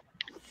that.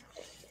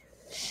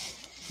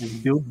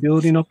 And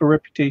building up a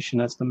reputation,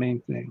 that's the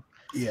main thing.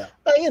 Yeah.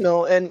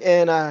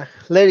 And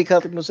Lady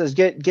Cuthbertson says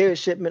Gary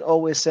Shipman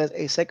always says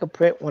a second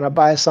print when I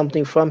buy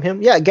something from him.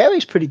 Yeah,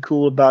 Gary's pretty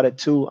cool about it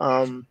too.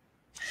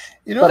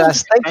 But I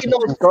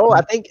think bro.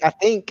 I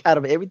think out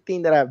of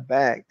everything that I've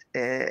bagged,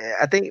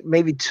 I think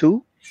maybe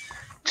two,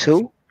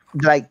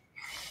 like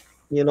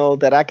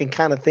that I can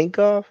kind of think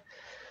of,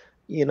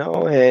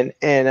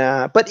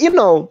 but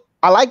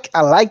I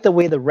like the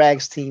way the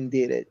Rags team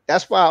did it.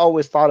 That's why I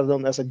always thought of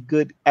them as a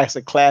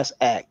class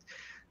act,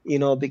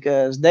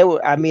 because they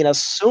were. I mean,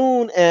 as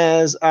soon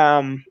as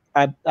I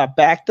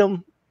backed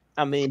them,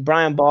 I mean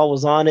Brian Ball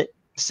was on it,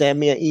 sent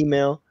me an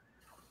email,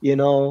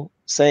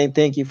 saying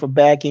thank you for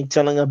backing,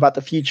 telling about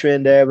the future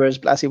endeavors,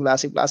 blasey,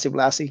 blasey, blasey,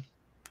 blasey.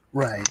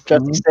 Right.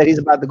 Trusty said he's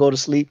about to go to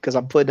sleep because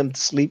I'm putting him to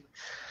sleep.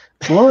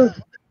 What?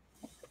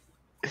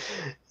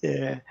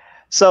 Yeah.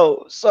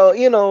 So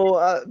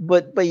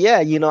but yeah,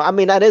 I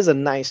mean that is a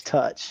nice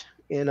touch,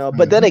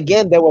 But then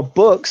again, there were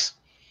books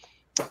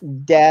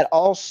that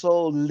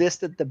also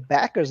listed the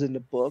backers in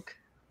the book.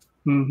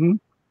 Mm-hmm.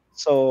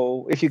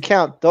 So if you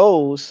count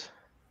those,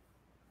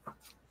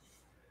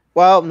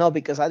 well, no,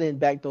 because I didn't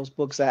back those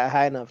books at a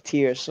high enough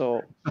tier,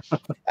 so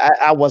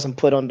I wasn't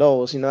put on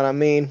those. You know what I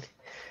mean?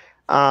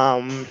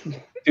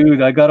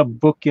 Dude, I got a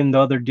book in the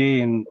other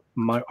day, and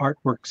my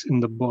artwork's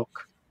in the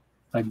book.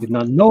 I did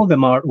not know that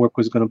my artwork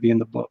was going to be in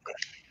the book.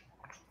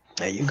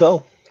 There you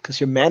go, because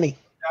you're Manny.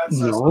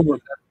 No, but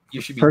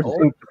You should be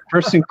the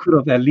person could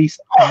have at least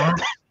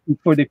asked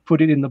before they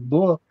put it in the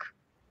book.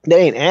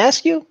 They didn't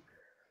ask you?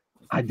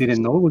 I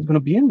didn't know it was going to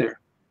be in there.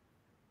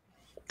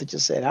 They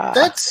just said,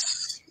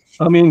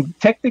 I mean,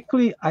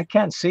 technically, I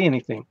can't say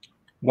anything.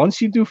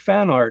 Once you do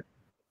fan art,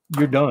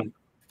 you're done.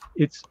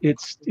 It's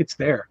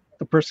there.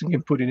 The person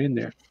can put it in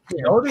there.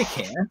 No, they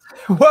can't.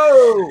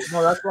 Whoa!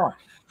 No, that's wrong.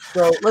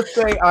 So let's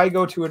say I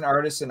go to an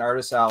artist in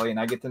Artist Alley and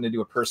I get them to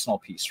do a personal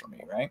piece for me,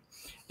 right?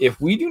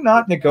 If we do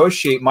not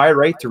negotiate my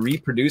right to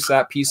reproduce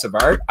that piece of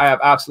art, I have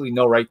absolutely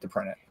no right to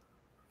print it.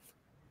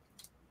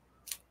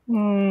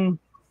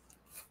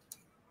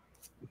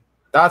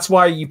 That's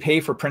why you pay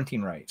for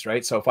printing rights,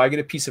 right? So if I get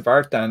a piece of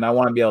art done and I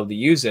want to be able to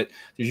use it,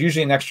 there's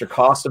usually an extra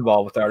cost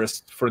involved with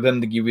artists for them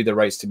to give you the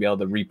rights to be able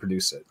to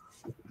reproduce it.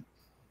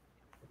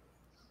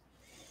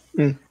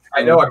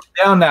 I know I've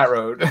been down that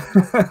road.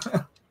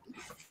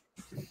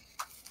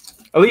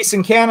 At least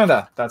in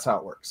Canada, that's how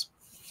it works.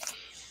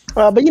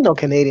 But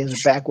Canadians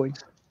are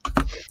backwards.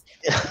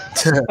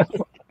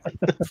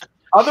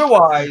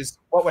 Otherwise,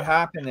 what would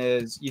happen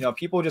is,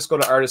 people just go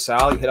to Artist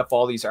Alley, hit up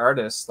all these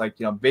artists, like,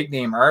 big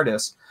name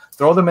artists,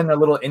 throw them in their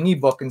little indie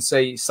book and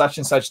say, such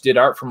and such did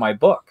art for my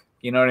book.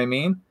 You know what I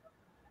mean?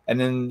 And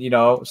then,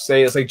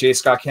 say it's like J.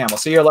 Scott Campbell.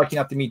 Say you're lucky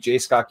enough to meet J.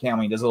 Scott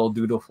Campbell. He does a little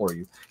doodle for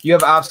you. You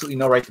have absolutely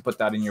no right to put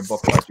that in your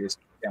book without J.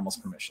 Scott Campbell's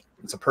permission.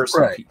 It's a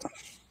personal piece.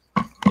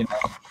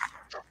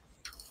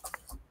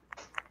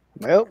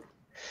 Well,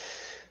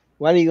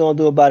 what are you going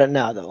to do about it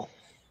now, though?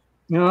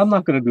 I'm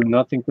not going to do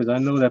nothing because I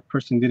know that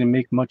person didn't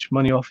make much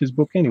money off his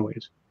book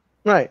anyways.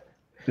 Right.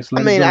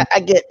 I mean, I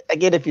get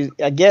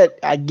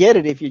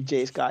it if you're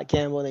J. Scott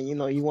Campbell and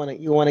you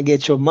want to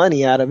get your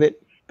money out of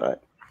it,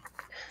 but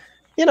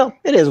it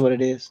is what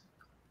it is.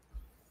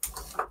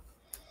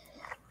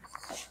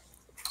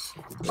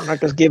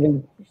 Marcus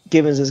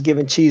Givens is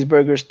giving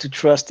cheeseburgers to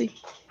Trusty.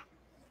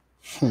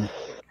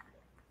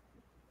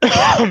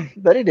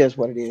 But it is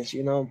what it is,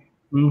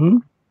 Mm-hmm.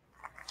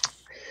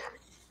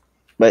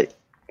 But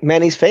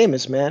Manny's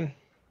famous, man.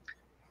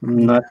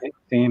 Nothing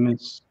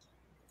famous.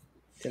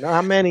 You know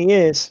how Manny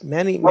is.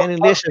 Manny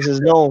Licious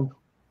is known.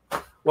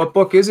 What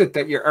book is it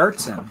that your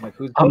art's in? Like,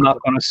 I'm not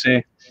going to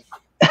say.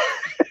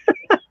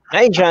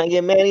 I ain't trying to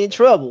get Manny in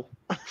trouble.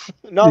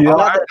 No,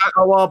 yeah.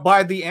 Well,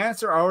 by the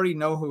answer, I already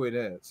know who it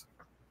is.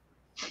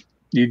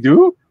 You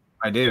do?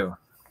 I do.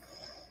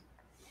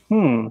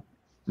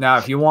 Now,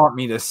 if you want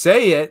me to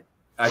say it,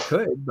 I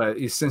could, but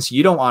since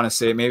you don't want to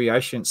say it, maybe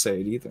I shouldn't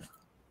say it either.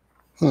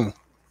 I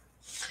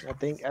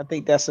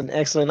think that's an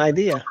excellent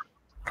idea.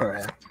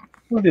 Correct.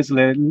 We'll just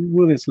let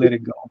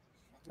it go.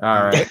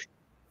 All right.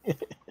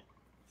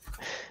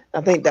 I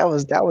think that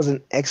was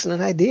an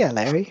excellent idea,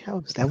 Larry.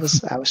 That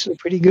was actually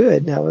pretty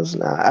good. That was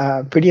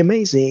pretty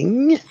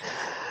amazing.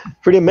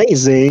 Pretty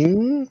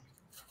amazing.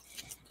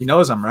 He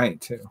knows I'm right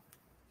too.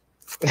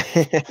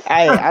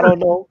 I don't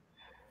know.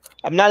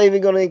 I'm not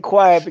even going to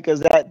inquire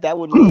because that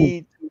would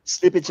lead to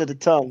slippage of the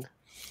tongue.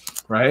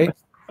 Right.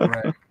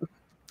 Right.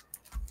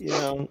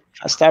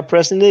 I start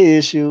pressing the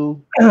issue.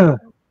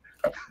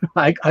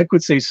 I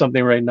could say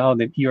something right now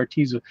that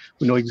Ortiz would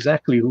know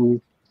exactly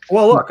who.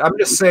 Well, look, I'm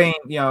just saying,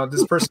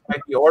 this person might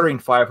be ordering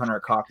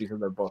 500 copies of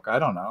their book. I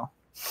don't know.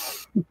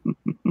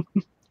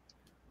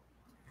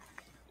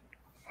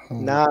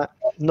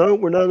 No,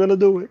 we're not gonna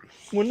do it.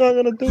 We're not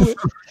gonna do it.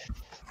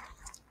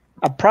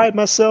 I pride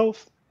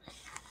myself.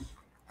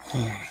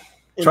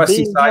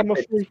 Trusty side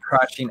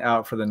crashing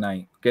out for the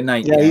night. Good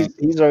night. Yeah,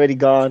 he's already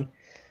gone.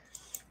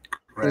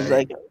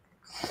 Right.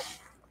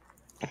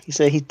 He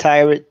said he's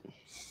tired.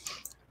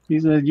 He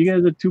said, "You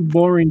guys are too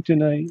boring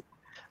tonight."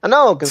 I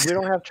know, because we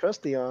don't have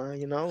Trusty on.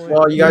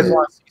 Well, you guys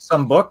want to see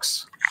some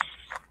books?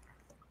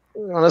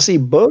 Want to see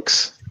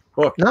books?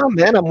 Book. No,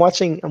 man. I'm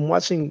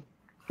watching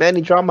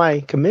Manny draw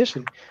my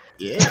commission.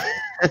 Yeah.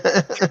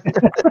 But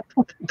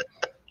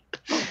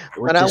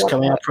Which is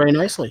coming out pretty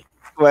nicely.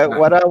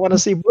 What I want to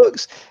see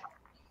books.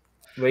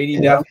 Lady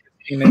Death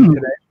came in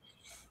today.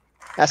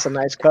 That's a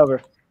nice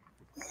cover.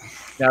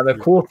 Now the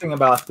cool thing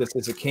about this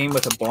is it came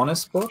with a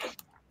bonus book,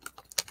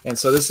 and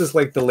so this is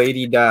like the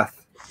Lady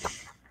Death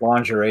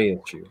lingerie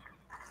issue.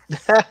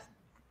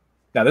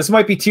 Now this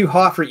might be too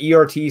hot for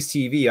Ortiz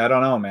TV. I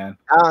don't know, man.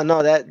 I don't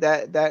know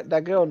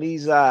that girl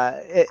needs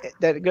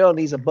that girl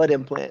needs a butt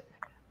implant.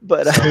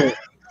 But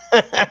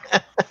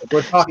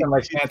we're talking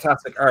like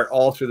fantastic art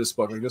all through this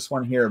book. Like this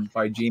one here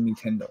by Jamie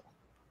Tyndall.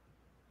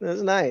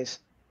 That's nice.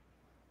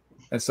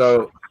 And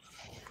so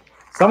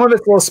some of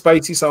it's a little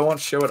spicy, so I won't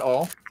show it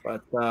all.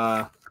 But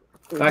that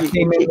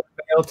came in the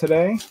mail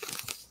today.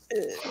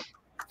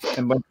 And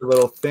a bunch of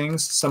little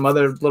things. Some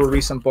other little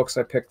recent books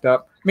I picked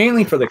up,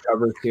 mainly for the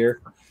covers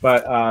here.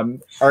 But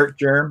Art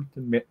Germ,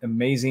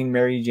 Amazing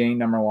Mary Jane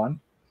 #1.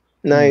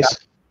 Nice.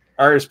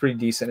 Art is pretty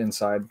decent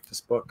inside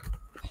this book.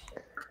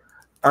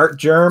 Art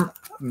Germ,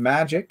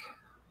 Magic,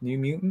 New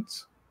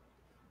Mutants.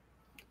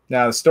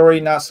 Now the story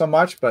not so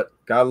much, but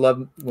gotta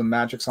love when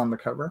Magic's on the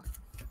cover.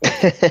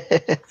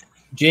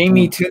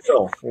 Jamie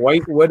Tyndall,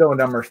 White Widow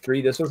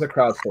 #3. This was a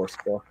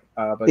crowdsourced book.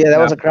 But yeah, that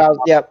was a crowd.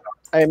 Yep,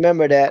 I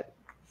remember that.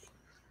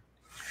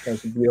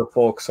 There's a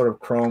beautiful sort of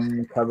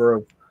chrome cover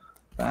of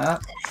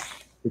that.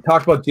 We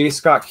talked about J.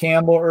 Scott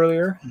Campbell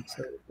earlier.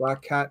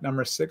 Black Cat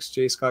 #6,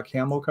 J. Scott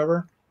Campbell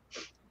cover.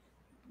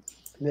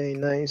 Very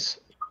nice.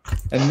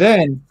 And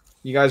then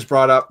you guys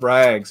brought up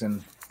rags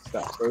and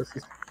stuff. So this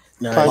is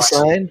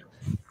Punchline.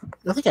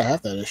 I think I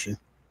have that issue.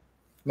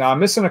 now I'm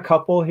missing a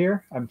couple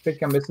here. I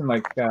think I'm missing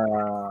like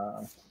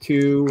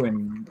 2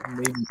 and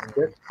maybe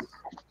 6.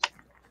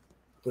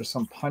 There's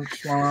some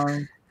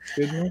punchline.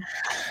 Goodness.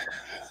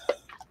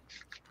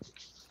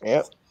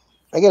 Yep.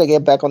 I gotta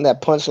get back on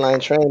that punchline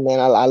train, man.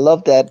 I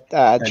love that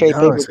trade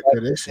paper.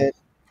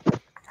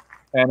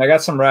 And I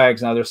got some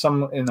rags now. There's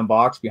some in the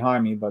box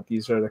behind me, but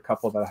these are the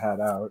couple that I had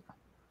out.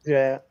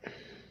 Yeah.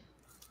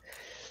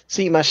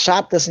 See, my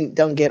shop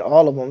don't get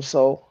all of them,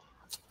 so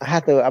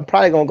I'm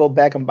probably gonna go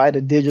back and buy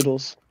the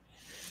digitals.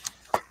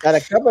 Now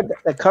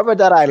the cover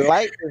that I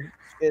like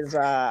is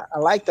I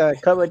like the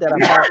cover that I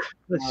bought.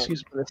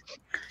 Excuse me.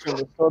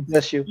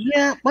 Bless you.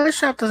 Yeah, my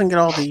shop doesn't get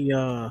all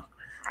the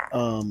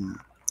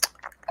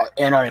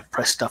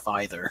anti-press stuff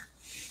either.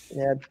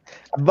 Yeah,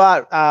 I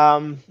bought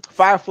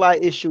Firefly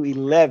issue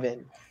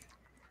 11,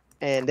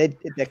 and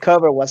the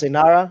cover was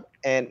Inara,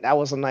 and that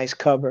was a nice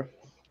cover.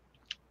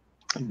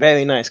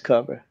 Very nice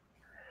cover.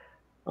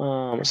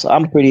 So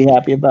I'm pretty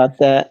happy about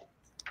that.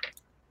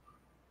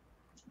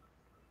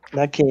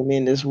 That came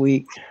in this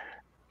week.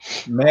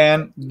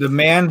 Man, the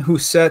man who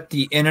set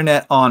the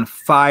internet on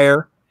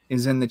fire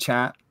is in the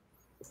chat.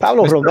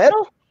 Pablo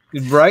Romero?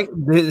 Right?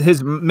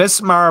 His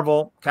Miss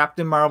Marvel,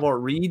 Captain Marvel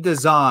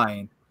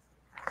redesign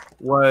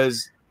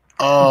was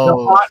the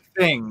hot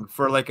thing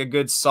for like a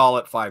good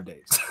solid 5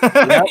 days.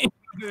 Yep.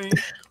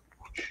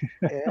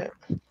 Yeah.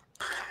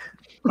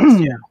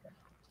 Yeah.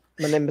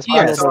 My name is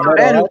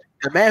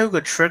the man who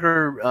could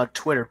trigger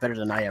Twitter better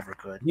than I ever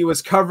could. He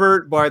was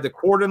covered by the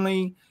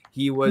Quarterly.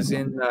 He was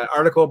in the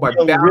article by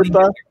Bounty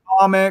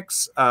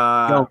Comics.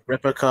 Young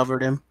Ripper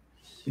covered him.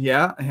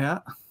 Yeah, yeah.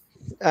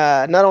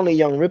 Not only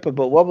Young Ripper,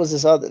 but what was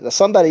this other?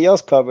 Somebody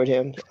else covered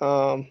him.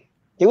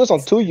 He was on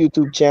 2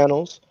 YouTube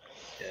channels.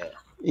 Yeah.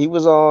 He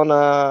was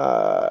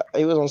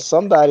on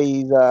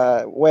somebody's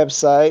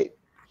website.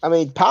 I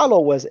mean,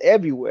 Paulo was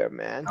everywhere,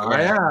 man. Oh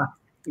yeah.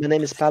 My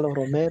name is Paulo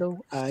Romero.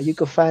 You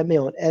can find me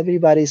on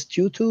everybody's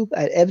YouTube,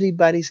 at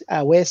everybody's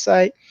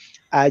website.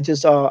 I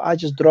just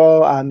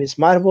draw Miss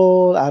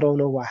Marvel. I don't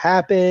know what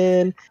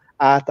happened.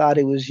 I thought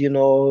it was,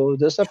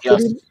 just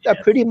a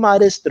pretty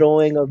modest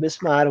drawing of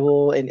Miss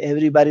Marvel, and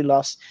everybody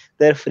lost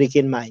their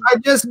freaking mind. I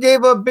just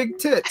gave up big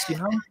tits,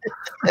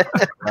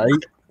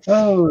 Right?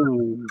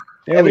 Oh,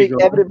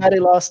 everybody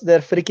lost their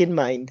freaking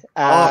mind.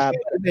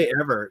 Did they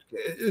ever?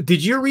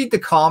 Did you read the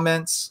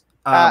comments?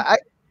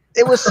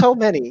 It was so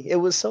many. It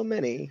was so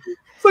many.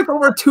 It's like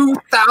over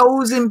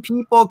 2,000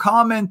 people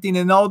commenting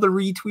and all the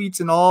retweets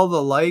and all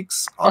the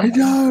likes. I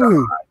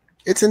know.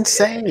 It's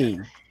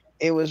insane.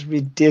 It was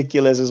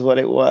ridiculous is what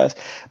it was.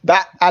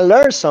 But I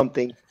learned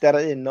something that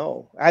I didn't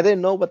know. I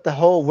didn't know what the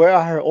whole where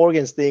are her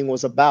organs thing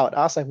was about.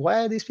 I was like, why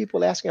are these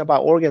people asking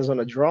about organs on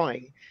a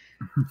drawing?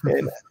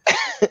 And,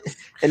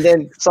 and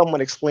then someone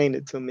explained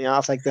it to me. I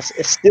was like, this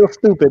it's still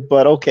stupid,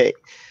 but okay.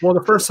 Well,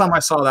 the first time I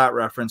saw that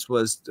reference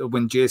was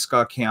when J.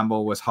 Scott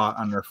Campbell was hot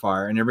under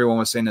fire, and everyone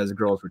was saying that the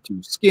girls were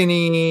too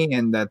skinny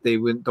and that they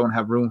don't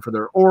have room for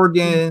their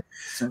organs.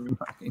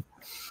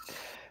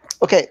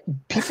 Okay,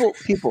 people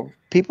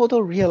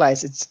don't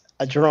realize it's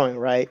a drawing,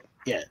 right?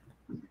 Yeah.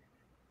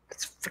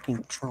 It's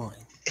freaking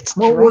drawing. It's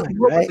Well, dry, what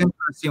was right?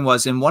 interesting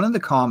was in one of the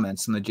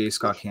comments in the J.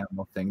 Scott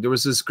Campbell thing, there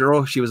was this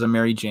girl, she was a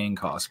Mary Jane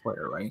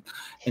cosplayer, right?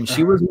 And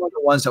she was one of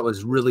the ones that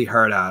was really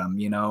hard at him,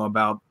 you know,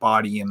 about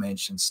body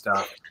image and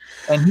stuff.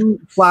 And he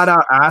flat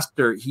out asked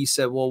her, he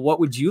said, well, what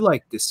would you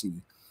like to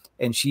see?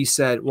 And she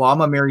said, well,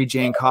 I'm a Mary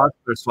Jane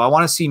cosplayer, so I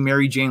want to see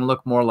Mary Jane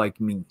look more like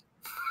me.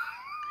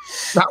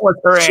 That was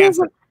her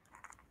answer.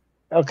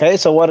 Okay,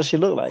 so what does she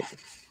look like?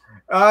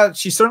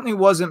 She certainly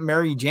wasn't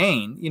Mary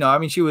Jane. You know, I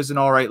mean, she was an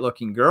all right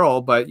looking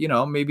girl, but you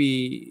know,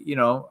 maybe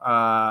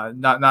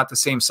not the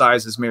same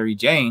size as Mary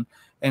Jane.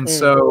 And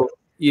so,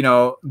 you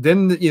know,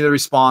 then the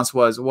response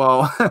was,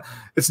 well,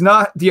 it's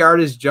not the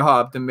artist's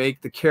job to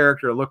make the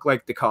character look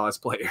like the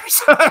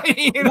cosplayers.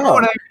 You know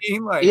what I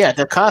mean? Like, yeah,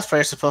 the cosplayer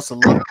is supposed to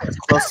look as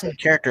close to the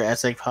character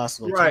as they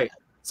possibly right. can.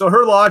 So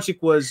her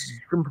logic was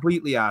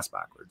completely ass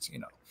backwards. You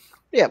know.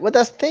 Yeah, but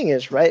that's the thing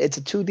is, right? It's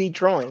a 2D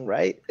drawing,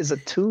 right? It's a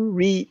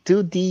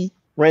 2D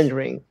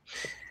rendering.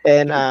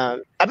 And I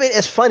mean,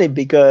 it's funny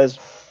because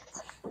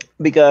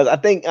I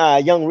think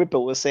Young Ripper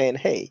was saying,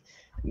 hey,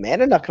 man,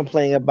 they're not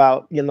complaining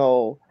about, you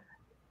know,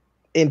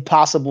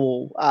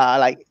 impossible,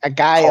 like a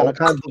guy on a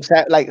comic book,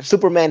 like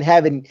Superman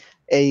having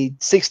a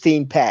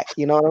 16 pack.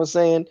 You know what I'm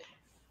saying?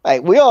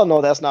 Like, we all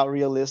know that's not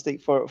realistic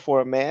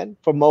for a man,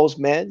 for most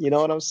men. You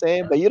know what I'm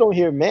saying? But you don't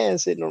hear men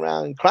sitting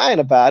around crying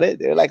about it.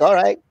 They're like, all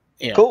right,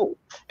 cool.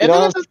 You know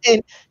what I'm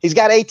saying? He's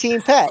got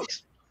 18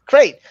 packs.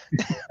 Great.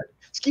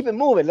 Let's keep it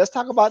moving. Let's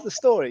talk about the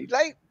story.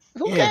 Like,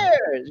 who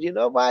cares? You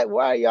know, why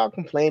are y'all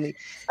complaining?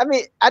 I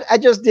mean, I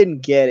just didn't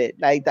get it.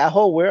 Like, that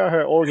whole where are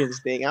her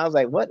organs thing. I was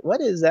like,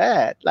 what is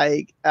that?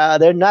 Like,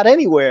 they're not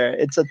anywhere.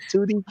 It's a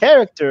 2D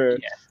character.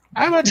 Yeah.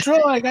 I'm a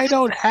drawing. I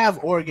don't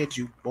have organs,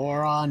 you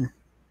moron.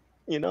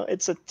 You know,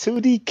 it's a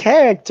 2D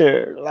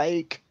character.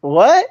 Like,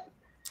 what?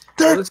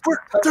 They're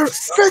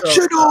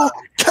fictional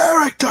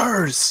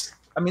characters.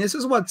 I mean, this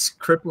is what's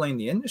crippling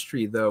the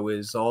industry, though,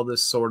 is all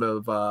this sort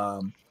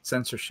of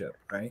censorship,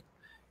 right?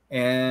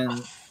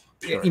 And,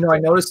 you know, I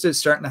noticed it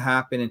starting to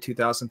happen in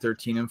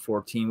 2013 and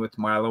 14 with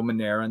Milo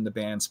Manera and the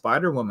band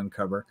Spider-Woman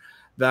cover,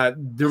 that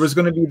there was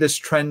going to be this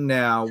trend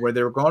now where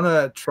they were going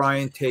to try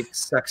and take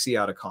sexy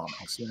out of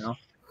comics, you know?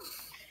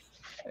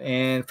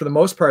 And for the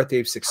most part,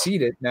 they've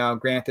succeeded. Now,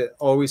 granted,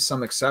 always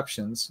some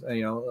exceptions,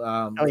 you know.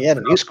 Oh, yeah,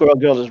 the new Squirrel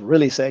Girl is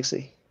really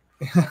sexy.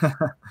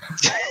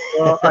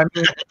 Well, I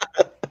mean,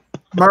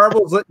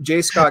 Marvel's let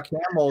J. Scott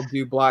Campbell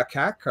do Black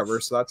Cat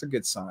covers, so that's a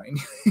good sign,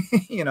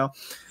 you know.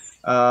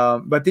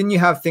 But then you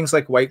have things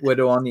like White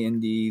Widow on the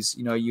indies.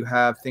 You know, you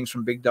have things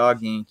from Big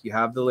Dog Inc. You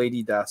have the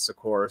Lady Deaths, of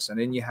course, and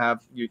then you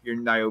have your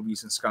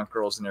Niobes and Skunk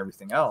Girls and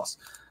everything else.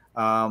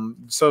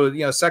 So,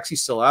 you know,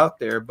 sexy's still out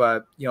there,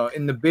 but, you know,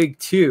 in the big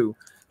two,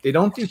 they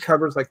don't do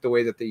covers like the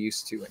way that they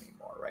used to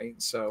anymore, right?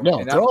 So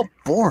no, they're all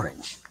boring.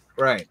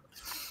 Right.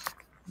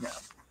 Yeah.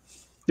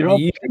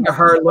 You take a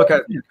hard look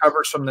at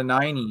covers from the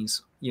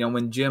 90s, you know,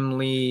 when Jim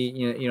Lee,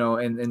 you know,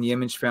 and the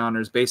Image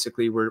founders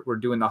basically were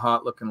doing the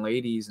hot looking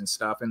ladies and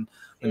stuff. And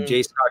when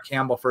J. Scott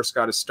Campbell first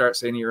got his start,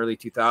 say in the early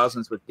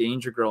 2000s with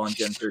Danger Girl and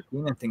Gen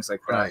 13 and things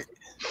like that.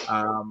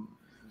 Right.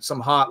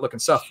 Some hot looking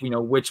stuff, you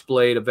know,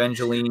 Witchblade,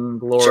 Evangeline,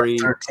 Glory,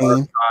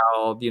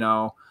 Child, you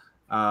know,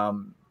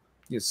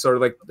 it's sort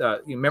of like,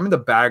 you remember the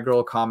Bad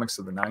Girl comics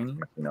of the 90s,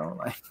 you know,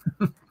 like,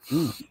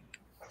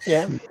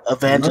 yeah,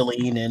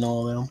 Evangeline and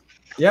all them.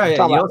 Yeah, you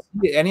don't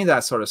see any of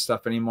that sort of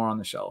stuff anymore on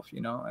the shelf,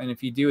 you know, and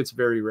if you do, it's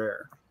very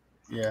rare.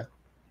 Yeah.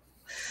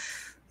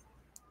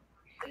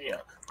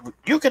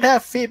 You can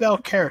have female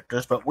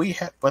characters, but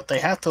they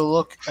have to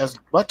look as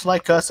much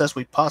like us as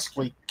we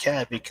possibly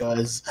can,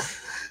 because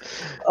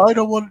I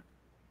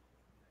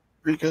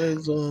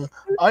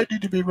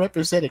need to be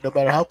represented no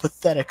matter how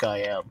pathetic I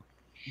am.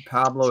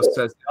 Pablo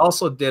says they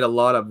also did a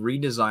lot of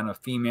redesign of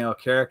female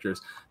characters.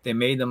 They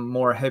made them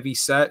more heavy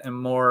set and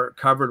more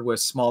covered with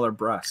smaller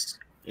breasts.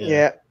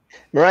 Yeah.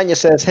 Miranda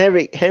says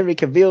Henry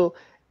Cavill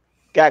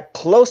got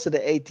close to the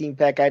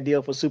 18-pack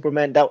ideal for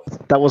Superman. That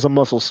was a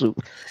muscle suit.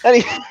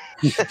 I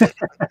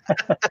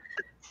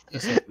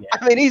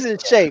mean, he's in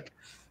shape.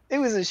 He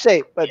was in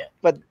shape, but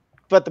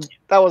that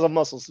was a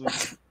muscle suit.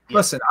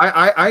 Listen,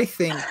 I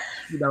think,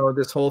 you know,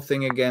 this whole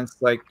thing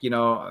against, like, you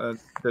know,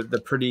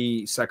 the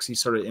pretty sexy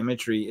sort of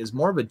imagery is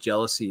more of a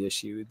jealousy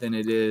issue than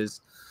it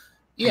is,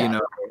 you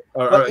know,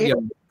 or you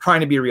know,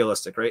 trying to be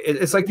realistic, right?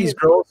 It's like these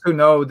girls who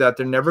know that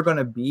they're never going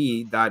to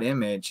be that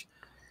image.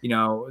 You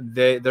know,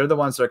 they're the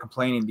ones that are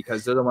complaining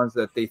because they're the ones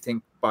that they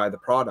think buy the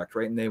product,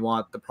 right? And they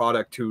want the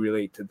product to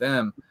relate to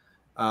them.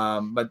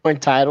 But more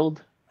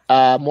entitled,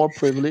 more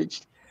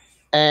privileged,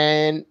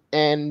 and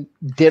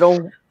they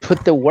don't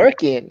put the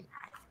work in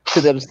to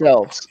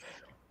themselves,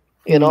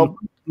 you know,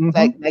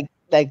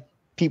 like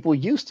people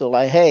used to.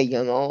 Like, hey,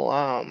 you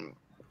know,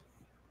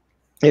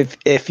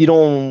 if you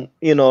don't,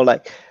 you know,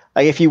 like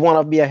if you want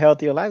to be a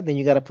healthier life, then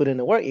you got to put in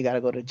the work. You got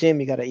to go to the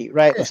gym. You got to eat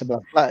right. Blah, blah,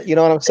 blah. You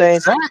know what I'm saying?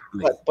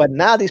 Exactly. But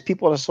now these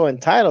people are so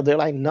entitled. They're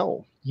like,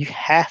 no, you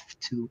have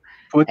to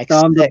put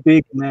down the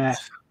Big Mac.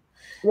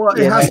 Well,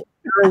 it has to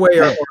be your way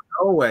or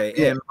no way.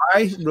 And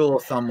my rule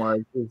of thumb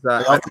is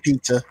that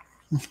pizza.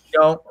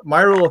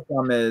 My rule of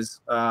thumb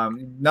is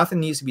nothing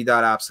needs to be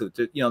that absolute.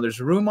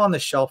 There's room on the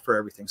shelf for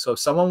everything. So if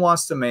someone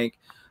wants to make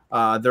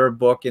their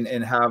book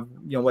and have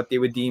what they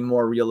would deem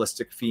more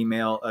realistic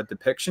female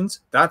depictions,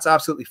 that's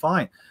absolutely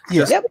fine.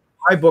 Yeah. Just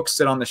my books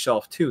sit on the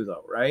shelf too,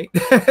 though, right?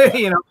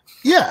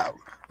 Yeah.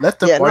 Let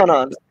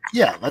the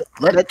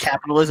let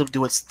capitalism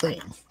do its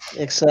thing.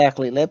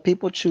 Exactly. Let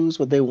people choose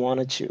what they want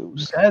to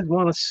choose. You guys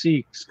want to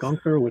see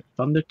Skunker with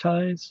thunder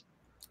ties?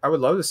 I would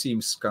love to see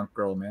Skunk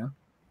Girl, man.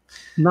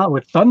 Not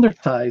with thunder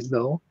ties,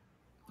 though.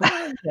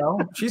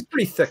 She's a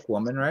pretty thick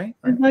woman, right?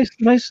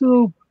 Nice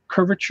little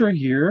curvature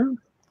here,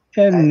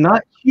 and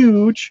not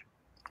huge,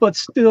 but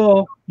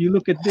still, you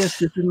look at this.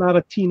 This is not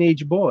a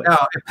teenage boy.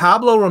 Now, if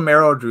Pablo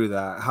Romero drew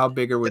that, how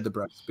bigger would the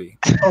breasts be?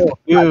 Oh,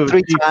 dude,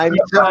 3 times.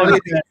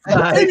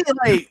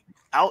 Like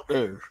out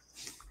there.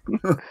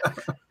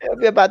 It'll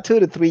be about 2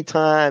 to 3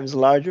 times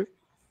larger.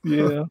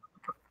 Yeah.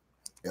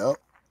 Yep.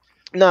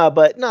 No,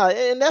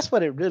 and that's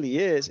what it really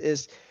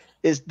is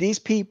these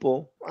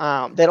people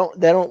they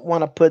don't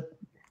want to put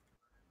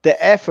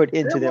the effort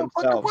into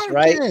themselves,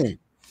 right?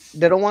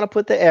 They don't want to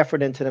put the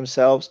effort into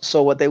themselves.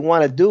 So what they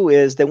want to do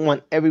is they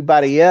want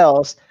everybody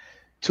else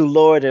to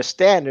lower their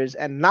standards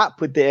and not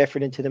put the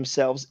effort into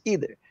themselves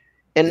either.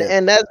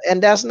 And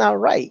that's not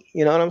right.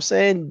 You know what I'm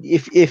saying?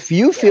 If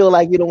you feel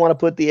like you don't want to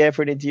put the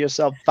effort into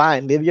yourself,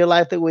 fine, live your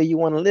life the way you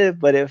want to live.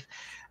 But if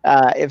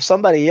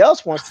somebody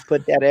else wants to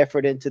put that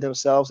effort into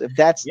themselves, if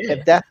that's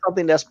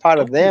something that's part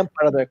of them,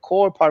 part of their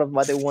core, part of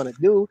what they want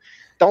to do,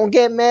 don't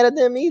get mad at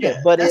them either.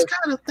 Yeah, but that's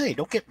kind of the thing.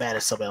 Don't get mad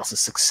at somebody else's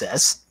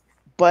success.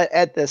 But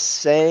at the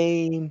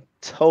same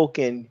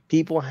token,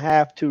 people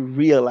have to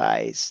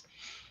realize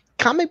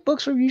comic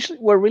books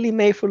were really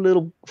made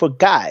for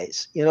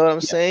guys. You know what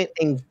I'm saying?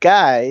 And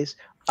guys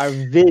are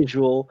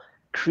visual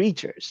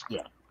creatures.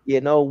 Yeah.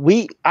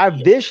 Our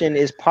vision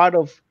is part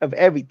of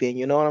everything.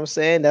 You know what I'm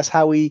saying? That's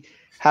how we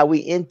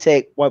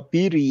intake what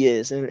beauty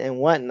is and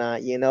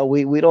whatnot.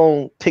 We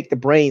don't pick the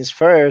brains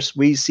first.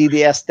 We see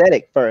the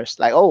aesthetic first.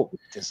 Like,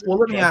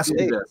 let me ask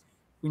you this.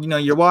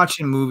 You're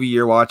watching a movie,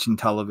 you're watching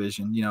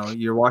television,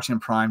 you're watching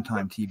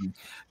primetime TV.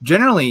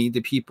 Generally, the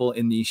people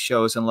in these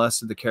shows, unless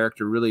the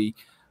character really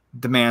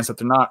demands that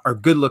they're not, are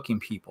good-looking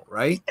people,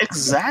 right?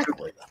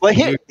 Exactly. Well,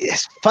 here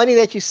it's funny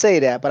that you say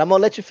that, but I'm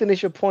gonna let you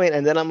finish your point,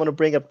 and then I'm gonna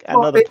bring up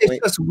another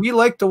point. Just, we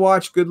like to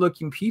watch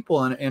good-looking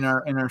people in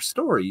our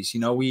stories.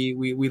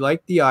 We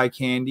like the eye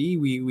candy,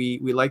 we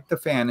like the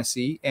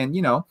fantasy, and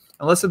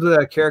unless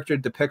the character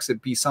depicts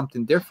it be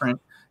something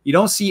different, you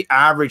don't see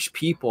average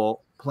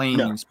people playing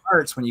these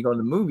parts when you go to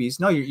the movies.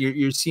 No,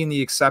 you're seeing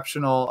the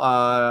exceptional,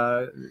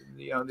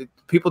 the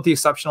people with the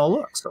exceptional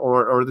looks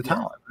or the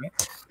talent,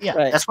 right? Yeah,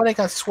 right. That's why they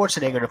got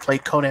Schwarzenegger to play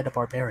Conan the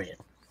Barbarian.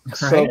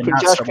 So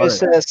Joshua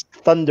says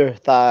thunder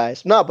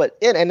thighs. No, but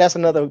and that's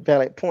another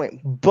valid point.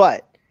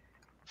 But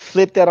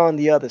flip that on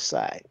the other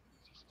side.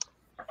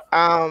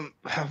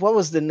 What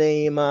was the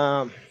name?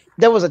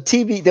 There was a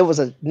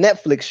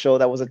Netflix show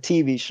that was a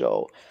TV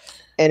show.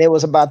 And it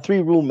was about 3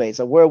 roommates: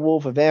 a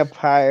werewolf, a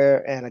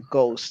vampire, and a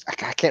ghost. I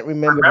can't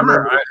remember.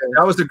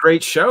 That was a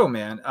great show,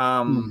 man.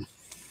 God,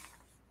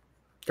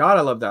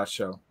 I love that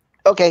show.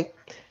 Okay,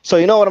 so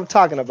you know what I'm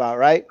talking about,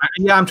 right?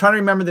 Yeah, I'm trying to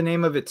remember the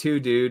name of it too,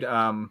 dude.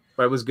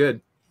 But it was good.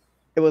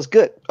 It was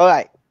good. All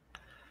right.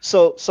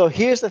 So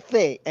here's the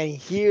thing, and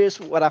here's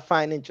what I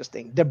find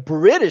interesting: the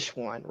British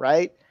one,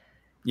 right?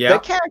 Yeah. The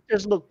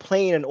characters look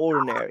plain and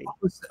ordinary.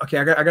 Okay,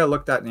 I gotta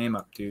look that name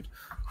up, dude.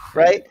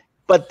 Right.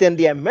 But then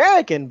the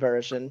American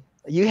version,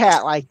 you had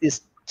like this,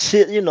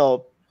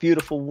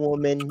 beautiful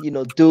woman,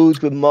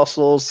 dudes with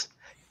muscles.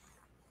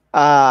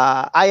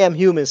 I Am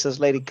Human, says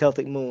Lady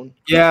Celtic Moon.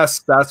 Yes,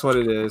 that's what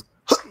it is.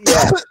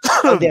 Yeah.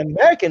 The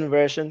American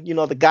version,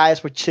 the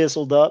guys were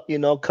chiseled up,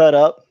 cut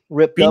up,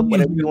 ripped up,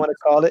 whatever you want to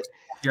call it.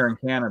 Here in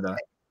Canada.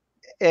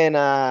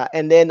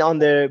 And then on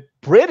the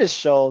British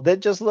show, they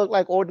just look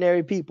like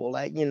ordinary people,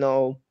 like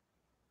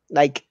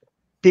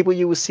people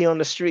you would see on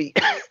the street.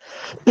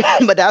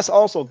 But that's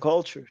also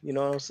culture, you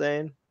know what I'm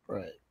saying?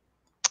 Right.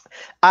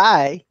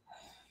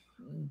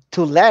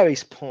 To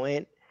Larry's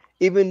point,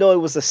 even though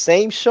it was the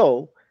same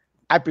show,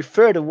 I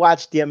prefer to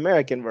watch the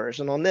American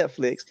version on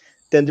Netflix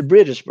than the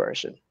British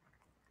version.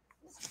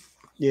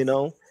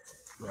 Right.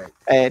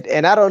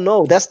 And I don't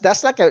know.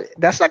 That's like an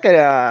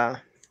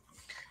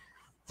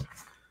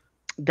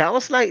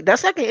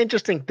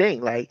interesting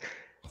thing. Like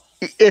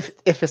if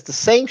it's the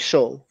same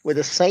show with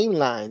the same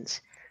lines,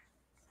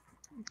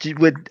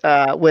 with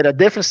a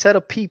different set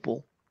of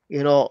people,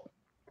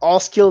 all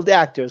skilled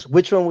actors,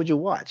 which one would you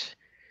watch?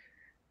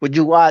 Would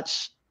you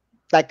watch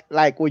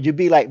would you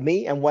be like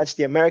me and watch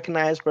the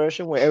Americanized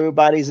version where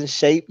everybody's in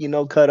shape,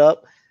 cut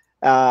up,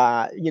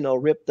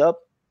 ripped up,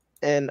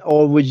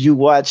 or would you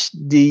watch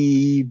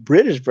the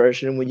British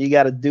version when you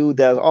got a dude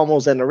that's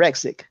almost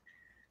anorexic?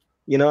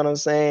 You know what I'm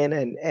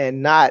saying?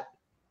 And not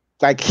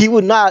like he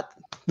would not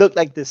look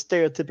like the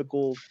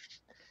stereotypical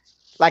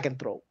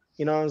lycanthrope.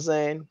 You know what I'm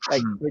saying?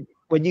 Like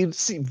when you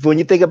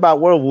think about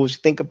werewolves, you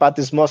think about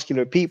these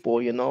muscular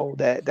people, you know,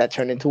 that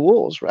turn into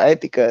wolves, right?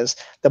 Because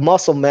the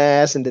muscle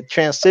mass and the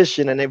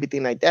transition and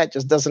everything like that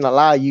just doesn't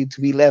allow you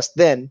to be less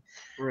than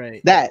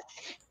Right. that.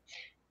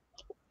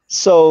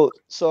 So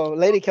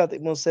Lady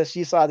Celtic Moon says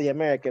she saw the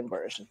American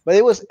version, but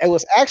it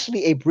was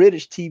actually a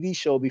British TV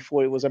show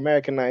before it was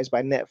Americanized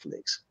by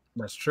Netflix.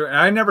 That's true. And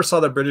I never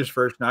saw the British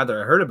version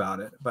either. I heard about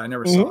it, but I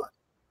never saw it.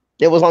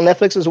 It was on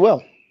Netflix as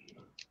well.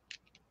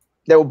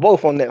 They were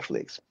both on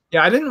Netflix.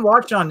 Yeah, I didn't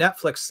watch it on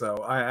Netflix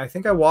though. I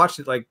think I watched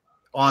it like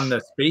on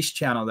the Space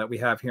Channel that we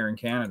have here in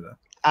Canada.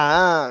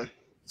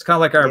 It's kind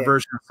of like our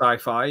version of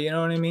sci-fi. You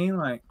know what I mean?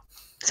 Like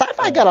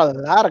sci-fi got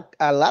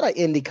a lot of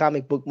indie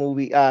comic book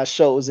movie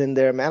shows in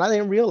there, man. I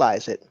didn't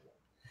realize it.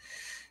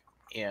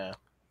 Yeah,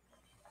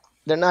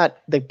 they're not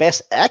the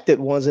best acted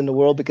ones in the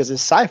world because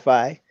it's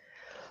sci-fi.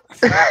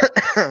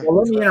 Well,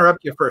 let me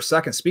interrupt you for a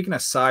second. Speaking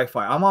of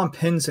sci-fi, I'm on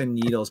pins and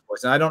needles,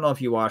 boys, and I don't know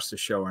if you watched the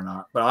show or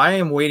not, but I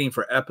am waiting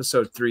for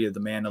episode 3 of The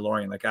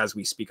Mandalorian. Like as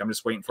we speak, I'm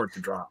just waiting for it to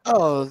drop.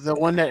 Oh, the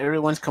one that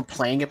everyone's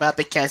complaining about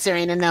because there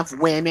ain't enough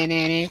women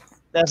in it.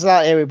 That's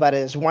not everybody.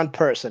 It's one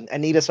person,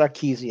 Anita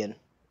Sarkeesian.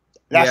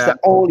 That's the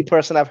only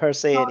person I've heard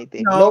say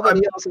anything.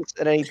 Nobody else has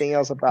said anything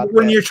else about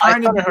when that. you're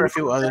trying I've heard a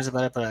few others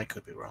about it, but I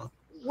could be wrong.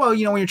 Well,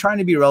 you know, when you're trying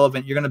to be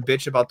relevant, you're going to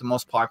bitch about the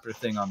most popular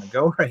thing on the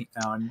go right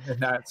now, and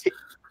that's.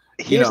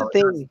 Here's the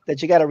thing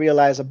that you got to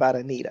realize about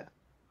Anita.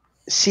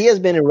 She has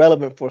been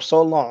irrelevant for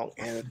so long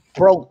and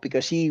broke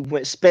because she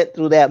spent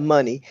through that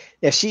money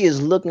that she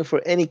is looking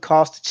for any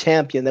cost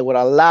champion that would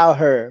allow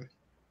her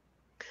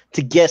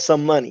to get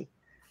some money.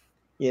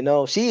 You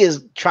know, she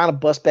is trying to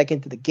bust back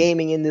into the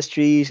gaming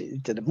industry,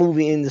 into the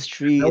movie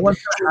industry. No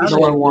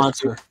one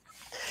wants her.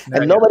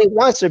 And nobody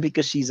wants her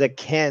because she's a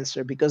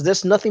cancer, because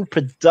there's nothing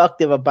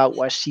productive about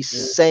what she's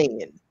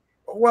saying.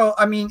 Well,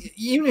 I mean,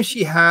 even if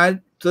she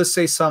had, let's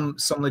say, some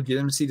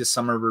legitimacy to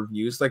some of her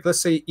reviews, like let's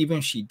say even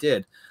if she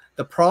did,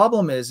 the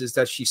problem is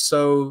that she's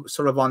so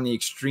sort of on the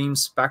extreme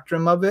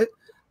spectrum of it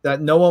that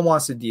no one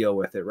wants to deal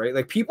with it, right?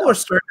 Like people are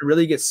starting to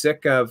really get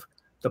sick of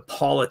the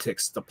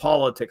politics that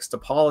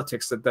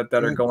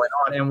are going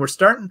on, and we're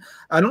starting.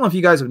 I don't know if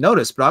you guys have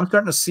noticed, but I'm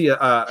starting to see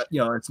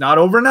it's not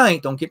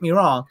overnight. Don't get me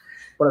wrong,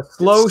 but a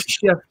slow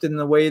shift in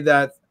the way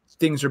that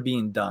things are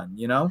being done.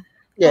 You know?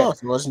 Yeah, well,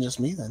 if it wasn't just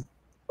me then.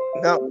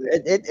 No,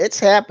 it's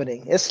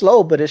happening. It's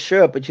slow, but it's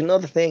sure. But you know,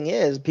 the thing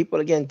is, people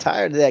are getting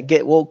tired of that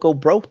get woke, go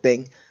broke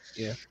thing.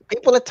 Yeah.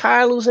 People are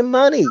tired of losing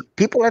money.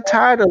 People are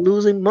tired of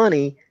losing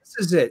money.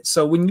 This is it.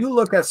 So when you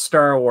look at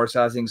Star Wars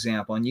as an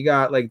example, and you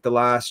got like The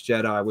Last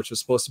Jedi, which was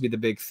supposed to be the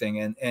big thing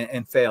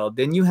and failed,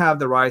 then you have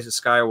The Rise of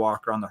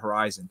Skywalker on the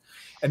horizon.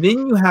 And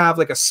then you have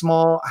like a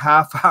small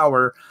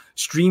half-hour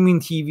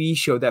streaming TV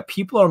show that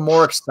people are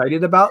more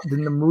excited about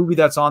than the movie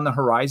that's on the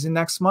horizon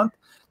next month.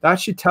 That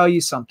should tell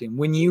you something.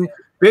 When you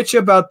bitch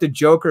about the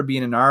Joker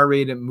being an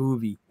R-rated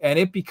movie and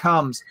it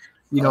becomes,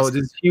 you know,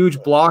 this huge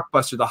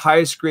blockbuster, the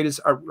highest, greatest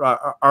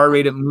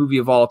R-rated movie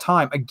of all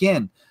time,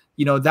 again,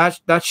 you know,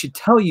 that should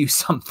tell you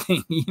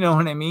something. You know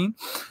what I mean?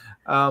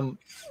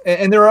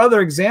 And there are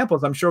other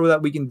examples I'm sure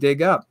that we can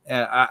dig up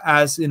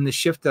as in the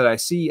shift that I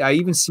see. I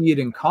even see it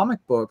in comic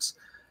books,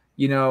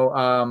 you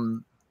know,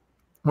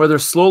 where they're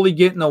slowly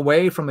getting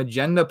away from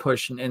agenda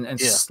pushing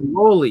and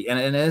slowly,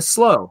 and it's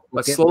slow,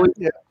 but slowly.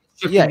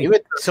 Yeah, even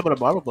some of the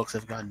Marvel books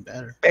have gotten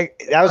better.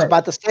 I was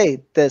about to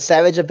say the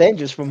Savage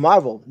Avengers from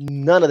Marvel.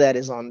 None of that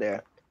is on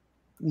there.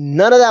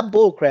 None of that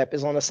bull crap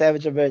is on the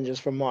Savage Avengers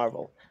from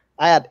Marvel.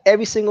 I had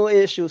every single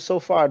issue so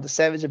far of the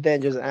Savage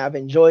Avengers, and I've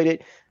enjoyed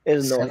it.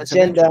 There's no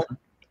agenda,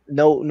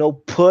 no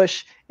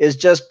push. It's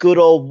just good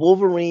old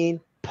Wolverine,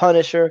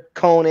 Punisher,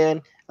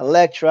 Conan,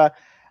 Elektra,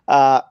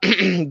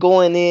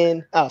 going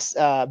in,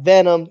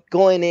 Venom,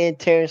 going in,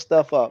 tearing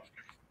stuff up.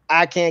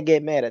 I can't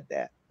get mad at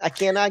that. I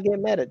cannot get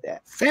mad at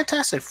that.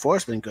 Fantastic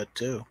Four's been good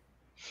too.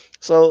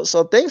 So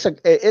things are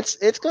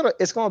it's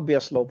gonna be a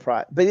slow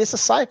process, but it's a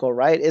cycle,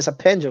 right? It's a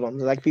pendulum,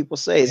 like people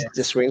say. It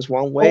just swings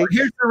one way. Well,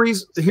 here's the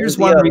reason. Here's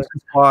one reason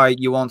why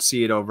you won't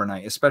see it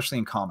overnight, especially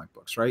in comic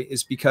books, right?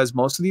 Is because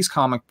most of these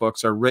comic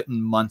books are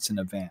written months in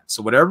advance.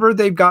 So whatever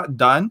they've got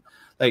done,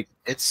 like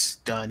it's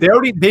done.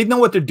 They know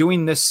what they're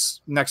doing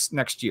this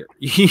next year.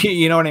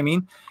 You know what I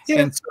mean? Yeah.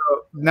 And so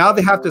now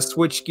they have to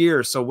switch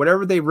gears. So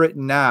whatever they've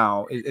written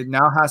now, it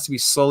now has to be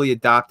slowly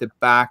adapted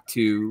back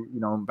to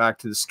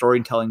the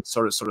storytelling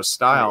sort of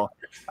style,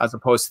 as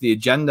opposed to the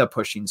agenda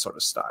pushing sort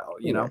of style.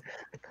 You know.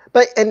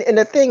 But and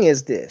the thing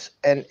is this,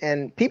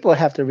 and people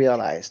have to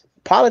realize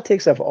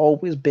politics have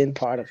always been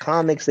part of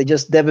comics. They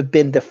just never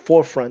been the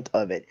forefront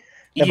of it.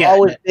 They've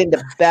always been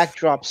the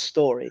backdrop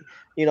story.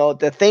 You know,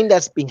 the thing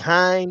that's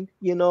behind,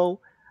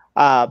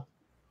 not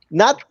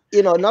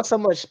so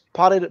much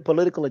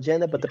political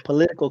agenda, but the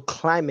political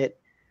climate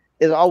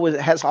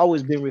has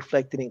always been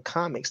reflected in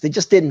comics. They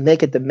just didn't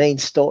make it the main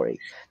story.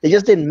 They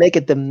just didn't make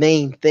it the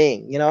main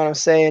thing. You know what I'm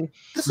saying?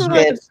 This is what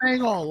I've been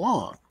saying all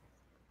along.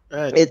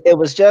 It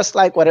was just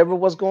like whatever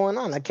was going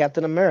on, like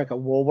Captain America.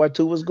 World War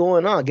II was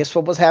going on. Guess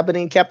what was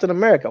happening in Captain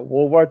America?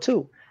 World War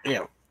II.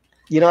 Yeah.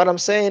 You know what I'm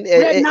saying? We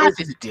had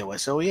nothing to deal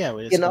with, so yeah.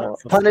 You know,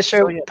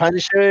 Punisher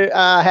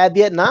had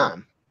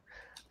Vietnam.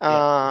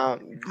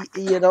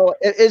 You know,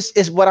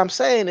 it's what I'm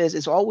saying is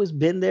it's always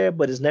been there,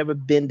 but it's never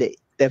been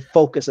the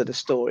focus of the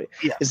story.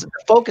 Yeah. The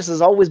focus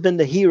has always been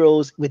the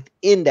heroes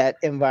within that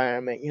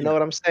environment. You know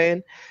what I'm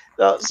saying?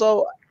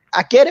 So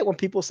I get it when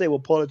people say, well,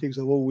 politics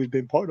have always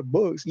been part of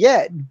books.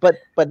 Yeah, but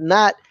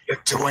not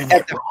at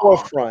the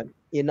forefront.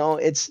 You know,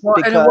 it's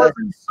because and it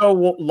wasn't so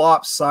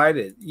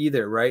lopsided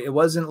either, right? It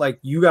wasn't like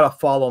you got to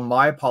follow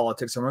my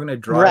politics and we're going to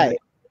drive it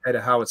ahead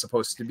of how it's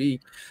supposed to be.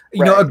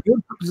 You know,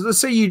 let's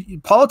say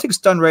politics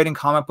done right in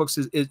comic books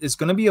is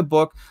going to be a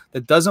book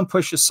that doesn't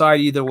push aside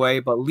either way,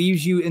 but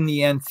leaves you in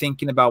the end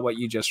thinking about what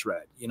you just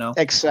read. You know,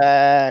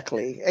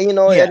 exactly. And you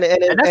know, and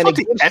that's what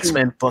the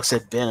X-Men books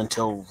had been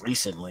until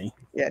recently.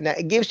 Yeah, now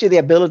it gives you the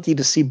ability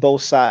to see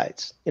both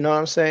sides. You know what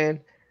I'm saying?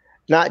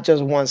 Not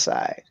just one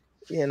side.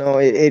 You know,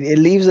 it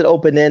leaves it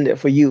open-ended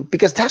for you,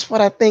 because that's what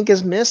I think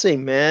is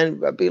missing,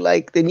 man. I'd be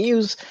like, the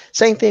news,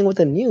 same thing with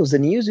the news. The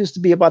news used to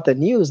be about the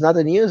news. Now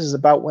the news is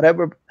about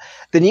whatever.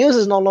 The news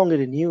is no longer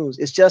the news.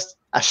 It's just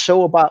a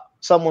show about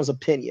someone's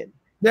opinion.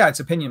 Yeah, it's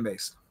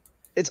opinion-based.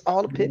 It's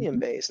all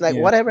opinion-based. Like,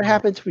 whatever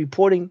happened to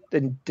reporting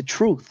the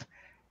truth?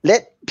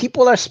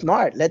 People are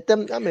smart. Let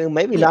them, I mean,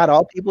 maybe not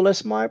all people are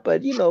smart,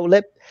 but, you know,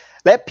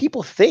 let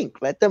people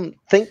think. Let them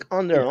think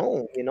on their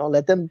own, you know,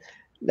 let them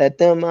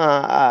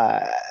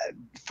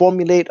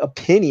formulate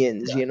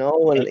opinions, you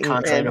know.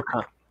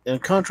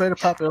 And contrary to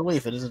popular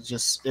belief, it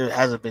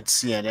hasn't been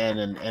CNN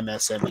and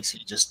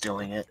MSNBC just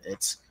doing it.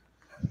 It's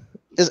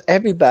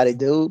everybody,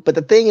 dude. But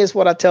the thing is,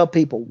 what I tell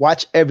people: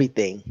 watch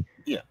everything,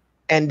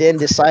 and then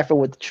decipher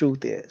what the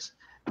truth is.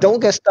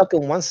 Don't get stuck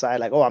on one side,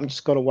 like, oh, I'm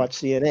just gonna watch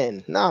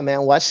CNN. Nah,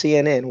 man, watch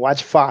CNN,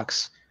 watch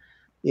Fox,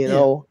 you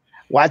know,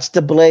 watch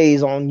The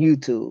Blaze on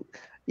YouTube.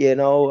 You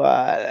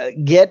know,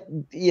 get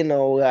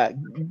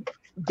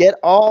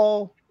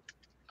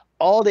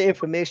all the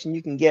information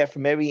you can get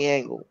from every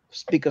angle,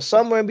 because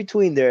somewhere in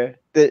between there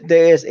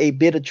is a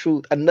bit of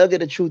truth, a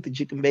nugget of truth that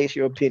you can base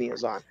your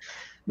opinions on.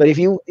 But if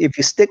you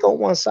stick on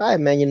one side,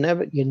 man, you're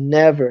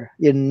never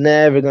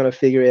gonna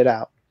figure it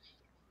out.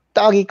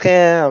 Doggy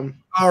Cam.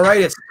 All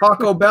right, it's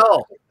Taco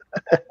Bell.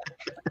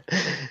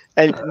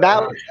 And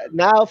now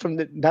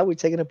we're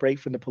taking a break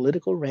from the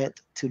political rant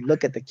to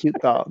look at the cute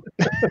dog.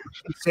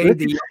 Say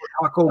the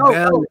Taco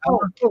Bell.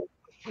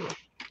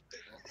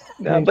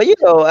 No, but you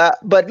know,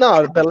 but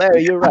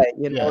Larry, you're right.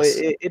 You know,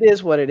 it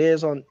is what it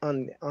is on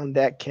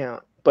that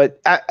count.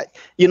 But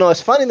you know,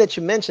 it's funny that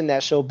you mentioned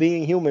that show,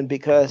 Being Human,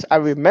 because I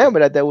remember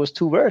that there was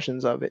 2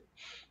 versions of it,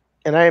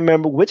 and I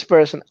remember which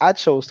version I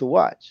chose to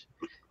watch.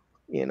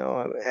 You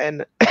know,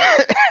 and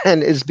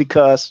and it's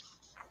because,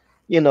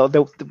 you know,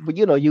 you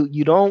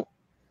don't,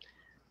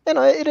 you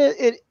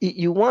know,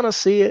 you want to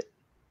see it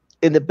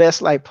in the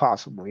best light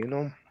possible, you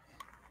know.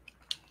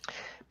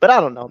 But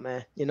I don't know,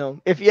 man. You know,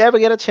 if you ever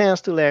get a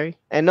chance to, Larry,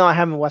 and no, I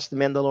haven't watched The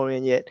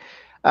Mandalorian yet.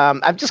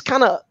 I'm just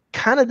kind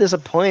of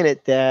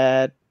disappointed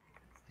that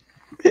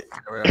they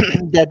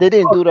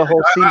didn't do the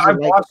whole season. I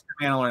watched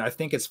The Mandalorian. I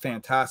think it's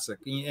fantastic.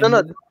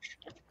 No.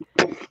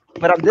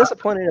 But I'm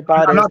disappointed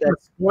about it. I'm not going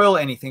to spoil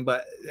anything,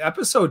 but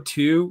episode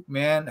 2,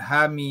 man,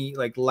 had me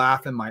like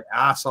laughing my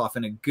ass off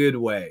in a good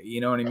way.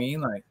 You know what I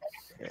mean? Like,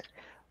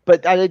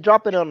 but are they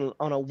dropping it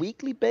on a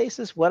weekly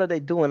basis? What are they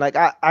doing? Like,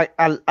 I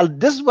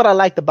this is what I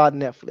liked about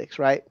Netflix,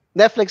 right?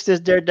 Netflix is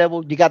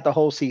Daredevil. You got the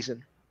whole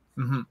season,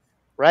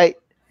 right?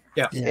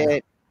 Yeah.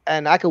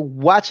 And I could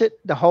watch it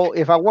the whole,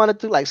 if I wanted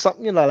to, like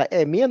something, you know, like,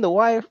 hey, me and the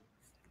wife.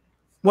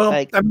 Well,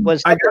 like,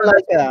 was something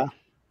like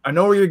I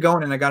know where you're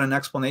going, and I got an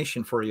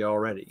explanation for you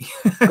already.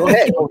 Go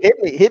ahead,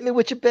 hit me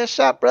with your best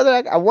shot,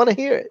 brother. I want to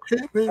hear it.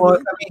 Well, I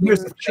mean,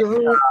 here's the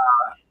thing.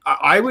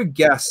 I would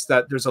guess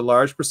that there's a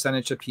large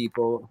percentage of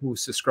people who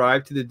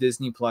subscribe to the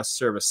Disney Plus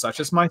service, such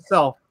as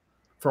myself,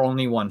 for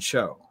only one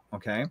show.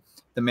 Okay,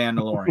 The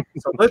Mandalorian.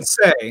 So let's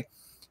say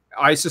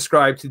I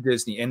subscribe to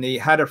Disney, and they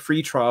had a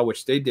free trial,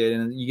 which they did,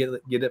 and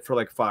you get it for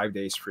like 5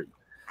 days free.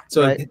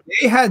 So if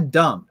they had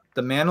dumped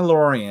The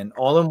Mandalorian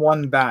all in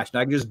one batch, and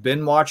I could just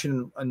binge watch it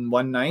in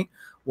one night,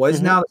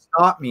 now to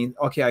stop me?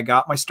 Okay, I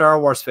got my Star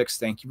Wars fix.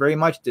 Thank you very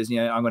much, Disney.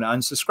 I'm going to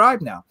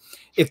unsubscribe now.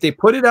 If they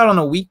put it out on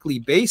a weekly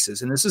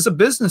basis, and this is a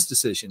business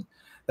decision,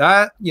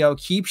 that, you know,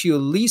 keeps you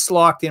at least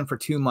locked in for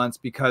 2 months,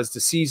 because the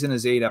season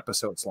is 8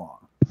 episodes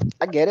long.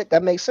 I get it.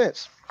 That makes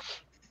sense.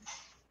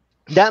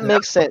 That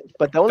makes sense.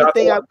 But the only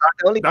thing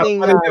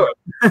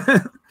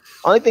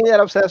that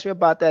upsets me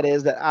about that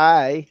is that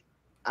I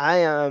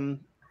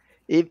am,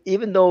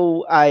 even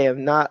though I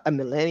am not a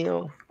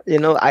millennial, you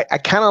know, I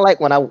kind of like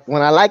when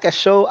I like a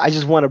show, I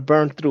just want to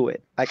burn through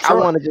it. Like, I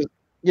want to just,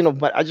 you know,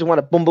 but I just want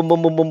to boom, boom,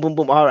 boom, boom, boom, boom,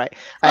 boom. All right.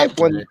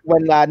 When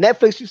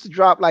Netflix used to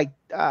drop like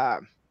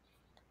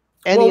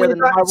any of the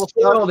Marvel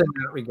stuff in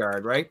that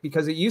regard, right?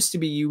 Because it used to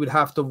be you would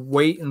have to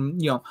wait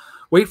and, you know,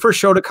 wait for a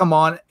show to come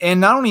on, and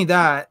not only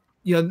that,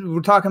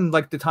 we're talking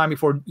like the time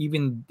before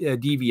even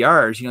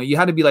DVRs. You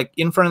had to be like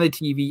in front of the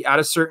TV at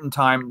a certain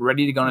time,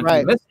 ready to go. And if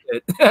you missed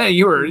it,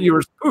 you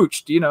were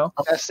spooched.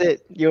 That's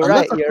it. You're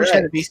Unless right. You're right. right.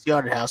 Had a VCR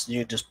in the house, and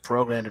you just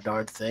program the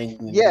darn thing.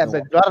 Yeah,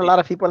 but not a lot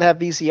of people have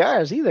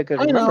VCRs either. Because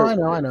I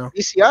know.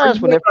 VCRs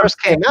when they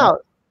first came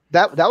out,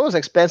 that was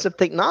expensive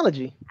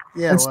technology.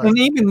 Yeah, and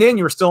even then,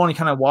 you were still only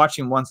kind of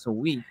watching once a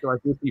week. So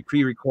like if you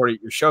pre-recorded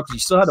your show, because you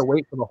still had to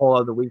wait for the whole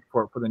other week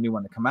for the new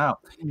one to come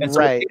out. And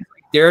so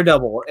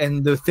Daredevil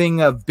and the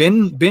thing of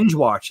binge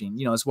watching,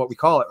 is what we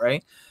call it,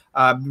 right?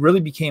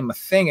 Really became a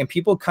thing, and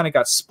people kind of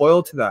got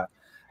spoiled to that.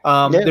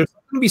 There's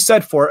something to be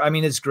said for it. I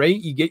mean, it's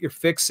great. You get your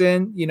fix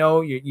in, you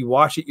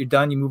watch it, you're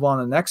done, you move on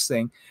to the next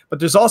thing. But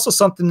there's also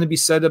something to be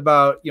said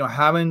about,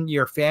 having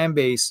your fan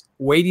base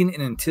waiting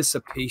in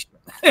anticipation.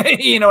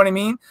 You know what I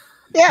mean?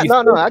 Yeah,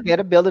 no, I get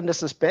it. Building the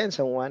suspense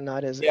and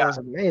whatnot is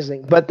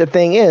amazing. But the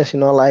thing is,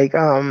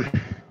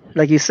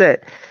 like you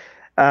said,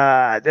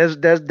 there's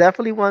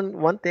definitely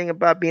one thing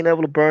about being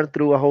able to burn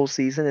through a whole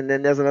season, and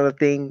then there's another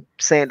thing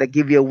saying to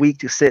give you a week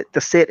to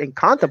sit and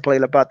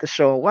contemplate about the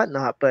show and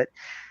whatnot. But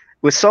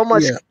with so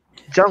much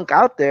junk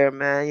out there,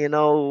 man,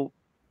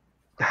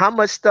 how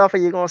much stuff are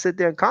you gonna sit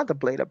there and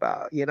contemplate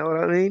about? You know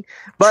what I mean?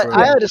 But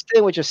I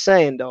understand what you're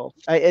saying, though.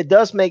 It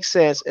does make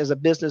sense as a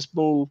business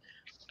move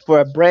for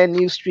a brand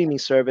new streaming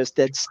service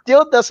that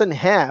still doesn't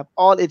have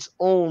all its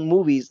own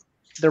movies,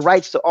 the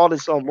rights to all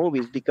its own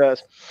movies,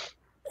 because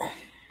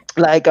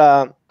like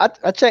I'm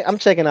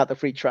checking out the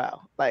free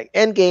trial. Like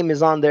Endgame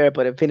is on there,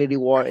 but Infinity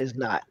War is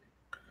not.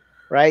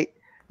 Right?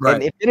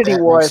 And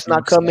Infinity War is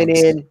not coming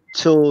in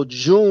till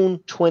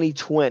June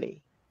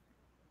 2020.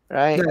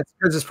 Right? Yeah, it's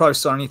because it's probably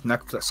still underneath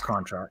Netflix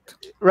contract.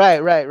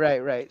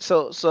 Right.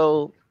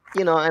 So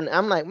and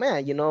I'm like,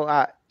 man,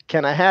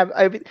 can I have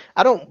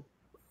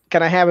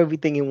can I have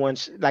everything in one?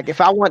 Like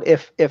if I want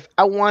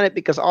it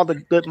because all the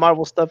good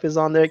Marvel stuff is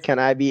on there, can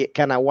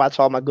I watch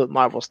all my good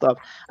Marvel stuff?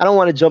 I don't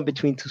want to jump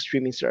between two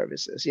streaming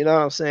services. You know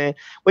what I'm saying?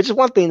 Which is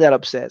one thing that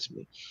upsets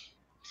me.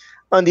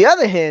 On the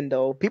other hand,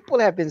 though, people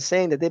have been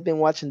saying that they've been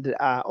watching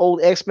the old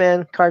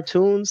X-Men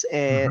cartoons,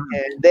 and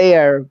they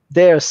are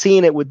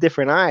seeing it with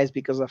different eyes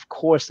because, of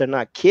course, they're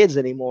not kids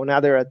anymore. Now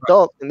they're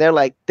adults, and they're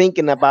like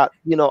thinking about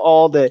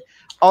all the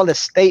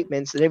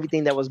statements and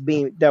everything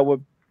that were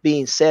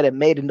being said and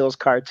made in those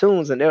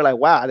cartoons, and they're like,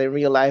 wow, I didn't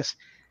realize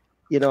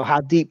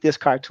how deep this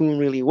cartoon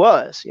really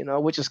was,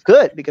 which is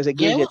good because it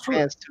gives you a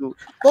chance to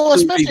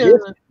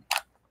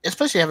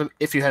especially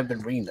if you haven't been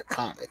reading the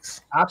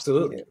comics.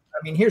 Absolutely.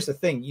 I mean, here's the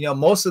thing,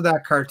 most of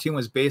that cartoon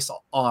was based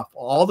off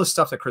all the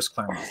stuff that Chris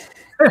Claremont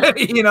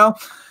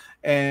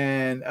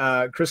and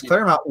Chris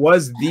Claremont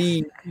was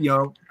the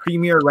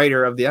premier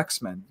writer of the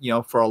X-Men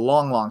for a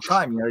long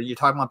time. You're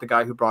talking about the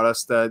guy who brought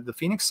us the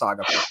Phoenix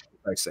Saga, for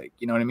Christ's sake,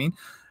 you know what I mean?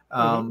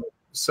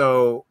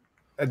 So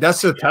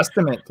that's a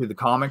testament to the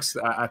comics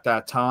at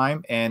that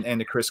time and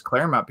to Chris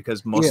Claremont,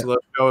 because most of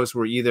those shows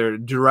were either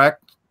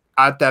direct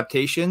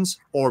adaptations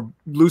or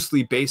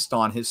loosely based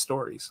on his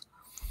stories.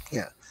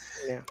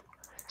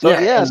 Go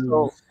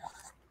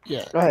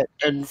ahead.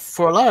 And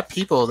for a lot of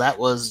people, that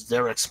was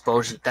their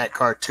exposure. That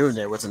cartoon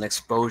there was their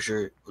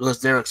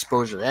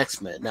exposure to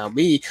X-Men. Now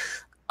me,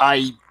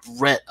 I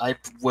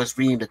was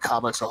reading the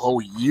comics a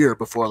whole year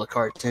before the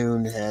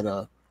cartoon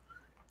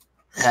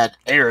had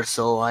aired,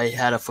 so I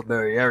had a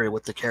familiarity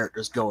with the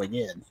characters going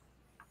in.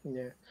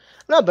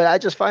 No, but I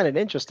just find it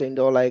interesting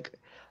though. Like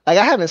I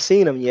haven't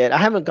seen them yet. I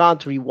haven't gone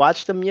to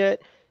rewatch them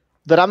yet,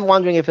 but I'm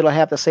wondering if it'll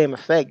have the same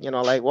effect.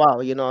 Like wow,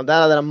 now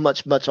that I'm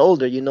much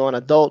older, an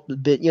adult,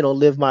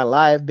 lived my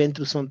life, been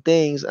through some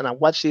things, and I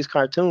watch these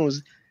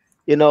cartoons.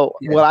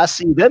 Will I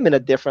see them in a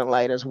different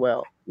light as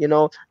well?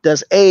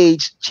 Does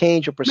age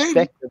change your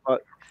perspective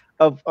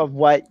of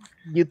what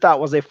you thought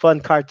was a fun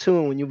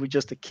cartoon when you were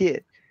just a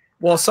kid?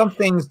 Well, some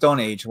things don't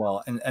age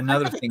well, and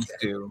other things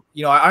do.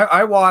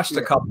 I watched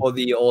a couple of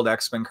the old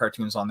X-Men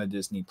cartoons on the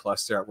Disney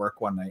Plus there at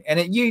work one night, and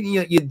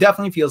it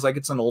definitely feels like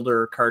it's an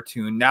older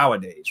cartoon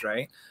nowadays,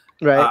 right?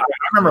 Right. I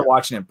remember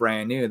watching it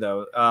brand new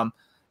though.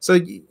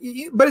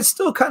 But it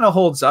still kind of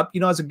holds up,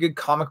 as a good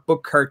comic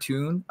book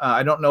cartoon.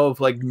 I don't know if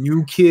like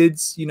new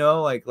kids,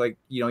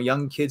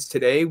 young kids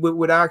today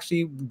would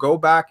actually go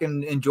back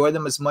and enjoy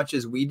them as much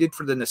as we did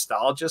for the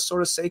nostalgia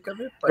sort of sake of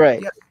it. But,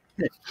 right.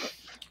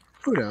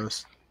 Who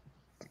knows?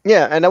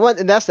 Yeah, and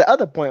that's the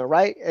other point,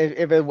 right?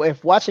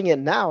 If watching it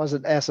now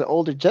as an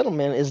older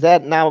gentleman, is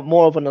that now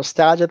more of a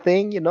nostalgia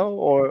thing,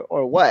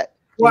 or what?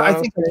 Well, I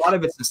think a lot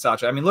of it's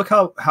nostalgia. I mean, look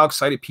how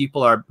excited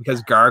people are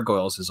because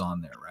Gargoyles is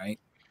on there, right?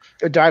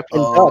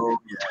 Darkwing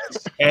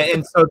Yes.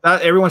 and so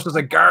that everyone's just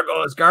like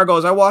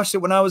Gargoyles. I watched it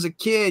when I was a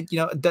kid.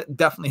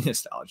 Definitely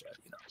nostalgia.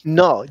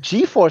 No,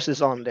 G-Force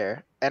is on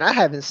there, and I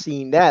haven't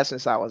seen that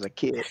since I was a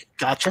kid.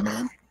 Gotcha,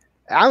 man.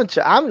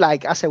 I'm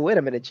like, I said, wait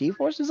a minute,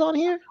 G-Force is on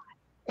here.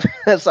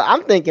 So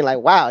I'm thinking like,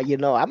 wow,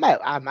 I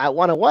might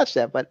want to watch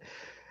that, but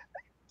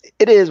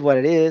it is what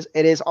it is.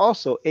 It is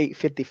also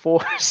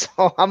 8:54,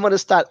 so I'm gonna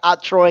start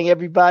outroing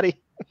everybody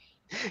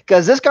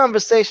because this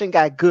conversation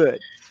got good.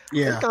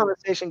 Yeah, this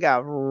conversation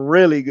got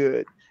really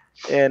good.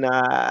 And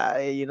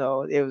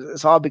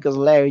it's all because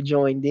Larry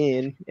joined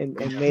in and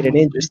made it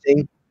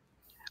interesting.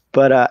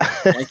 But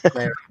Thanks,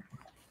 Larry.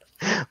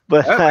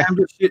 but Yeah, man,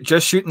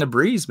 just shooting the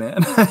breeze, man.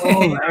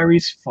 Oh,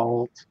 Larry's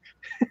fault.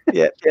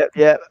 yeah.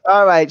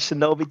 All right,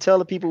 Shinobi, tell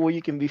the people where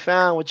you can be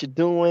found, what you're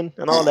doing,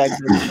 and all that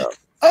good stuff.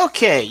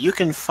 Okay, you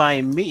can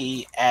find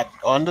me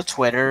on the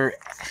Twitter,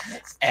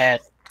 Instagram,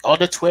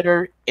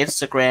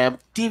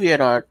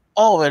 DeviantArt,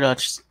 all of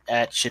it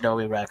at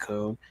Shinobi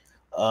Raccoon.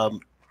 I'm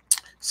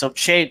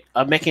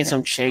making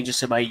some changes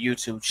to my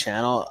YouTube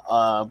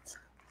channel.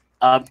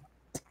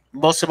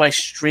 Most of my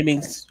streaming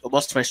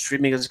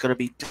is going to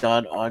be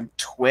done on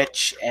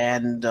Twitch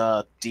and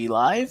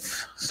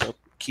DLive, so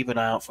keep an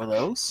eye out for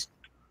those.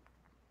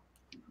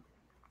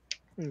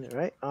 All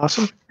right,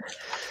 awesome.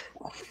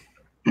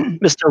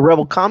 Mr.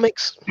 Rebel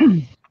Comics.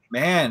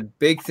 Man,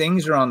 big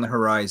things are on the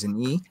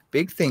horizon.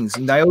 Big things.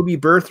 Niobe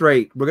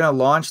Birthright. We're gonna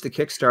launch the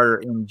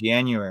Kickstarter in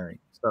January.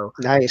 So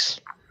nice.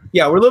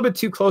 Yeah, we're a little bit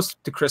too close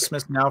to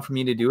Christmas now for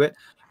me to do it,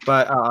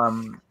 but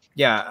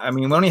yeah, I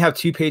mean, we only have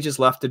 2 pages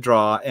left to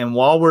draw, and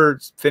while we're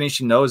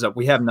finishing those up,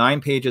 we have 9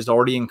 pages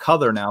already in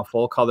color now,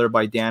 full color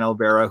by Dan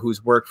Olvera,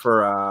 who's worked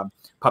for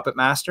Puppet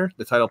Master,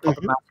 the title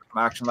Puppet Master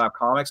from Action Lab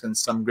Comics, and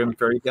some Grim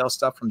Fairy Tale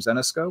stuff from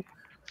Zenoscope.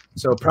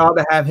 So proud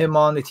to have him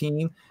on the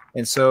team.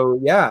 And so,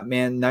 yeah,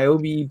 man,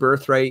 Niobe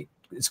Birthright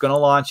is going to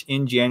launch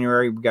in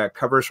January. We got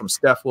covers from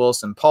Steph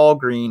Wilson, Paul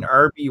Green,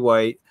 R.B.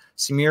 White,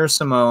 Samir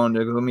Simone.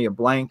 There's going to be a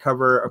blank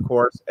cover, of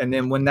course. And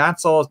then when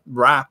that's all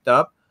wrapped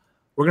up,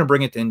 we're going to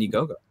bring it to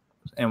Indiegogo.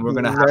 And we're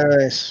going to have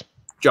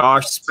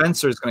Josh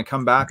Spencer is going to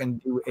come back and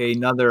do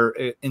another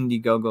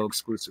Indiegogo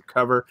exclusive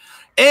cover.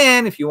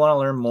 And if you want to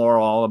learn more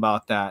all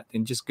about that,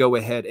 then just go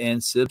ahead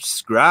and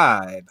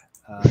subscribe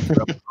to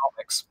Rebel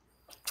Comics.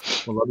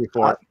 We'll love you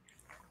for it.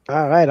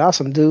 All right,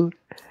 awesome, dude.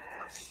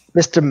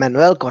 Mr.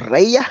 Manuel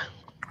Correa.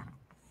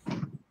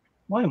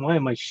 Why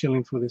am I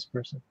shilling for this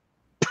person?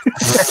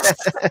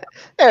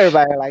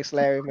 Everybody likes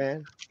Larry,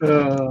 man.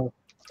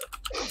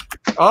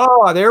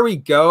 Oh, there we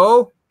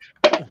go.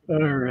 All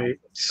right.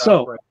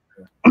 So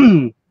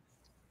you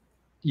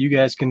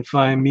guys can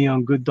find me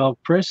on Good Dog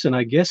Press, and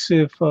I guess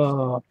if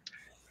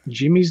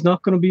Jimmy's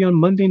not going to be on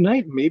Monday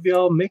night, maybe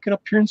I'll make an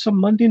appearance on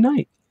Monday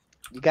night.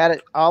 You got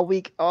it all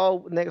week,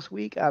 all next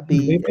week. I'll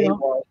be maybe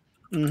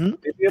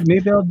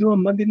I'll do a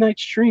Monday night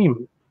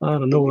stream. I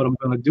don't know what I'm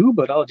going to do,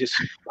 but I'll just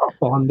hop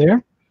on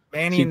there.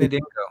 Manny and the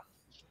Dingo.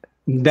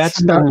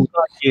 That's not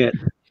yet.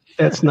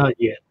 That's not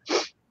yet.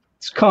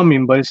 It's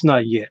coming, but it's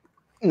not yet.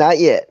 Not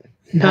yet.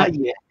 Not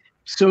yet.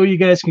 So you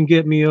guys can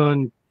get me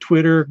on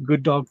Twitter,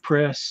 Good Dog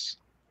Press,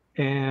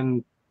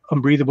 and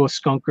Unbreathable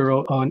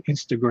Skunker on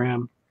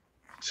Instagram.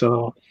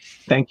 So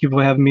thank you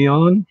for having me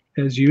on,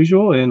 as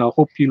usual, and I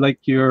hope you like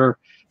your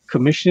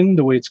commission,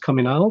 the way it's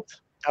coming out.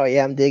 Oh,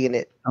 yeah, I'm digging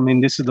it. I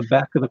mean, this is the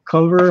back of the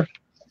cover,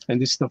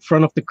 and this is the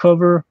front of the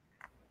cover.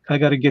 I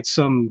got to get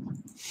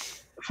some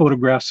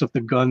photographs of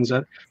the guns.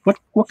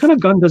 What kind of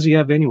gun does he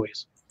have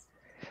anyways?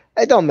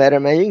 It don't matter,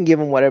 man. You can give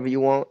him whatever you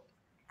want.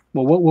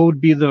 Well, what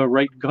would be the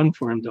right gun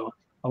for him, though?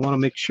 I want to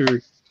make sure he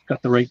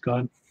got the right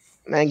gun.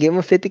 Man, give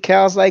him 50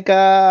 cals like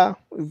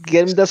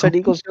get him Desert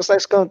Eagles just like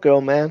Skunk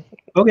Girl, man.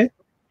 Okay,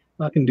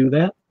 I can do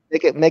that.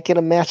 Make it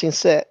a matching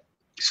set.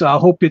 So I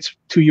hope it's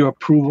to your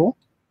approval.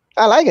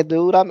 I like it,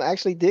 dude. I'm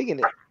actually digging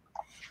it.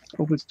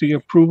 Hope it's to your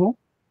approval.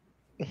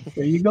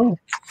 There you go.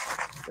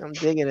 I'm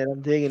digging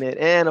it.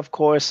 And of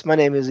course, my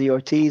name is E.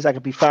 Ortiz. I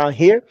can be found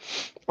here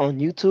on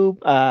YouTube.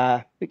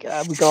 We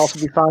can also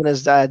be found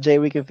as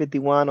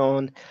JWeekend51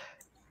 on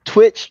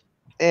Twitch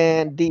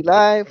and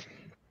DLive.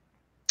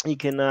 You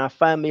can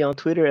find me on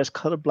Twitter as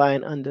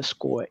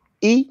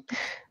colorblind_E.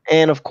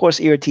 And of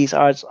course, Ortiz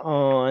Arts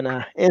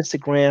on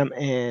Instagram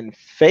and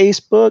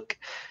Facebook.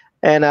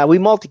 And we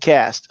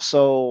multicast.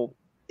 So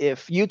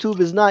if YouTube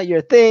is not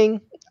your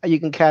thing, you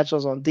can catch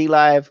us on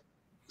DLive,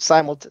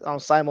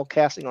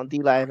 simulcasting on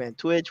DLive and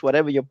Twitch,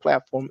 whatever your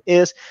platform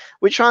is.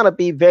 We're trying to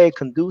be very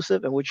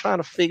conducive, and we're trying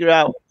to figure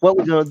out what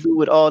we're going to do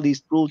with all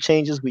these rule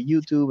changes with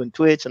YouTube and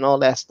Twitch and all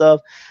that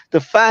stuff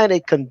to find a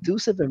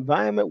conducive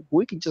environment where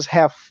we can just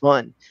have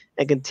fun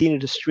and continue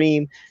to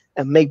stream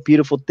and make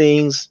beautiful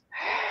things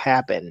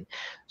happen.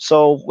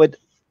 So with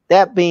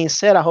that being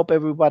said, I hope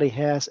everybody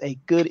has a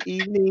good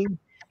evening.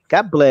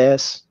 God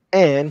bless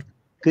and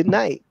good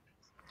night.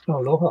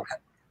 Aloha.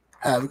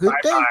 Have a good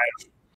day. Bye.